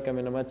I feel like I'm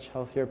in a much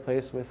healthier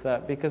place with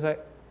that because I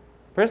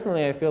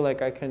feel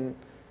like I'm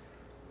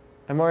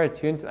more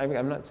attuned to,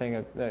 I'm not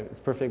saying that it's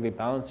perfectly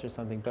balanced or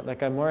something, but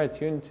like I'm more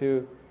attuned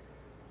to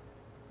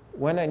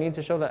when I need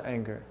to show that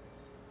anger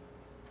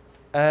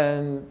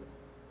and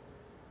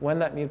when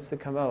that needs to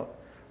come out,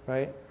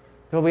 right?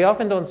 But we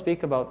often don't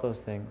speak about those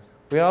things.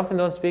 We often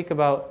don't speak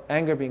about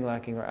anger being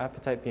lacking or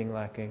appetite being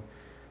lacking.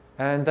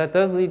 And that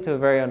does lead to a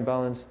very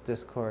unbalanced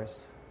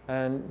discourse.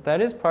 And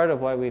that is part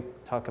of why we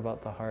talk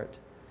about the heart,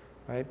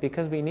 right?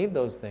 Because we need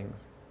those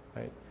things,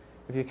 right?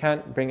 If you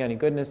can't bring any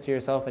goodness to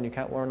yourself and you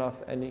can't warn off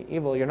any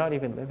evil, you're not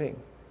even living.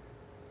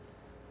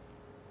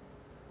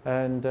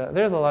 And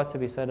there's a lot to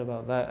be said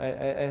about that.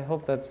 I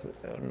hope that's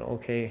an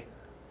okay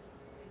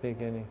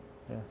beginning.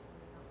 Yeah.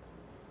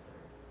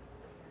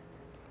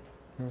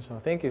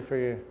 Inshallah. Thank you for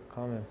your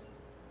comments.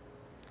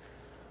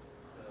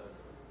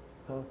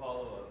 Some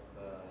follow-up.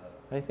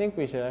 I think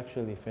we should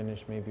actually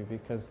finish maybe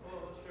because...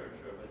 Well, sure.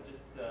 But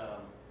just,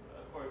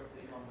 of course,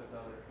 Imam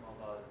Ghazali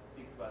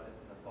speaks about this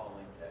in the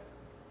following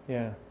text.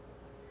 Yeah.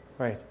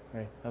 Right.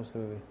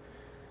 Absolutely.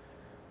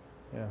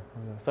 Yeah.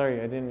 Sorry,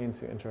 I didn't mean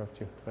to interrupt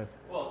you, but...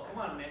 Well,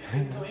 come on, man.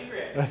 You're getting so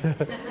angry at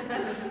me.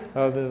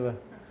 Alhamdulillah.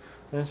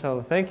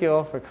 Inshallah. Thank you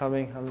all for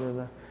coming.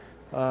 Alhamdulillah.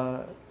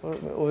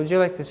 Would you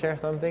like to share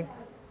something?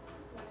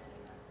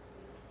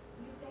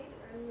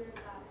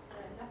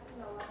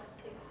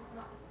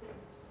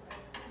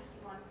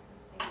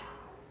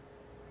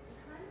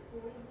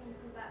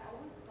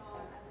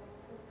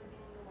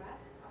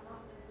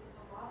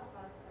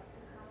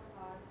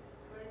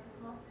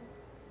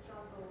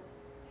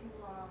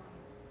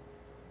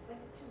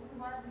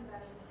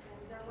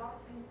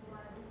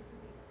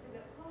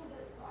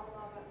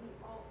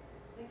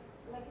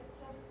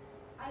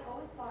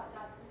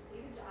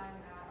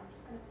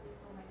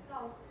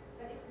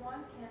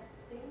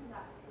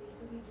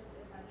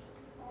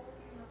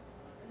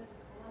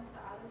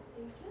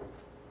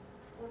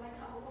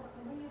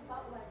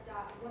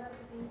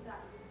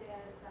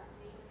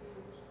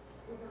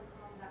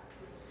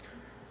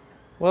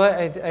 Well,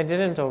 I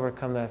didn't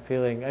overcome that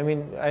feeling. I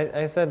mean,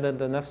 I said that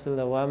the nafs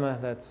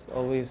al-lawama that's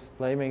always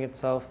blaming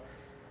itself,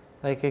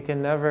 like you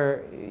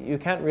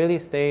can't really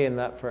stay in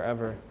that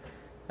forever.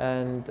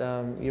 And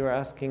you were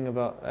asking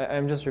about,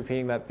 I'm just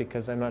repeating that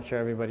because I'm not sure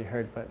everybody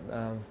heard, but,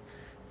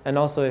 and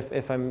also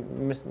if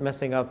I'm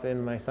messing up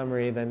in my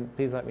summary, then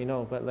please let me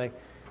know. But like,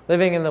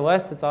 living in the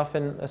West, it's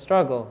often a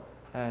struggle.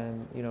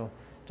 And,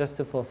 just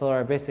to fulfill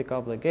our basic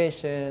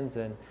obligations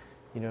and,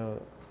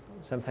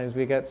 sometimes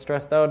we get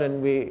stressed out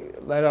and we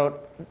let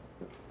out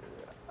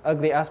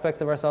ugly aspects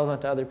of ourselves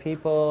onto other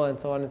people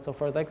and so on and so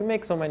forth. Like we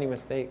make so many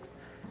mistakes.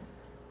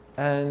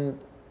 And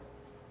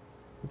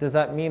does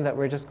that mean that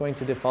we're just going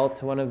to default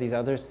to one of these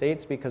other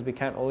states because we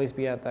can't always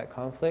be at that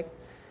conflict?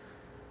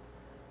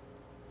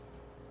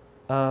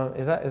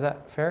 Is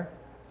that fair?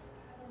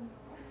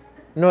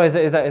 No, is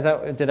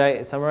that did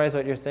I summarize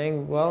what you're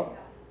saying? Well,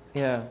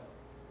 yeah.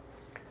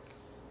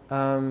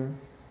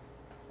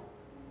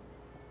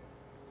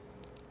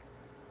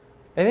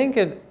 I think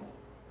a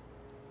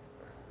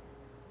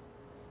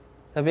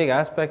big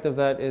aspect of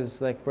that is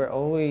like we're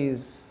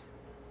always,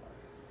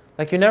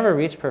 like you never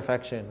reach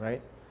perfection,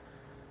 right?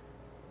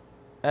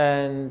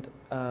 And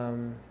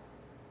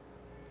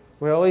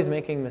we're always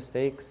making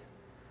mistakes.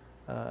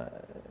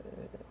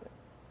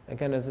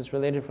 Again, as it's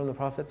related from the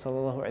Prophet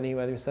sallallahu alaihi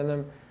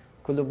wasallam,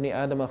 كل ابن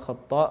آدم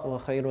خطاء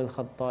وخير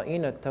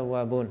الخطائين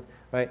التوابون,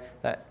 right?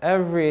 That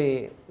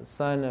every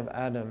son of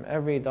Adam,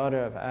 every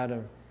daughter of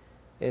Adam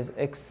is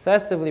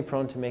excessively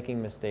prone to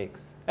making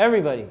mistakes.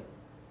 Everybody.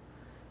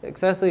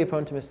 Excessively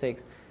prone to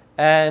mistakes.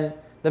 And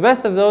The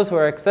best of those who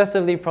are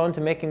excessively prone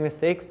to making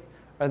mistakes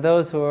are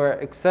those who are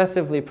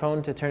excessively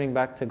prone to turning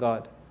back to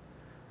God.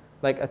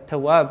 Like a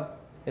tawwab,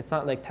 it's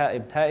not like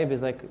ta'ib. Ta'ib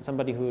is like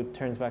somebody who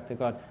turns back to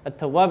God. A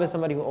tawwab is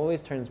somebody who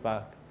always turns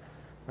back,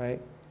 right?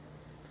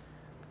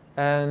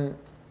 And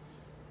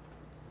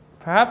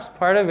perhaps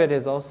part of it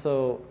is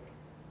also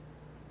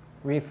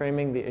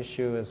reframing the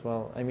issue as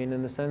well. I mean,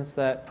 in the sense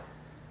that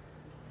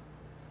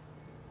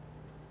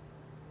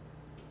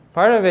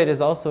part of it is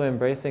also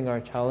embracing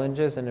our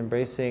challenges and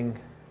embracing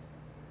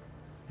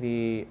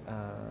the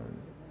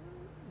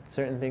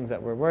certain things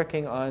that we're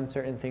working on,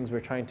 certain things we're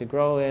trying to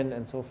grow in,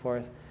 and so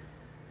forth.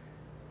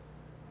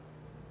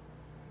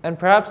 And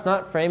perhaps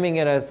not framing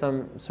it as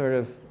some sort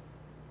of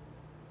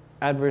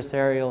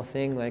adversarial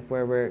thing, like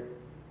where we're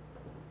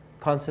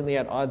constantly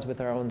at odds with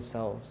our own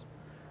selves.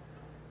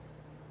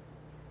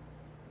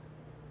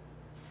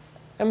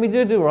 And we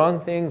do wrong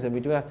things, and we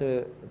do have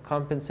to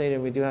compensate,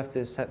 and we do have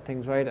to set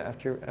things right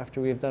after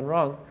we've done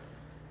wrong.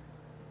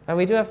 And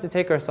we do have to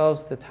take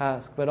ourselves to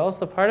task. But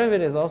also part of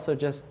it is also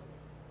just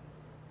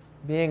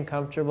being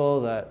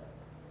comfortable that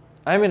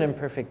I'm an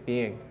imperfect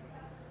being.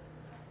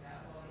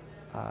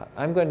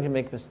 I'm going to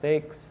make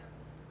mistakes,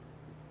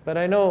 but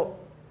I know,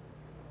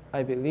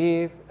 I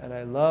believe, and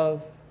I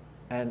love,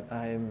 and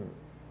I'm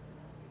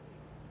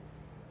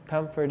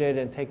comforted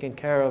and taken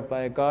care of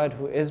by a God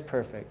who is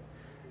perfect,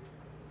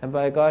 and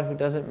by a God who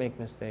doesn't make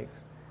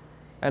mistakes,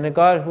 and a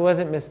God who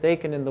wasn't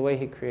mistaken in the way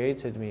He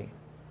created me.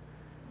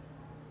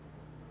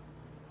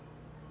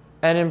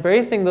 And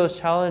embracing those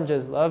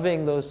challenges,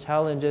 loving those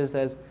challenges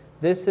as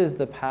this is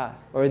the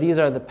path, or these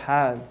are the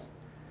paths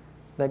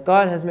that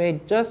God has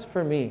made just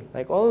for me.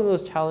 Like all of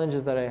those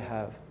challenges that I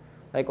have,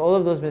 like all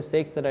of those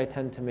mistakes that I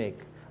tend to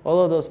make,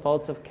 all of those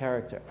faults of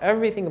character,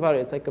 everything about it,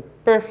 it's like a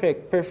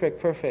perfect,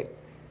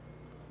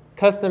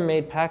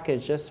 custom-made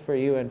package just for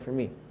you and for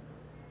me.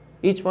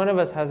 Each one of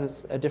us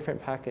has a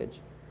different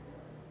package.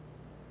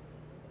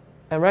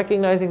 And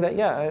recognizing that,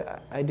 yeah,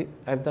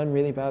 I've done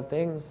really bad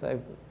things.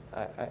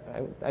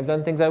 I've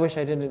done things I wish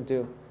I didn't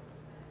do.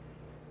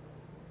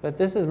 But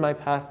this is my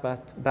path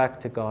back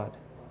to God.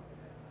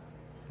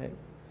 Right?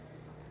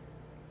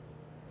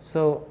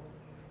 So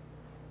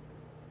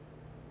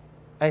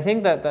I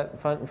think that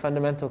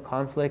fundamental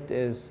conflict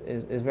is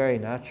very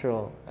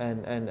natural,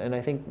 and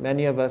I think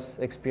many of us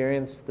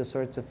experience the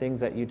sorts of things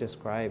that you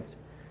described.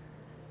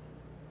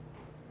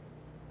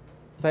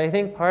 But I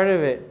think part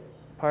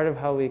of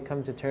how we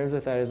come to terms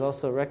with that is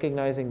also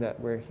recognizing that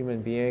we're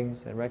human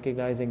beings and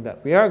recognizing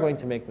that we are going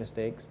to make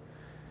mistakes,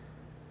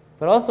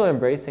 but also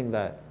embracing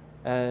that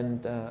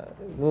and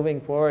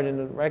moving forward in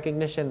the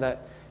recognition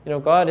that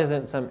God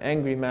isn't some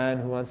angry man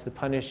who wants to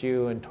punish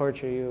you and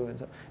torture you. And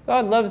so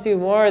God loves you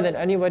more than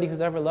anybody who's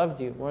ever loved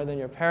you, more than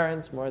your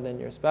parents, more than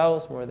your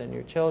spouse, more than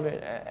your children,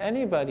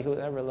 anybody who's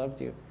ever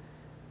loved you.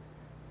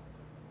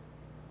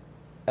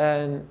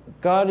 And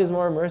God is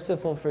more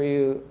merciful for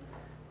you.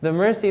 The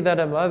mercy that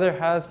a mother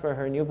has for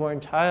her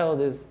newborn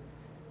child is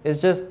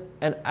just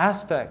an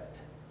aspect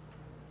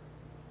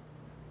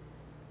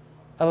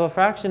of a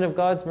fraction of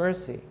God's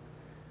mercy,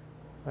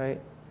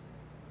 right?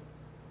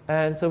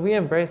 And so we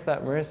embrace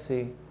that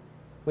mercy.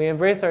 We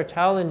embrace our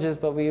challenges,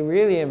 but we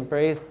really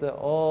embrace the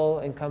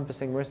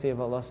all-encompassing mercy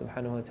of Allah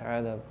subhanahu wa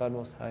ta'ala, of God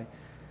Most High.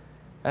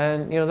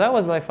 And that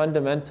was my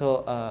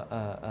fundamental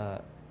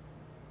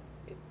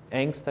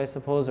angst, I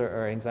suppose,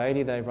 or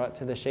anxiety that I brought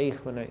to the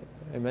Shaykh when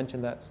I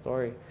mentioned that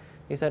story.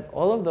 He said,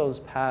 all of those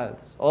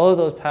paths, all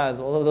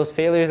of those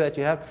failures that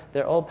you have,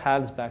 they're all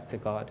paths back to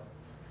God,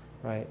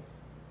 right?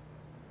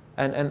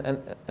 And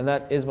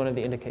that is one of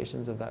the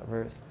indications of that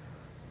verse.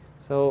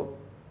 So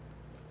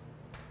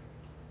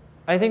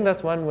I think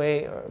that's one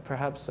way, or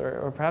perhaps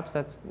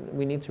that's,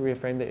 we need to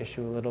reframe the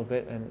issue a little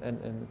bit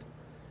and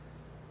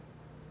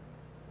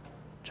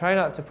try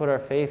not to put our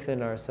faith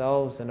in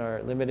ourselves and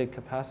our limited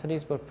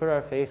capacities, but put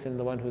our faith in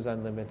the one who's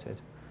unlimited.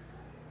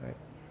 Right?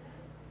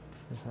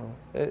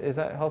 Inshallah. Is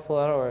that helpful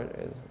at all? Or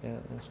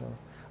inshallah.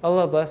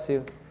 Allah bless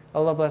you.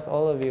 Allah bless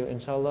all of you,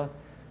 inshallah.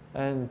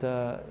 And,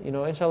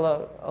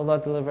 inshallah, Allah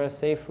deliver us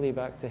safely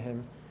back to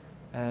Him.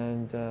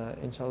 And,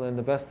 inshallah, in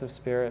the best of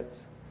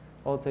spirits,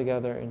 all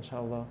together,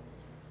 inshallah.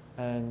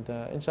 And,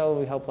 inshallah,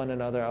 we help one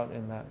another out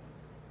in that.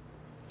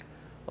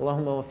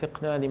 اللهم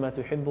وفقنا لما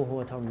تحبه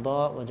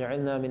وترضى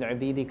وجعلنا من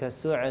عبيدك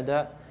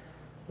السعداء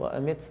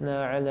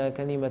وأمتنا على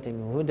كلمة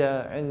الهدى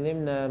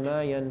علمنا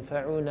ما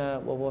ينفعنا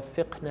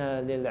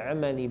ووفقنا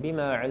للعمل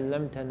بما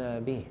علمتنا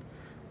به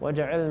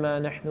واجعل ما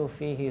نحن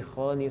فيه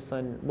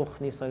خالصا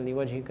مخلصا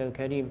لوجهك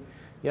الكريم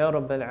يا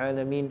رب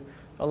العالمين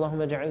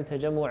اللهم اجعل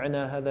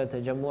تجمعنا هذا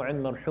تجمعا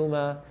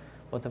مرحوما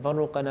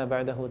وتفرقنا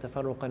بعده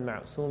تفرقا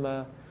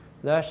معصوما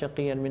لا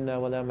شقيا منا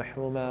ولا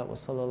محروما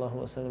وصلى الله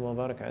وسلم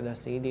وبارك على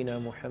سيدنا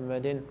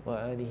محمد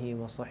وآله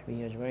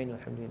وصحبه أجمعين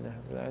والحمد لله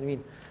رب العالمين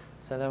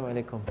السلام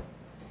عليكم